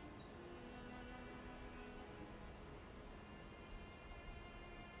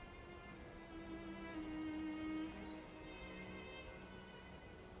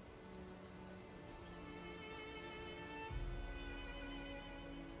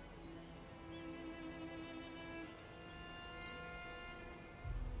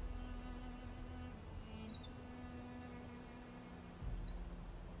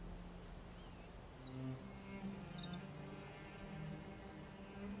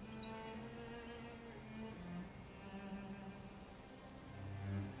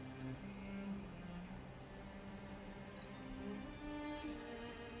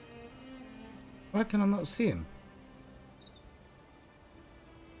 Why can I not see him?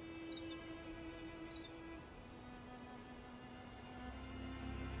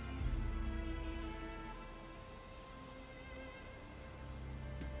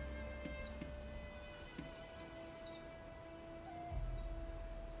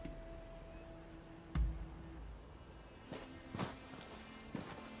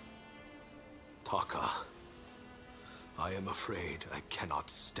 Taka, I am afraid I cannot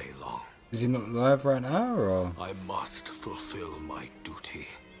stay long. Is he not live right now, or? I must fulfill my duty.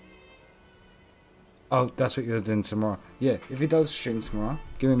 Oh, that's what you're doing tomorrow. Yeah, if he does stream tomorrow,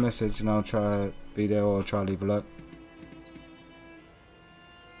 give me a message and I'll try to be there, or I'll try to leave a alert.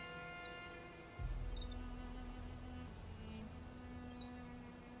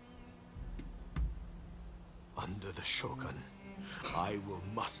 Under the Shogun, I will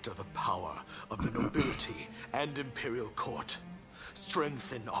muster the power of the nobility and imperial court,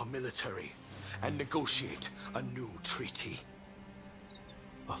 strengthen our military, and negotiate a new treaty.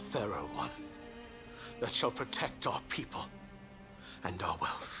 A fairer one that shall protect our people and our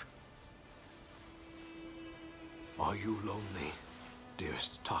wealth. Are you lonely,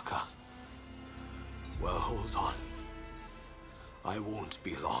 dearest Taka? Well, hold on. I won't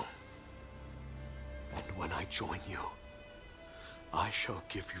be long. And when I join you, I shall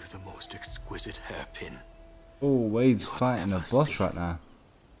give you the most exquisite hairpin. Oh, Wade's fighting a boss right now.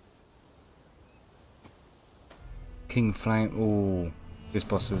 King Flame. Oh, this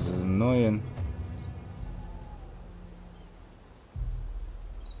boss is annoying.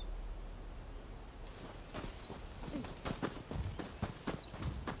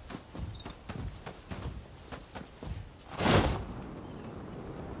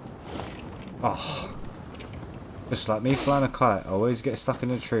 Oh, just like me flying a kite, I always get stuck in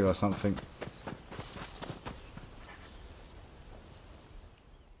a tree or something.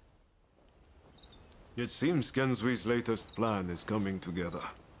 It seems Genzui's latest plan is coming together.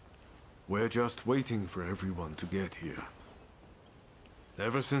 We're just waiting for everyone to get here.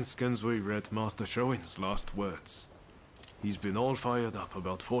 Ever since Genzui read Master Shoin's last words, he's been all fired up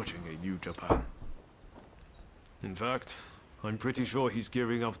about forging a new Japan. In fact, I'm pretty sure he's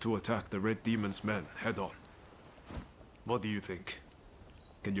gearing up to attack the Red Demon's men head-on. What do you think?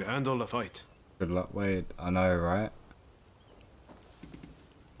 Can you handle a fight? Good luck, Wade. I know, right?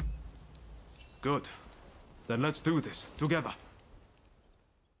 Good. Then let's do this, together.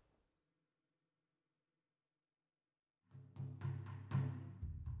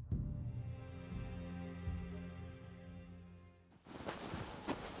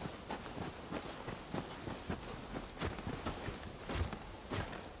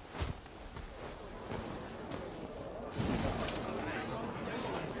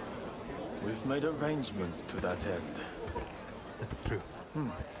 We've made arrangements to that end. That's true.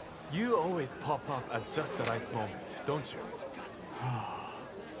 You always pop up at just the right moment, don't you?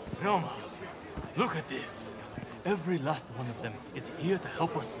 Roma, look at this. Every last one of them is here to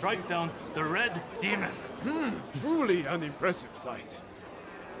help us strike down the Red Demon. Truly an impressive sight.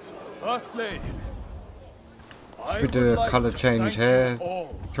 Firstly, Should we do a colour change here,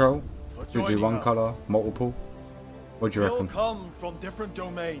 Troll? Should we do one colour, multiple? What do you reckon? You'll come from different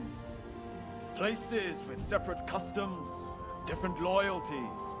domains. Places with separate customs, different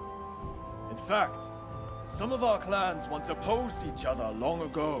loyalties. In fact, some of our clans once opposed each other long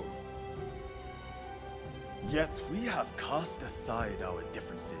ago. Yet we have cast aside our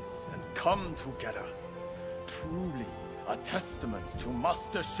differences and come together. Truly a testament to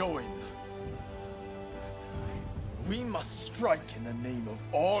Master Shoin. We must strike in the name of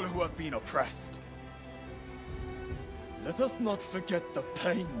all who have been oppressed. Let us not forget the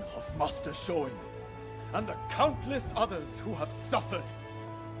pain of Master Shoin and the countless others who have suffered.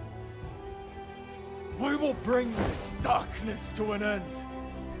 We will bring this darkness to an end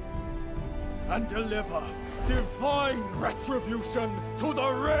and deliver divine retribution to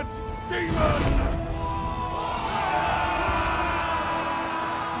the Red Demon!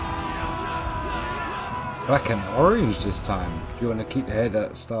 Black and orange this time. Do you want to keep the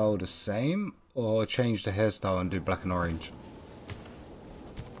hairstyle the same, or change the hairstyle and do black and orange?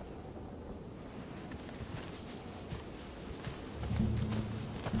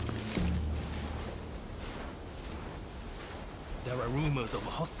 There are rumors of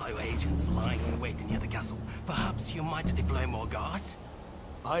hostile agents lying in wait near the castle. Perhaps you might deploy more guards?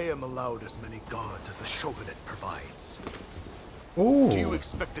 I am allowed as many guards as the shogunate provides. Ooh. Do you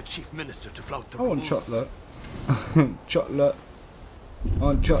expect the chief minister to flout the I want rules? chocolate. Chocolate. I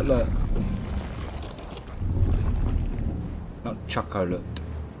want chocolate. Not chocolate.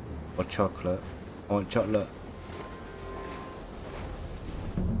 Or chocolate. I want chocolate.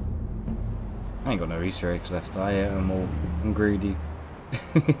 I ain't got no Easter eggs left. I ate them all. I'm greedy.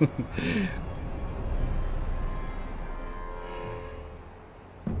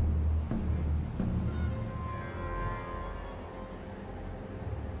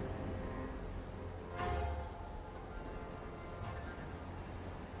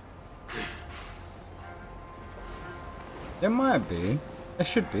 There might be. There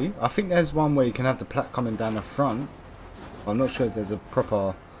should be. I think there's one where you can have the plaque coming down the front. I'm not sure if there's a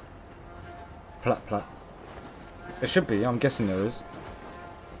proper plaque. There should be. I'm guessing there is.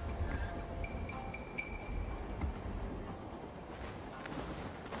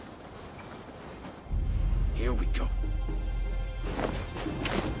 Here we go.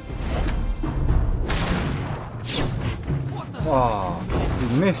 Oh, he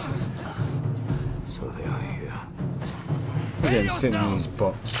missed. So they are here. Look at him sitting in his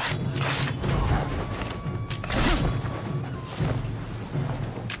box.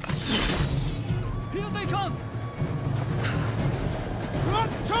 Here they come!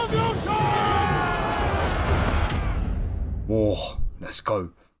 Whoa, let's go.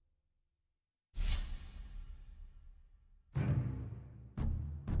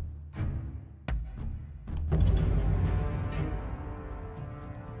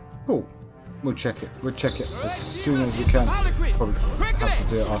 Cool. We'll check it. We'll check it as soon as we can. Probably have to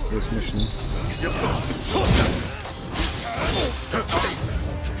do it after this mission.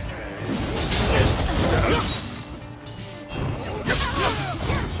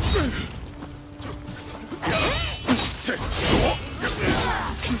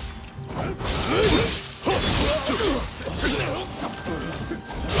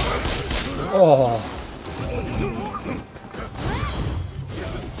 Oh.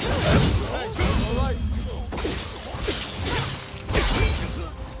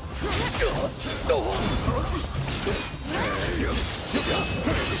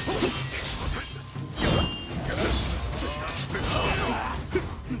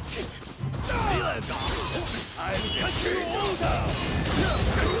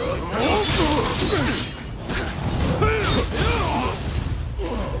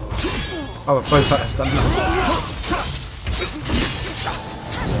 Oh, we're both at a stand now.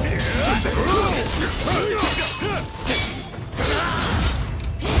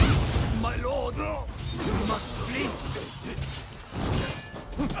 My lord, you must flee.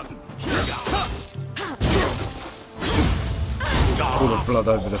 All the blood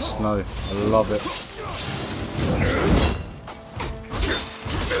over the snow. I love it.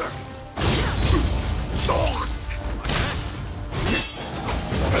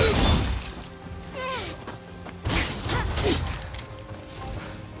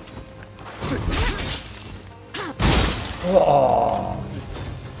 Oh.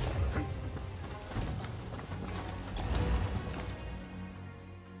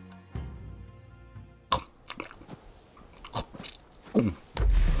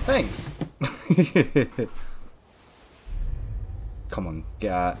 Thanks. Come on,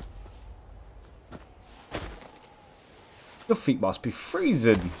 get out. Your feet must be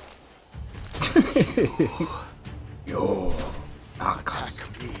freezing. Yo,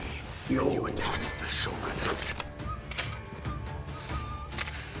 Attack me. You attack the shogunate.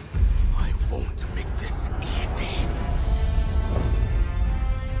 I won't make this easy.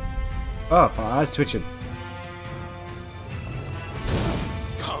 Oh, my eyes twitching.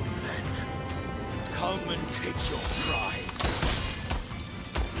 Come then. Come and take your prize.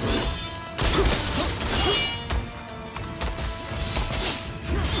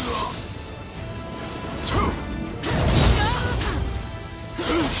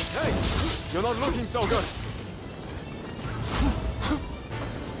 Hey, you're not looking so good.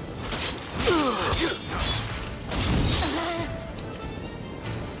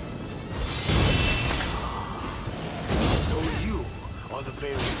 So you are the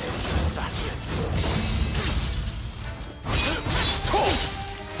very edge assassin.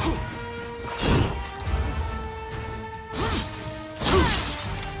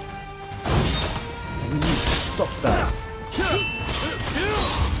 Stop that.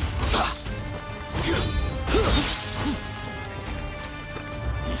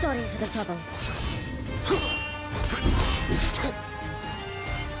 Sorry for the trouble.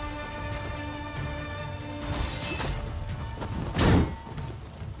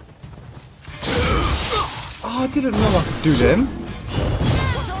 Oh, I didn't know I could do them.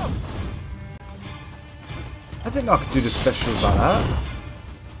 I didn't know I could do the specials like that.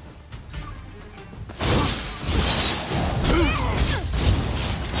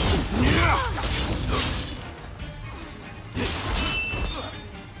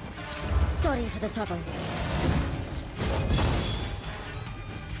 Sorry for the trouble.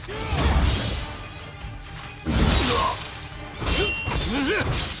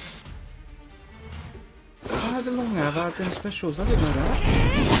 it long now about doing specials? I didn't know that.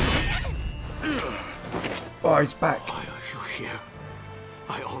 Oh, he's back. Why are you here?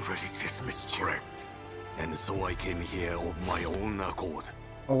 I already dismissed you. Correct. And so I came here of my own accord.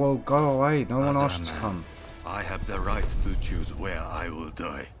 Oh, well, go away. No one As a asked you to man, come. I have the right to choose where I will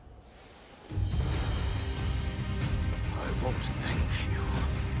die. I won't thank you.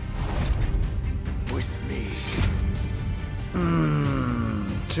 With me.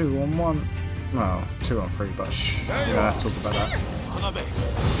 2 on 1. No, 2 on 3, but shh. We're gonna have to talk about that. Hanabe,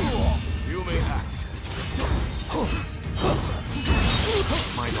 you may act.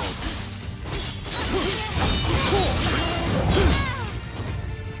 My lord.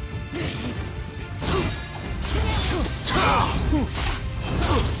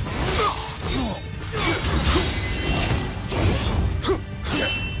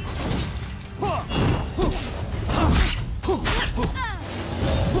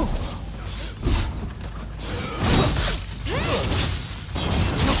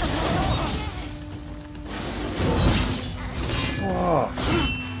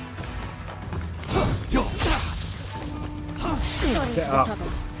 Get up.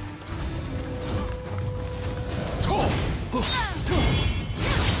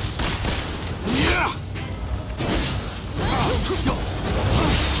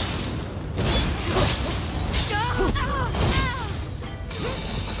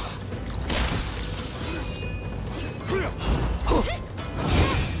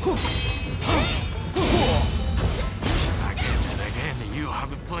 Again, you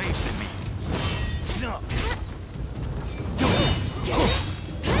have a place in me.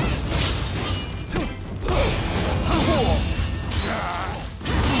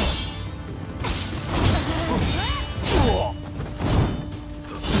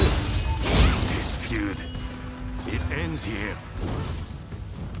 This feud, it ends here.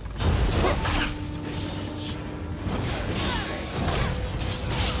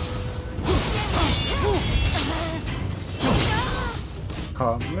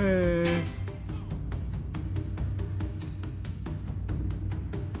 Can't move.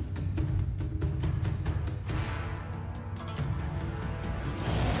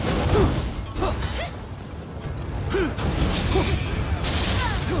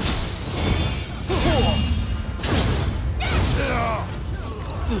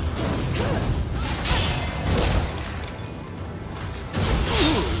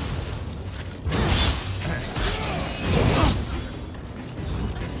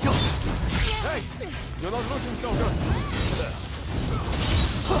 Hey, you're not looking so good.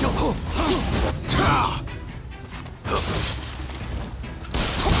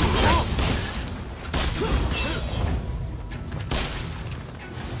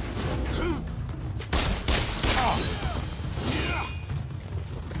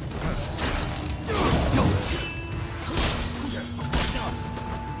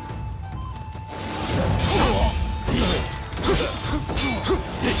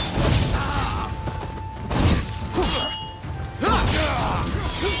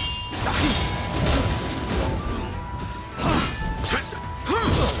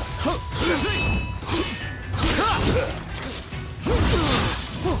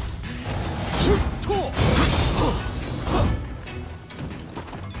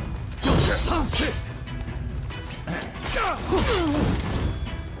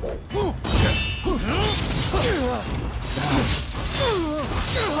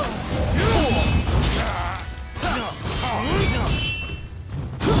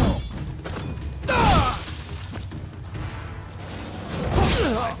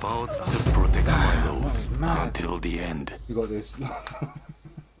 I vowed to protect my lord until the end. You got this. I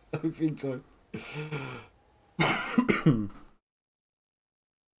don't think so. Didn't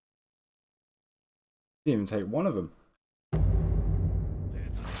even take one of them.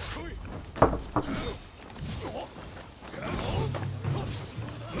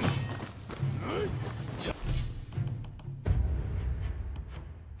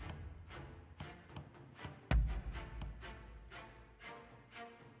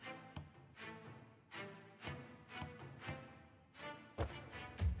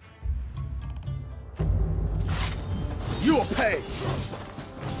 You will pay!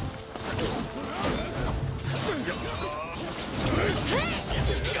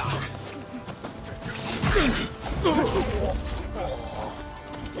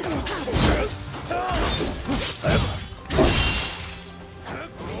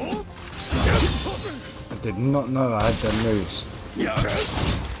 I did not know I had them moves.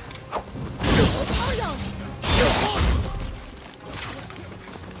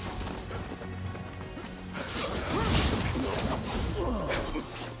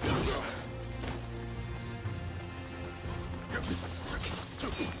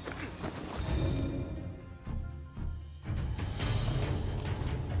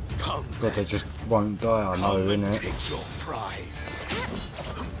 God, they just won't die, I know, innit? Take your prize.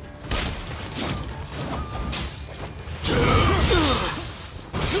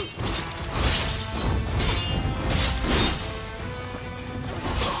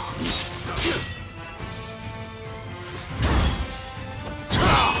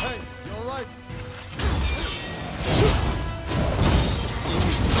 Hey, you alright?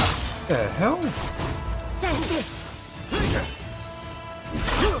 The hell? That's it.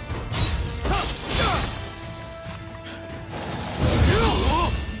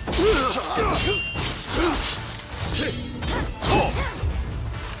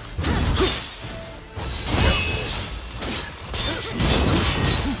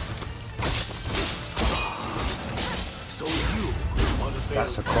 So you are the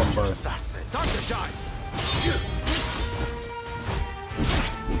That's a veiled combo. assassin. Time to shine.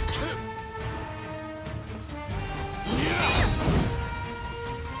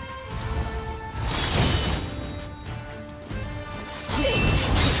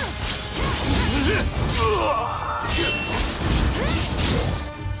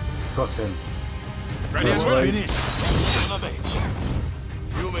 Got him. Ready That's and right. finished.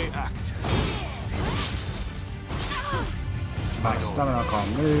 You may act. My stamina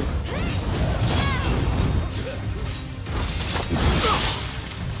can't move.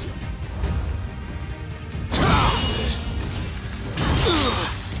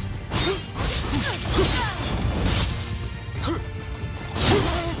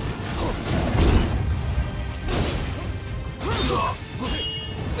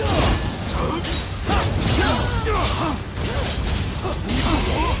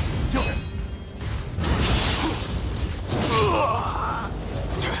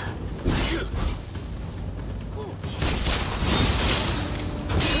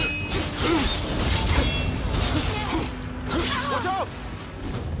 Watch out!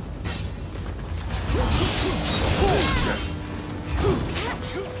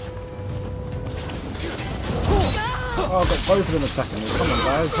 Oh, I've got both of them attacking me. Come on,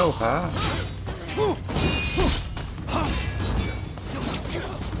 guys, help out.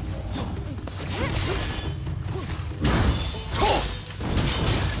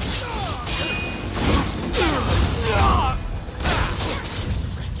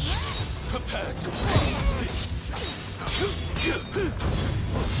 Prepare to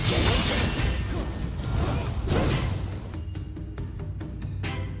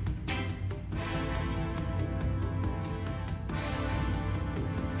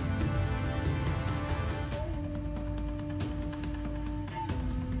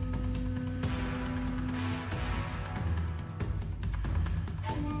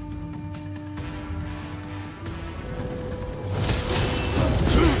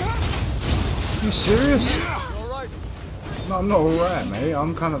You serious? No, I'm not alright, mate.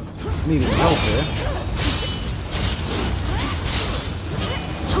 I'm kind of needing help here.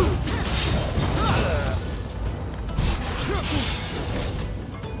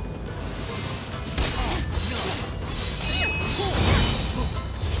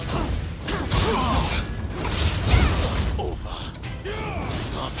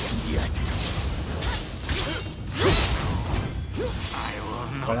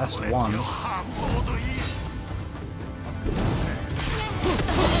 Well, that's one.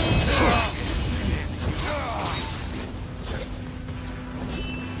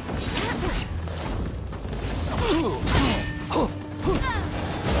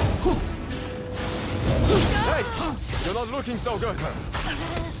 Hey, you're not looking so good.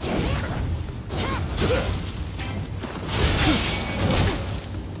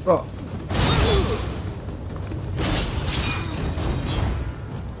 Oh.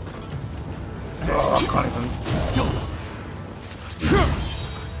 Oh, I can't even.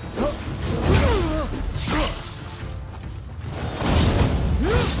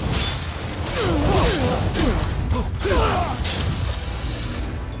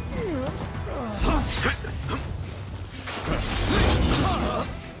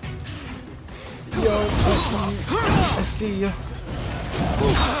 Yo, I see ya.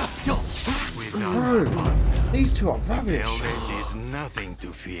 Bro, these two are rubbish. There is nothing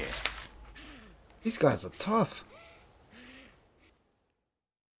to fear. These guys are tough.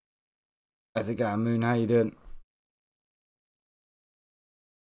 How's it going, Moon? How you doing?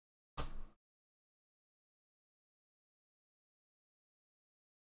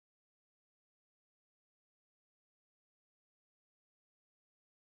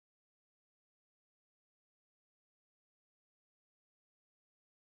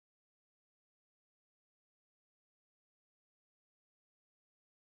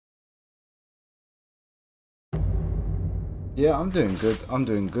 Yeah, I'm doing good. I'm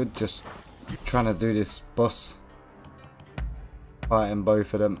doing good. Just trying to do this boss. Fighting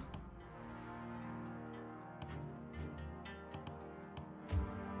both of them.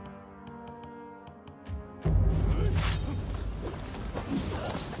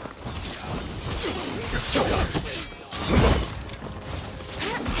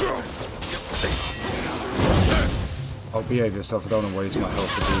 Oh, behave yourself. I don't want to waste my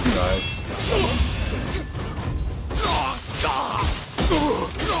health with these guys.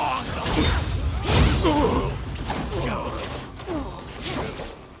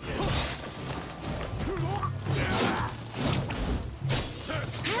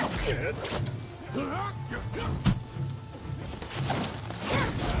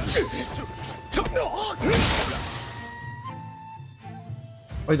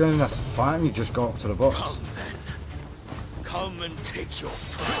 Oh, you don't even have to fight him, you just go up to the box. Come then. Come and take your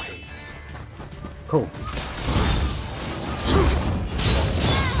prize. Cool.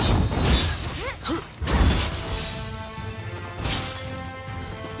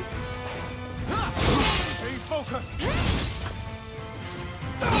 Stay focused.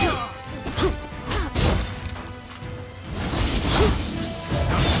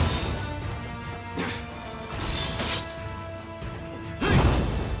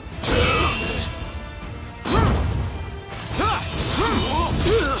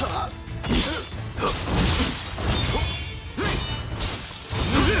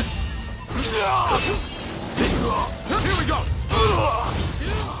 Here we go!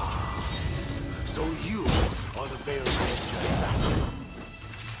 So you are the Veiled Ninja Assassin.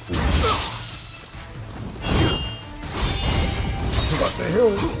 What the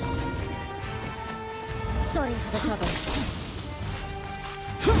hell? Sorry for the trouble.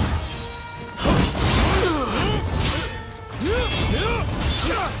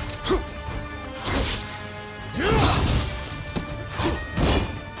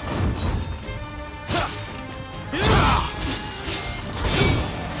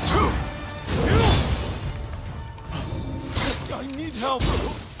 I need help.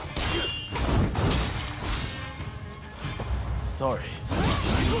 Sorry.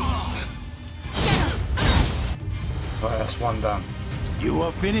 Right, that's one down. You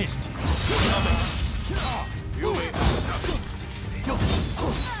are finished.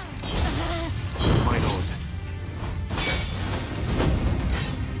 My lord.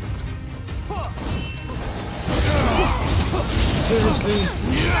 Seriously?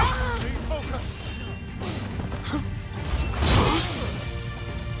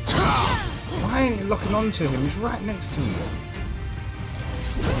 Why ain't you locking onto him? He's right next to me.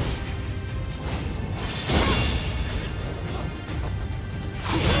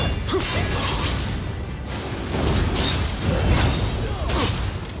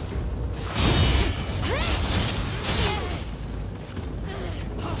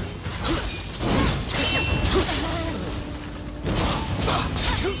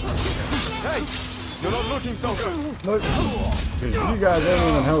 Hey, you're not looking so good. Nope. Because you guys ain't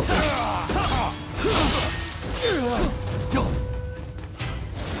even helping.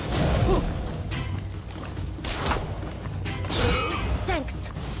 Thanks.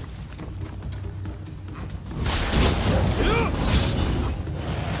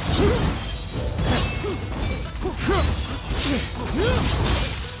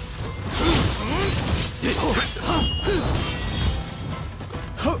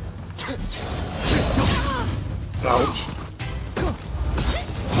 Ouch.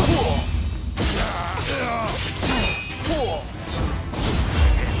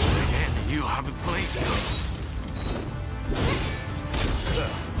 You have a blade.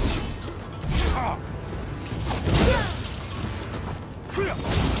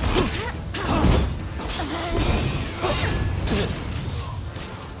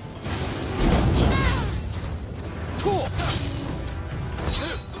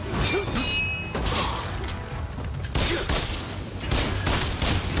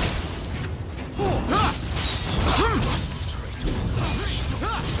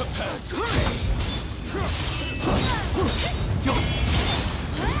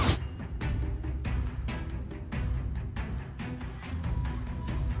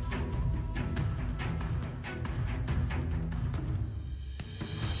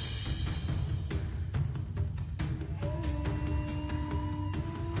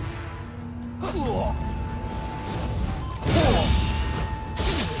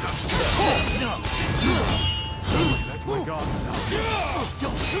 Let my guard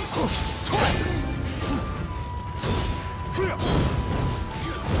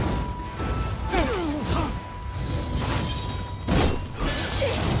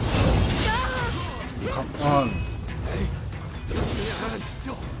Come on.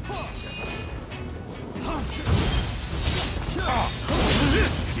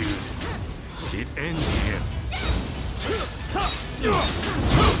 ends here.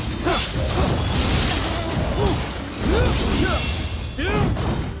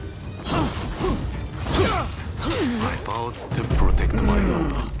 I vowed to protect my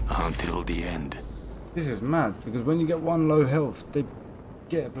lord until the end. This is mad because when you get one low health, they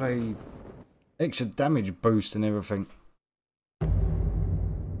get a play extra damage boost and everything.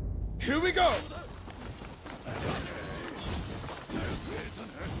 Here we go!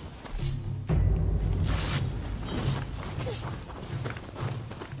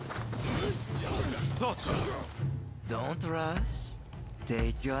 Don't rush.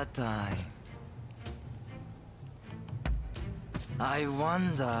 Take your time. I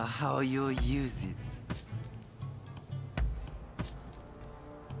wonder how you use it.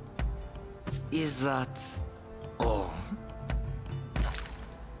 Is that all?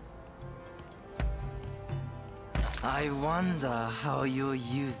 I wonder how you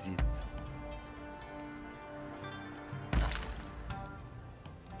use it.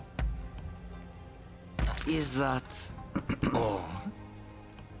 Is that all?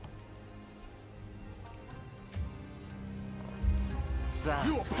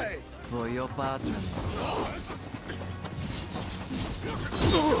 You will pay for your patronage.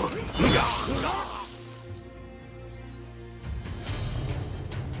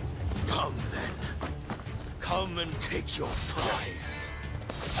 Come then. Come and take your prize.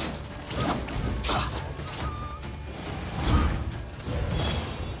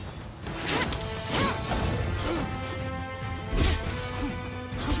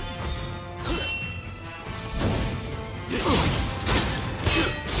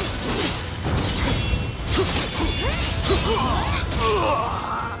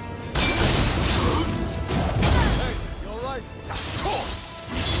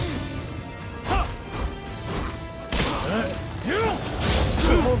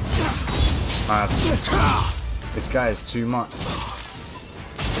 This guy is too much.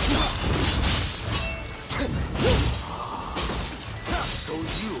 So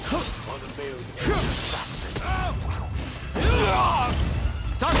you are the veiled assassin.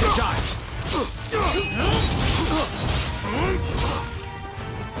 Target charge!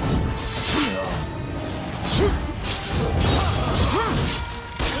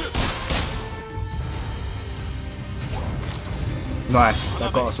 Nice,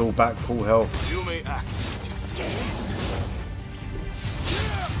 that got us all back full health. You may act as you see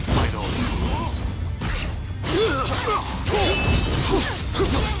I don't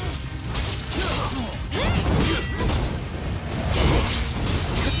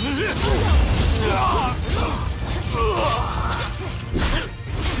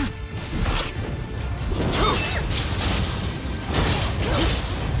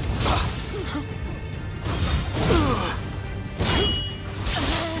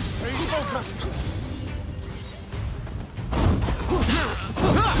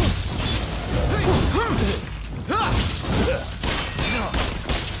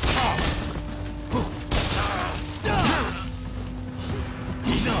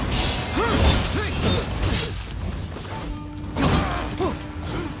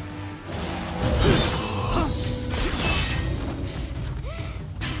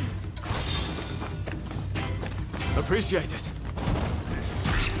Appreciate it.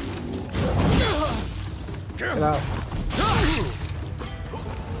 Get out.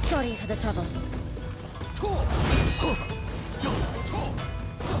 Sorry for the trouble.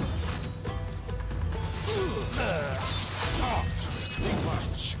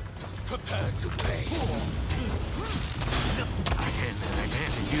 Prepare to pay. Again and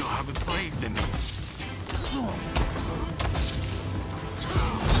again, you have braved me.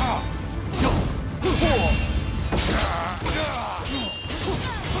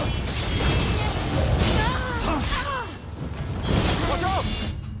 Watch out!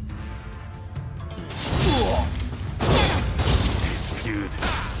 This feud,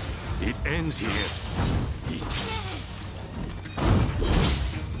 it ends here.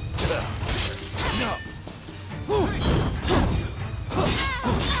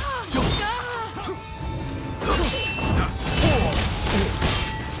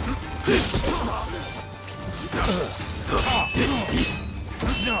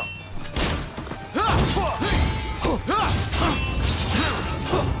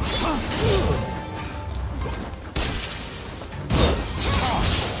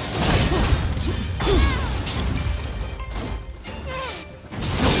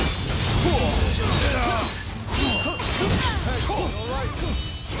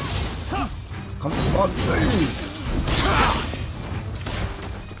 Come on, dude.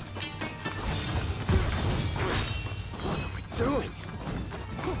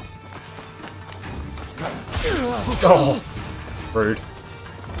 Oh, rude.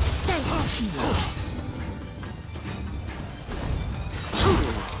 I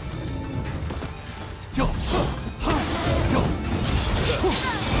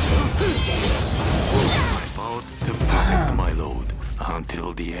vowed to protect my lord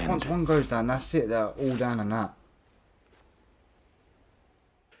until the end. Once one goes down, that's it. They're all down and that.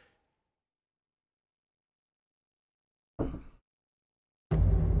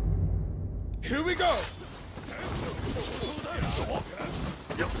 Here we go!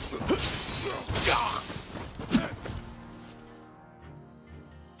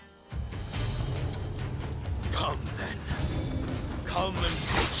 Come then. Come and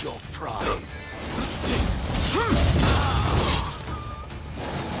take your prize.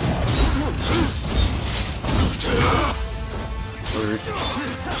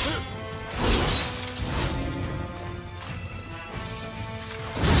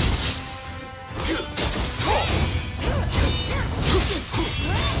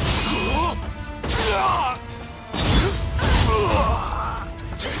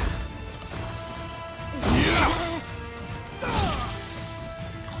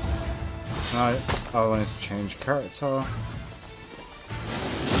 I wanted to change character.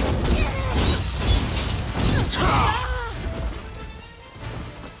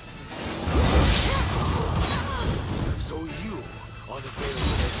 So you are the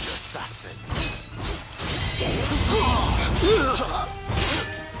veiled edge assassin.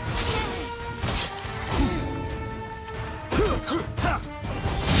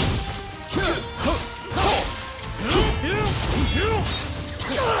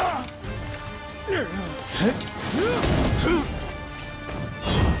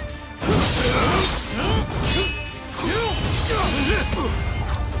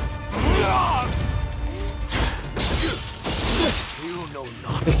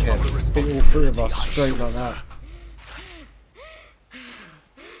 Dickhead, beat all three of us straight like that.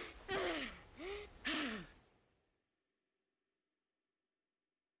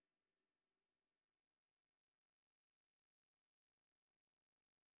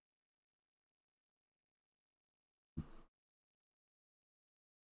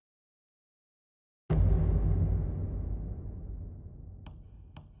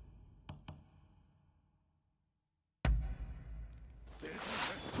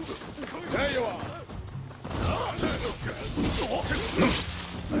 There you are!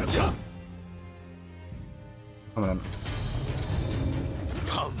 Come on.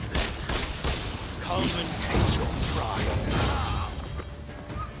 Come then. Come and take your prize.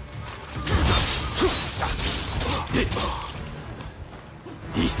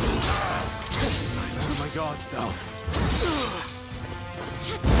 Oh my god, down.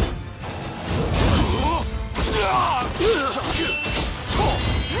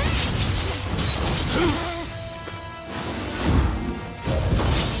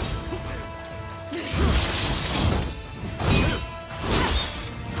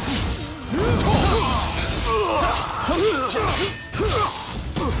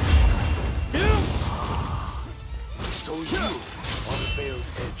 So you are the veiled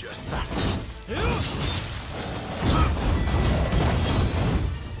edge assassin.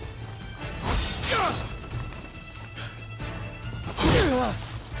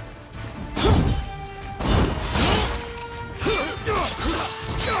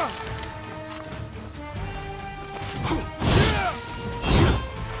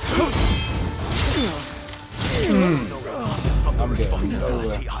 I'm getting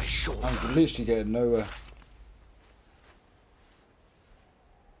nowhere. I'm literally getting nowhere.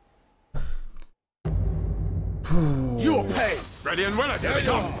 You'll pay! Ready and willing, here we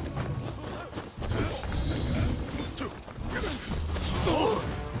come!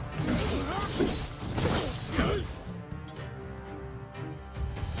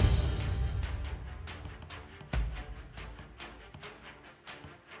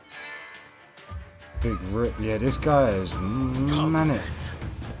 Big rip. Yeah, this guy is manic.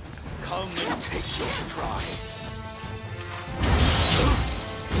 Come and take your prize.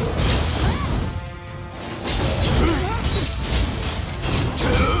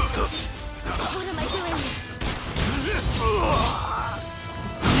 What am I doing?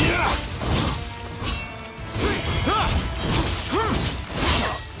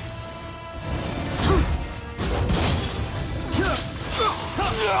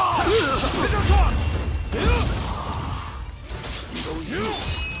 So you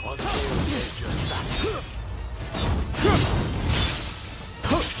are the veiled edge assassin.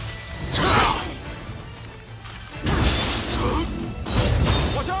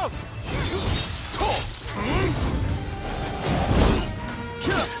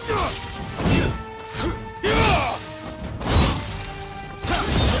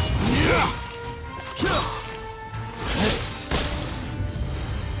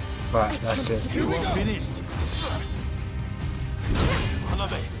 Right, that's it. You are finished.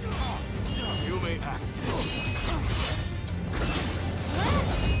 Hanabe, you may act.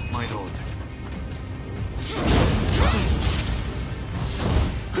 My lord.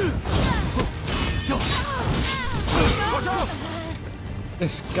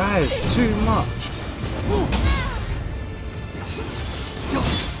 This guy is too much.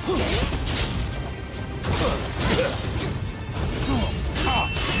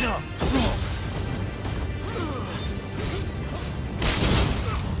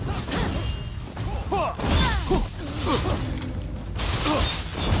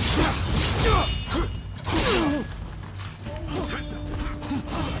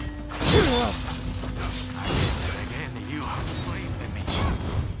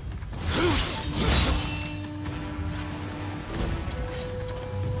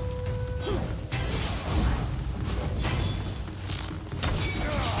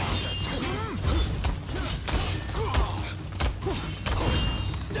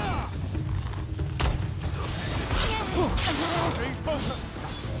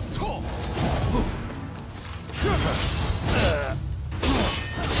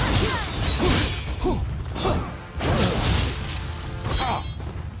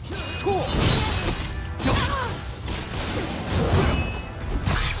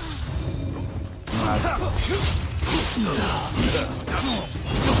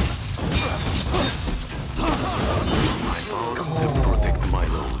 To protect my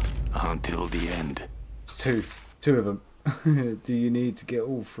lord until the end. Two of them. Do you need to get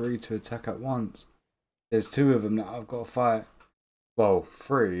all three to attack at once? There's two of them that I've got to fight. Well,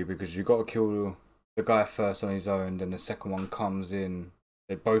 three, because you've got to kill the guy first on his own, then the second one comes in.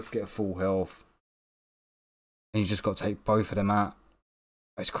 They both get full health. And you just got to take both of them out.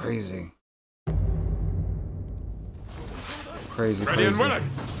 It's crazy. Crazy, Ready and willing.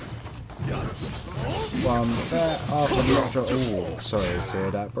 One back after the extra. Oh, sorry to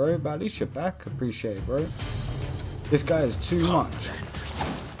hear that, bro. But at least you're back. Appreciate it, bro. This guy is too much.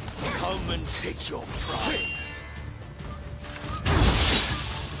 Come and take your prize.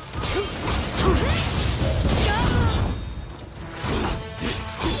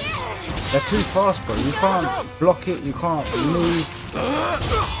 They're too fast, bro. You can't block it. You can't move.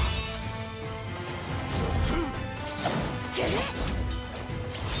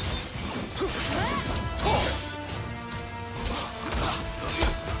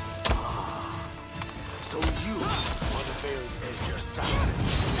 So you are the veiled edge assassin.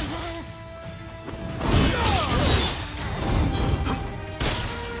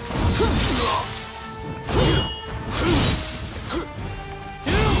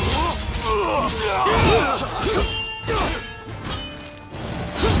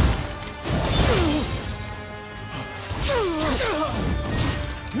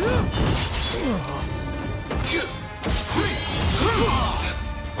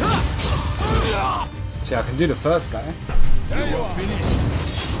 See, I can do the first guy.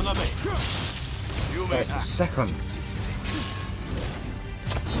 That's the second.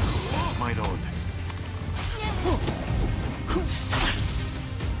 My lord.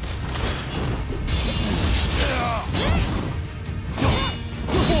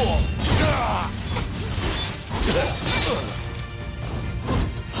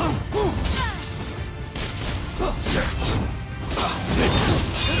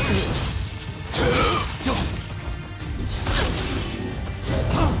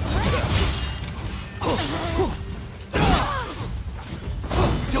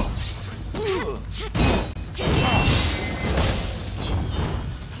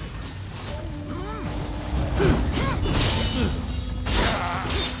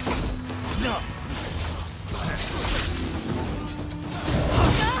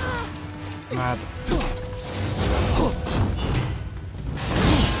 Mad.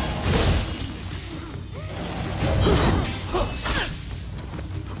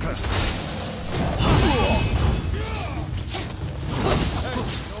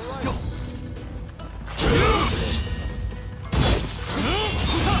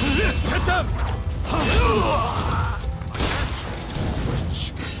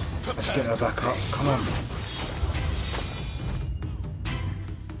 Let's get her back up. Come on.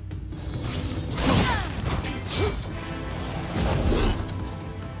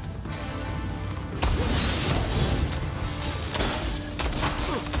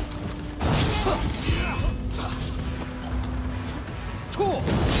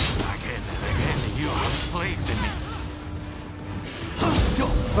 Again and again, you have plagued me.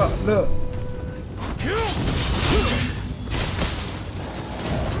 Fuck, look.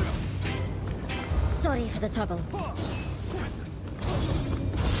 Sorry for the trouble.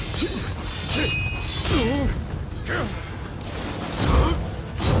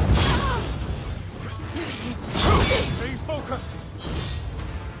 Stay focused.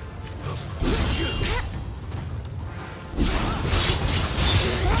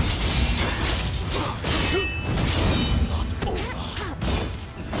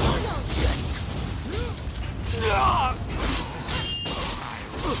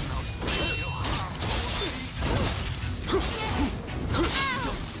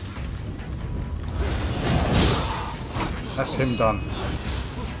 That's him done.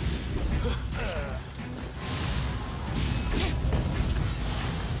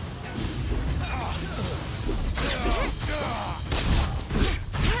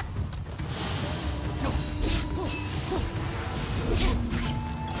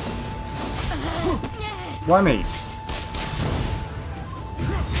 Why me?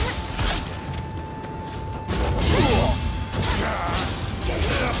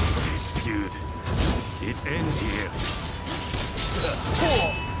 Dispute. It ends here.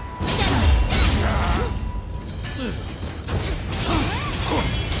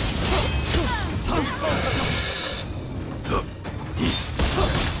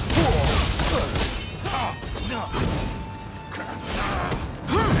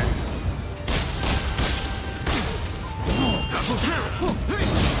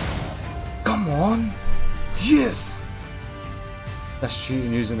 Come on! Yes! That's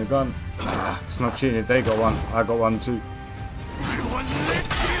cheating using a gun. Nah, it's not cheating if they got one. I got one too.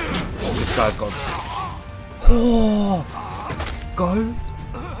 This guy's got... Oh! Go!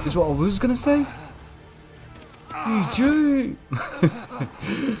 Is what I was gonna say? You do!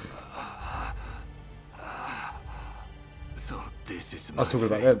 So this is I was talking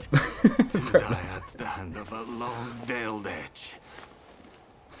about fate. them. To die at the hand of a long veiled edge.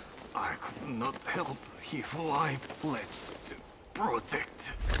 I could not help if I pledged to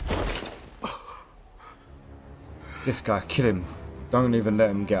protect. This guy, kill him. Don't even let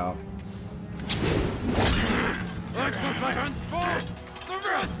him get up. I've got my hands full. The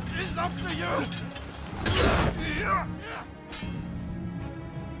rest is up to you.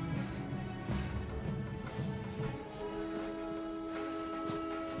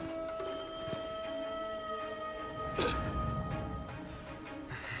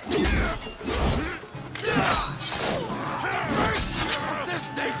 This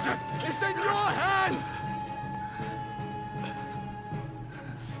nation is in your hands.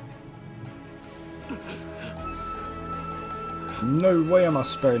 No way am I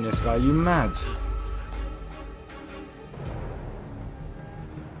sparing this guy, you mad?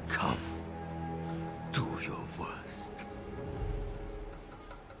 Come. Do your worst.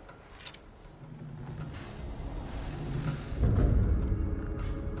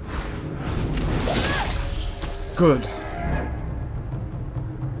 Good.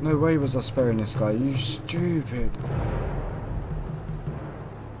 No way was I sparing this guy, you stupid.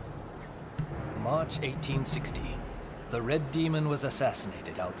 March 1860. The Red Demon was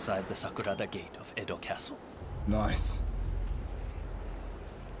assassinated outside the Sakurada Gate of Edo Castle. Nice.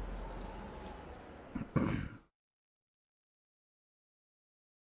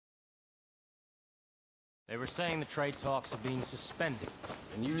 They were saying the trade talks are being suspended.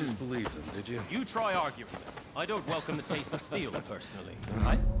 And you just believed them, did you? You try arguing them. I don't welcome the taste of steel, personally.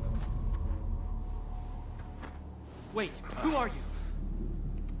 I... Wait, who are you?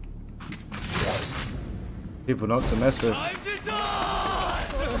 People not to mess with.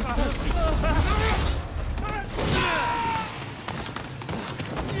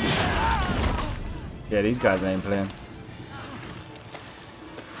 Yeah, these guys ain't playing.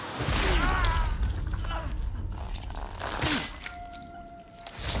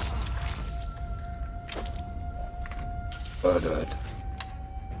 Murdered.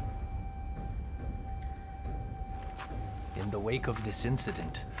 In the wake of this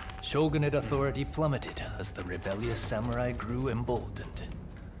incident, Shogunate authority plummeted as the rebellious samurai grew emboldened.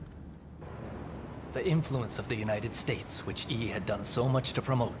 The influence of the United States, which Yi had done so much to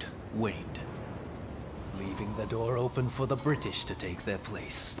promote, waned, leaving the door open for the British to take their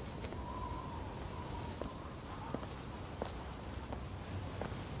place.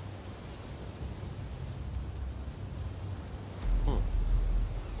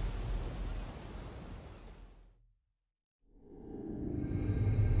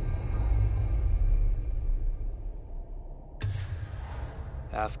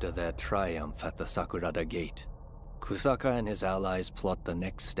 After their triumph at the Sakurada Gate, Kusaka and his allies plot the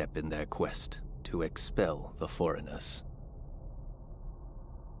next step in their quest to expel the foreigners.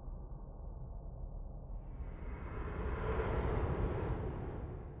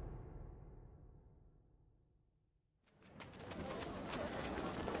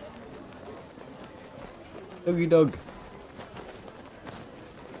 Doggy dog.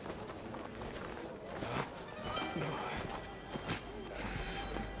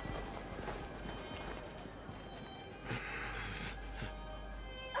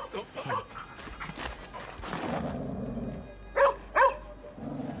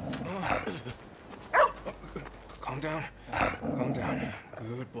 Calm down. Calm down.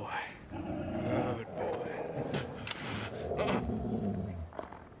 Good boy. Good boy.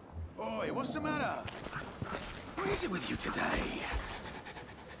 Boy, what's the matter? What is it with you today?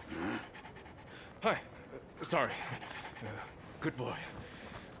 Hi. Sorry. Good boy.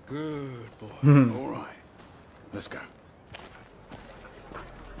 Good boy. All right. Let's go.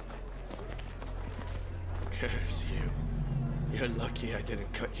 Curse you. You're lucky I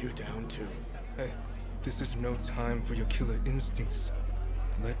didn't cut you down too. Hey, this is no time for your killer instincts.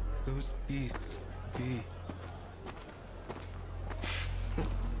 Let those beasts be.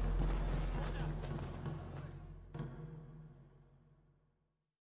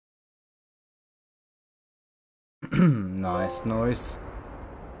 Nice, nice.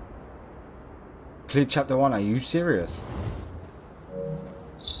 Clear chapter 1, are you serious?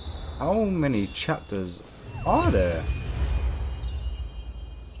 How many chapters are there?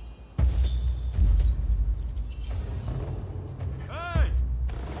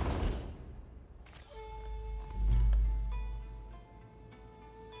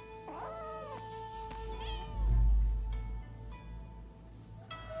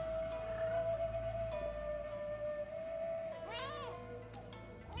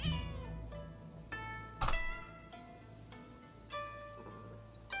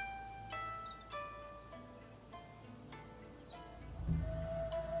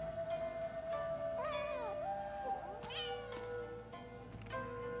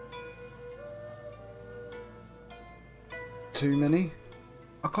 Too many?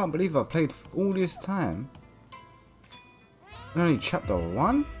 I can't believe I've played all this time. Only chapter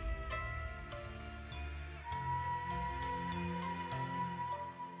 1?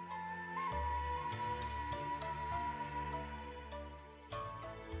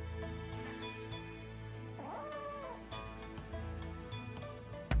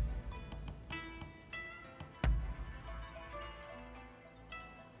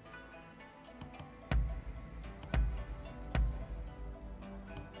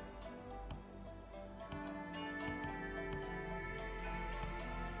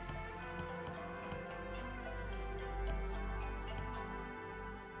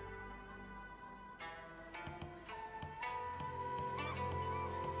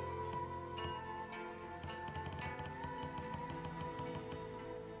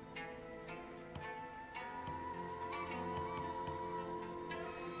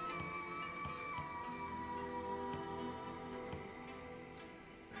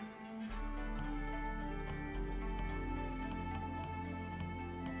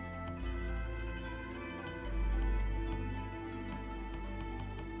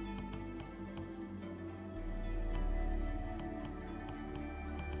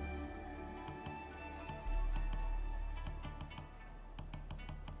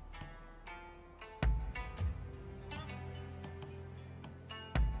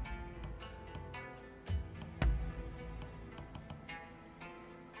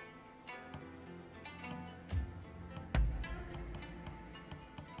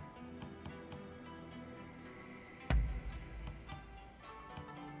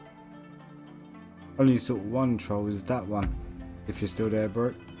 Only sort of one troll is that one. If you're still there,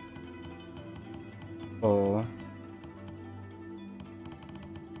 bro. Or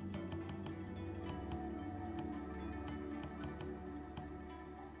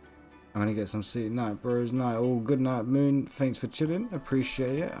I'm gonna get some sleep. Night, bros. Night. All good night, Moon. Thanks for chilling.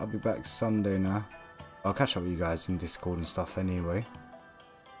 Appreciate it. I'll be back Sunday now. I'll catch up with you guys in Discord and stuff anyway.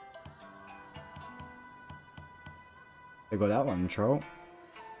 They got that one, troll.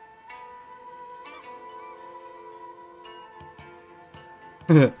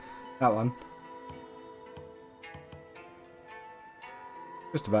 That one.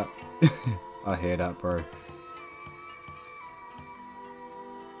 Just about. I hear that, bro.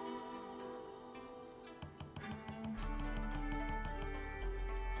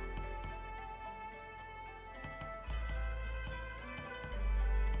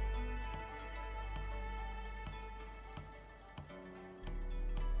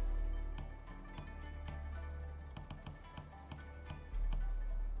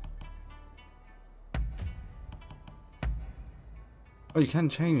 Oh, you can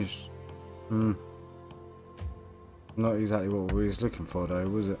change. Not exactly what we was looking for though,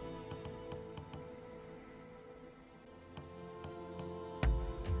 was it?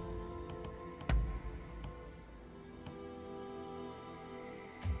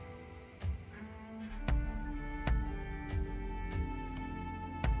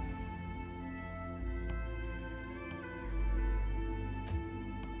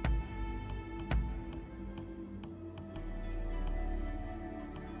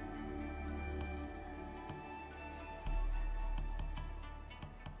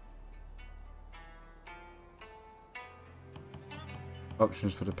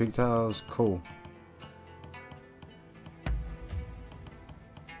 Options for the pigtails, cool.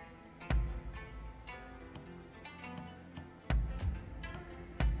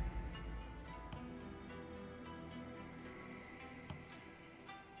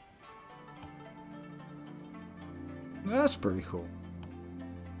 That's pretty cool.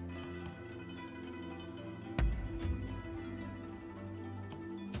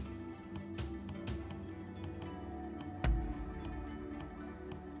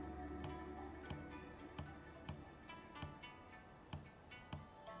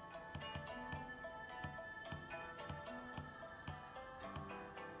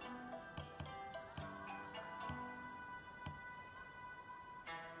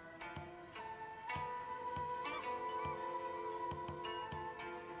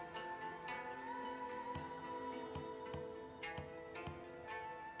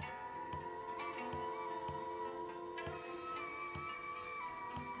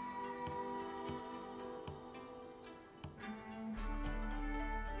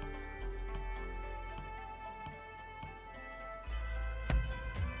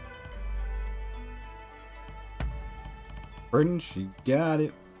 Fringe, you got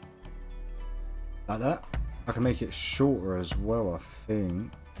it. Like that. I can make it shorter as well, I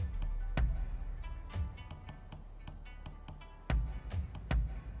think.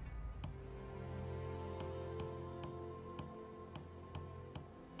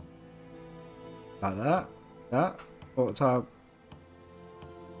 Like that. That. What type?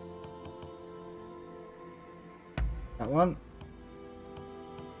 That one.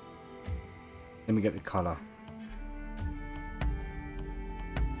 Let me get the colour.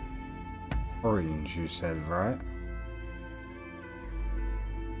 Orange, you said, right?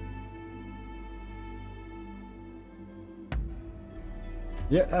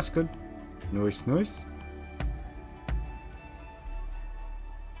 Yeah, that's good. Nice, nice.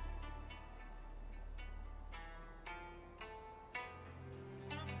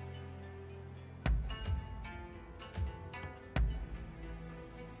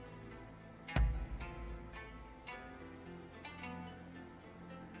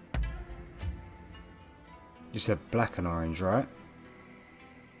 You said black and orange, right?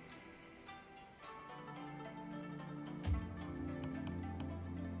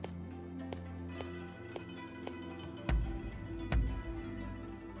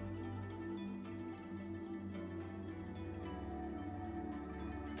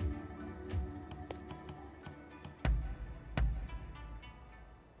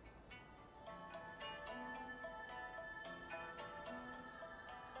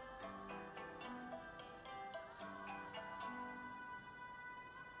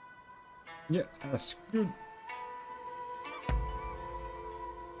 Yeah, that's good.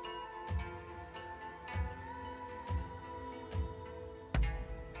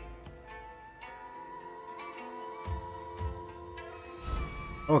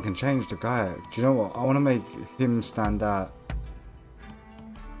 Oh, I can change the guy. Do you know what? I want to make him stand out.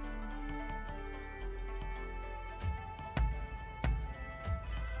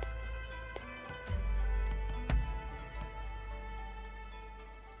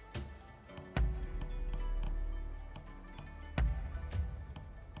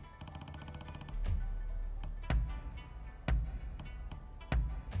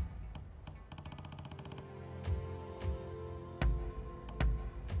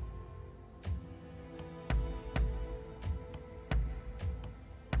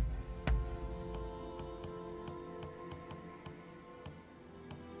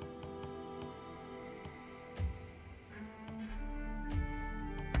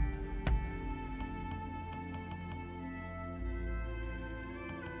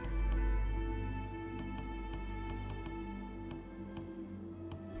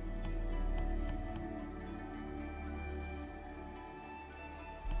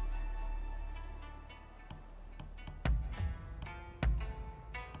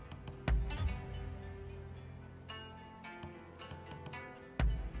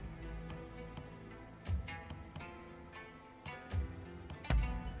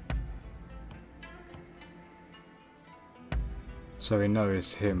 So we know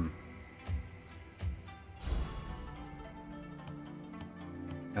it's him.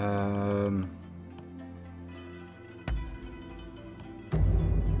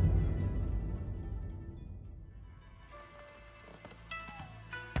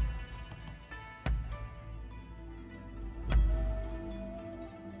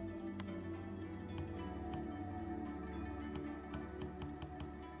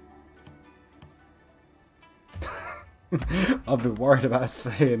 I've been worried about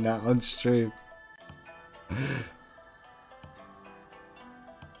saying that on stream.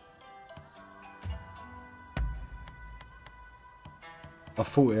 I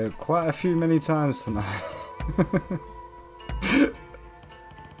thought it quite a few many times tonight.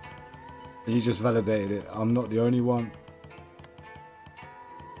 You just validated it. I'm not the only one.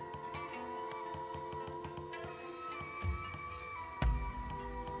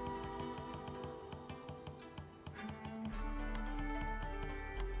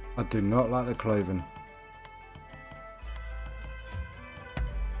 I do not like the clothing.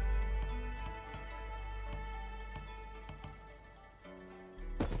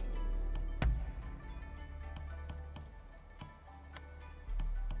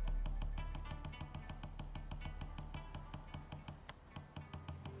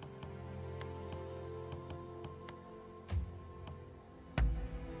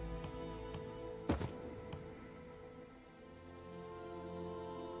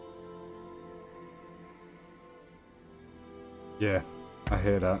 Yeah, I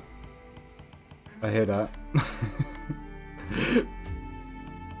hear that. I hear that.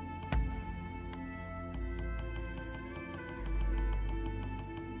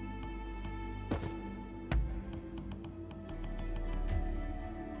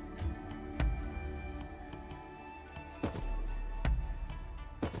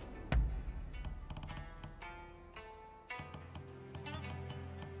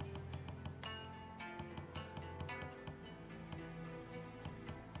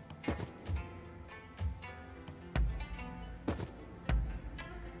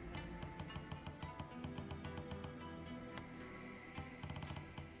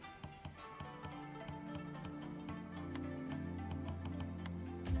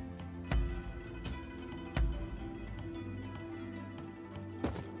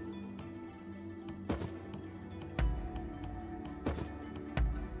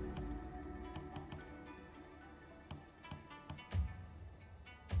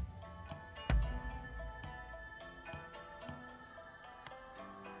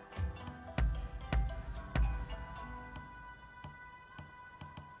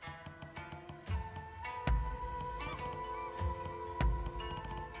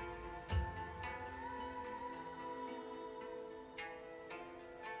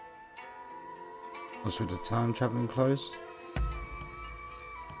 What's with the time traveling clothes?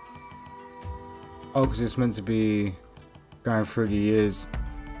 Oh, because it's meant to be going through the years.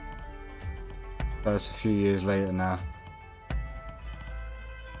 But it's a few years later now.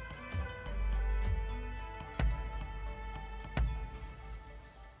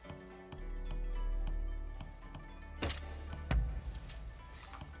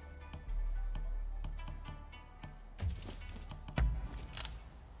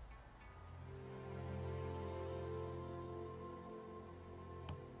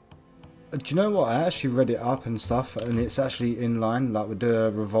 Do you know what? I actually read it up and stuff, and it's actually in line, like with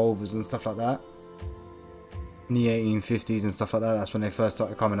the revolvers and stuff like that. In the 1850s and stuff like that, that's when they first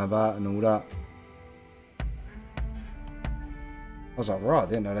started coming about and all that. I was like, right, I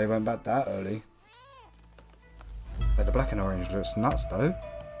didn't know they went back that early. But the black and orange looks nuts though.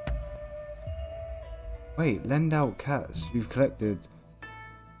 Wait, lend out cats. You've collected...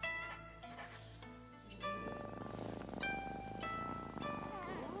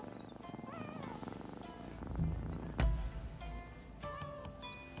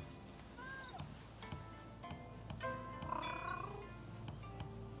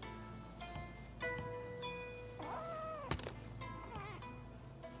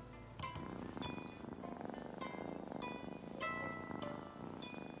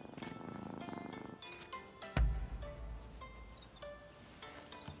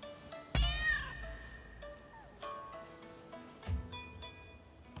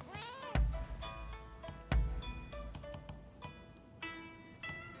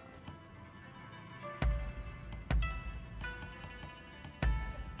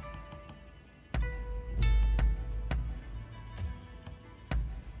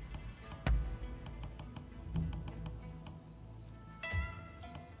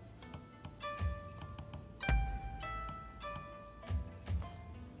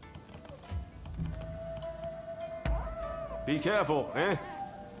 Be careful, eh?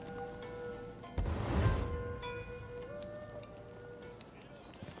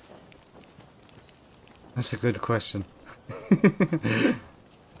 That's a good question. I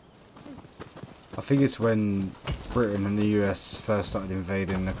think it's when Britain and the US first started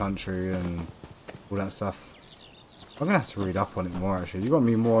invading the country and all that stuff. I'm gonna have to read up on it more actually. You got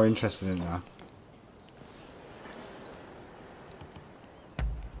me more interested in it now.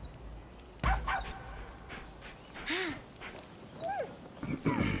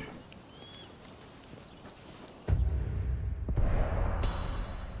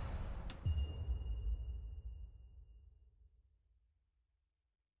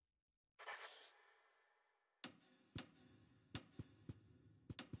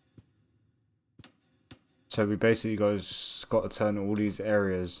 So we basically got to turn all these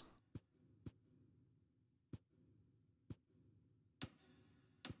areas.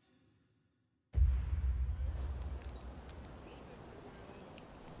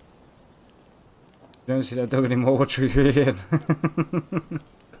 You don't see that dog anymore. What are you reading?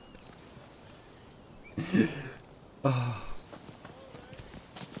 Oh.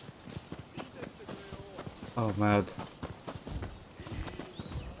 Oh, mad.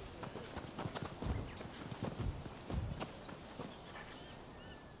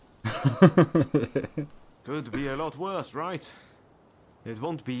 Could be a lot worse, right? It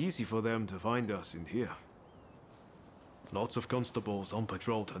won't be easy for them to find us in here. Lots of constables on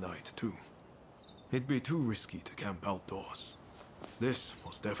patrol tonight, too. It'd be too risky to camp outdoors. This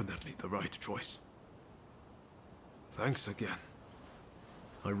was definitely the right choice. Thanks again.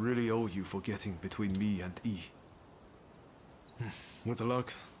 I really owe you for getting between me and E. With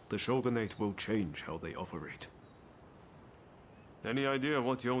luck, the Shogunate will change how they operate. Any idea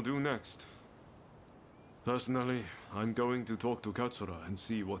what you'll do next? Personally, I'm going to talk to Katsura and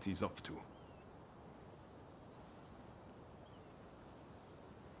see what he's up to.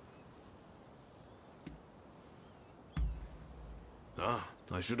 Ah,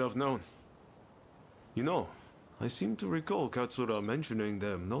 I should have known. You know, I seem to recall Katsura mentioning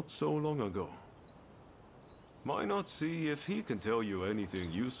them not so long ago. Why not see if he can tell you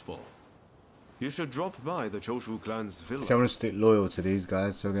anything useful? You should drop by the Choshu clan's villa. So I want to stick loyal to these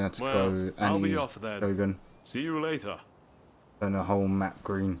guys, so we're going to have to go and I'll be use off then. Shogun. See you later. Turn the whole map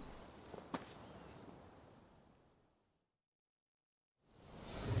green.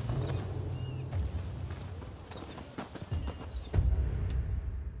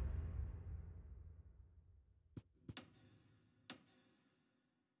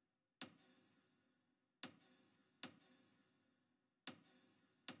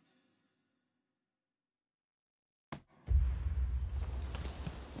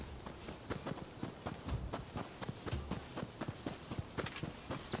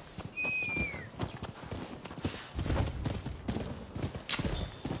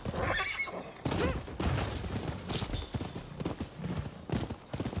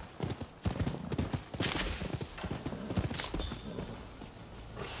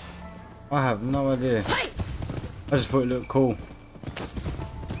 I have no idea. I just thought it looked cool.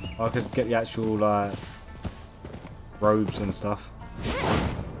 I could get the actual like robes and stuff.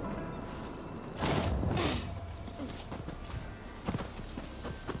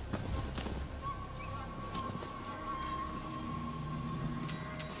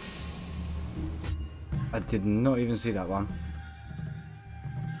 I did not even see that one.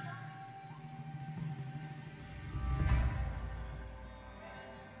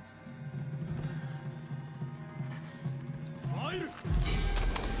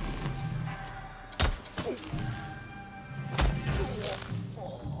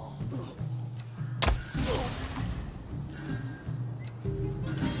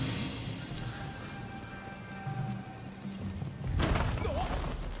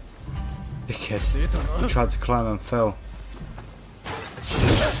 Dickhead. He tried to climb and fell.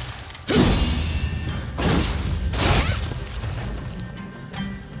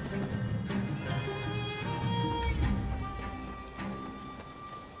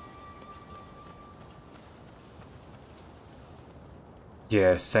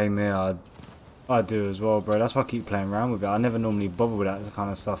 Yeah, same here. I do as well, bro. That's why I keep playing around with it. I never normally bother with that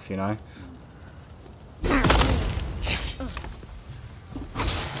kind of stuff, you know.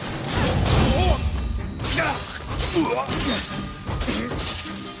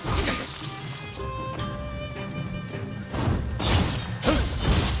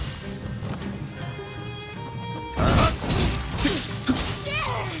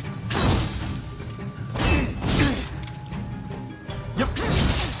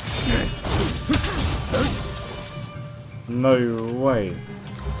 No way.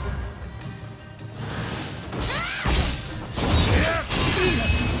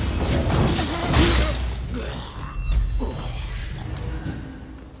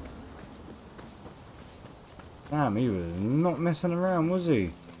 Damn, he was not messing around, was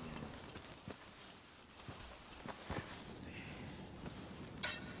he?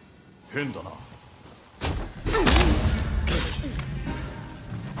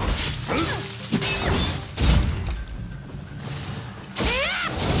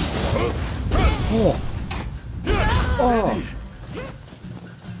 Oh. Oh.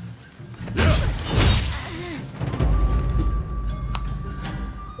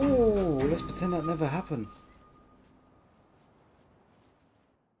 Oh, let's pretend that never happened.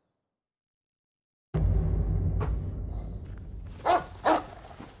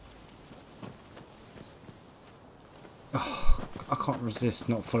 Oh, I can't resist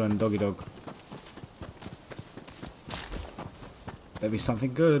not following Doggy Dog. Better be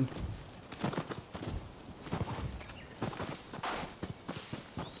something good.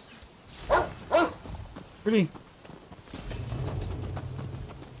 Really?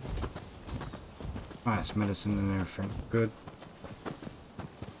 Nice medicine and everything. Good.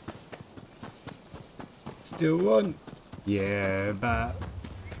 Still one. Yeah, but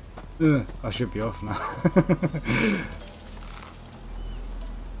I should be off now.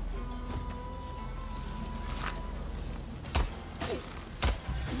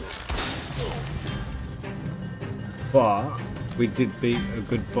 But we did beat a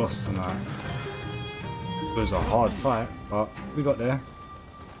good boss tonight. It was a hard fight, but we got there.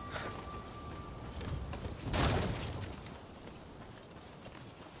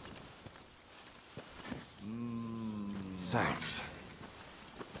 Thanks.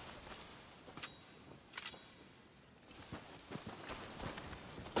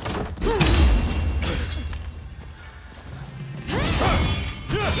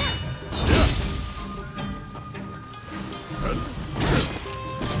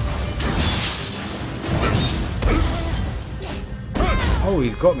 Oh,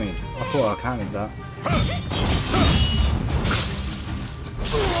 he's got me. I thought I counted that.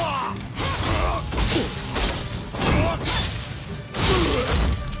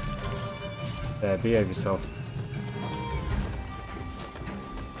 There, behave yourself.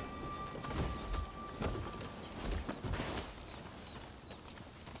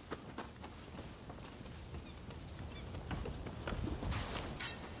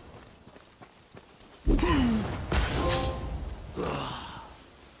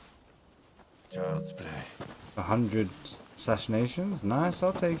 Child's play. 100 assassinations? Nice,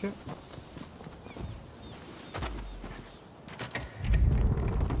 I'll take it.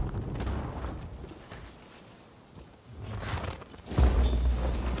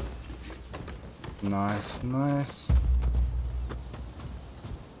 Nice, nice.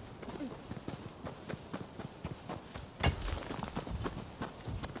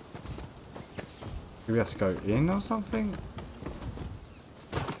 Do we have to go in or something?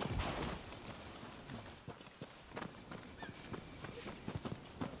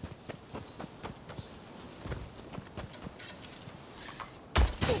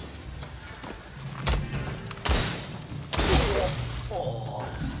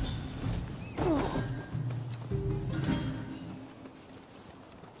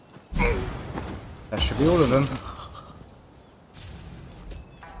 That should be all of them.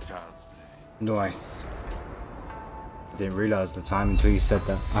 Nice. Didn't realise the time until you said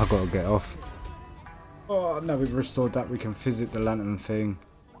that. I gotta get off. Oh, now we've restored that. We can visit the lantern thing.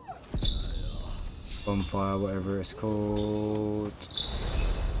 Bonfire, whatever it's called.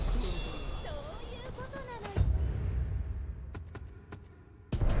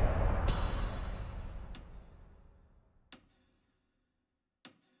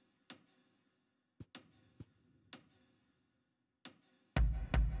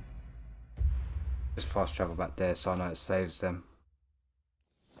 Just fast travel back there so I know it saves them.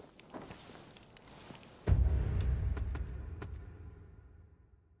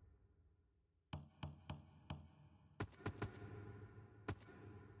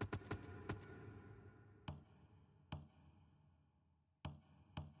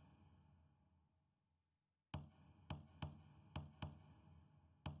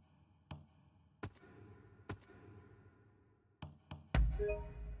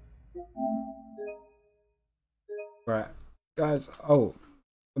 Right, guys. Oh,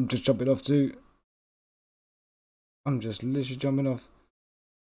 I'm just jumping off too. I'm just literally jumping off.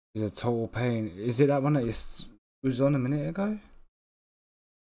 It's a total pain. Is it that one that was on a minute ago?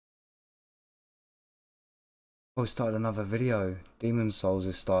 Oh, we started another video. Demon Souls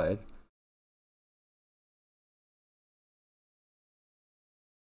has started.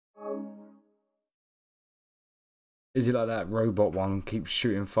 Is it like that robot one? Keeps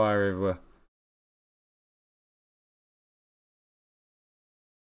shooting fire everywhere.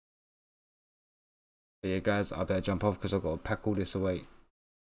 But yeah, guys, I better jump off because I've got to pack all this away.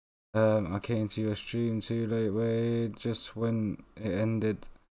 I came to your stream too late. Wait, just when it ended.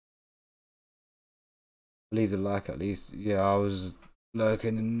 Leave a like at least. Yeah, I was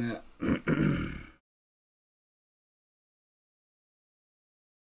lurking in there.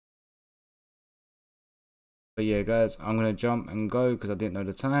 But yeah, guys, I'm gonna jump and go because I didn't know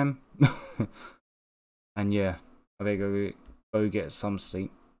the time. And yeah, I better go get some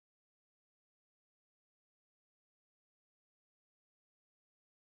sleep.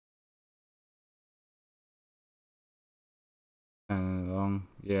 And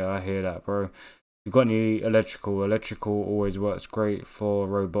yeah, I hear that, bro. you've got any electrical, electrical always works great for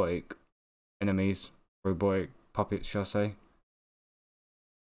robotic enemies, robotic puppets, shall I say.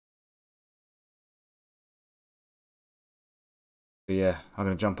 But yeah, I'm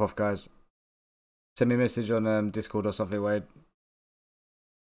gonna jump off, guys. Send me a message on Discord or something, Wade.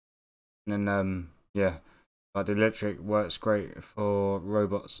 And then yeah, but the electric works great for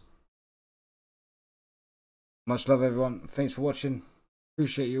robots. Much love, everyone. Thanks for watching.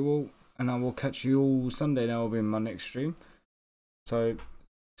 Appreciate you all, and I will catch you all Sunday. Now will be my next stream. So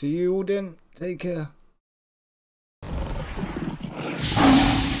see you all then. Take care.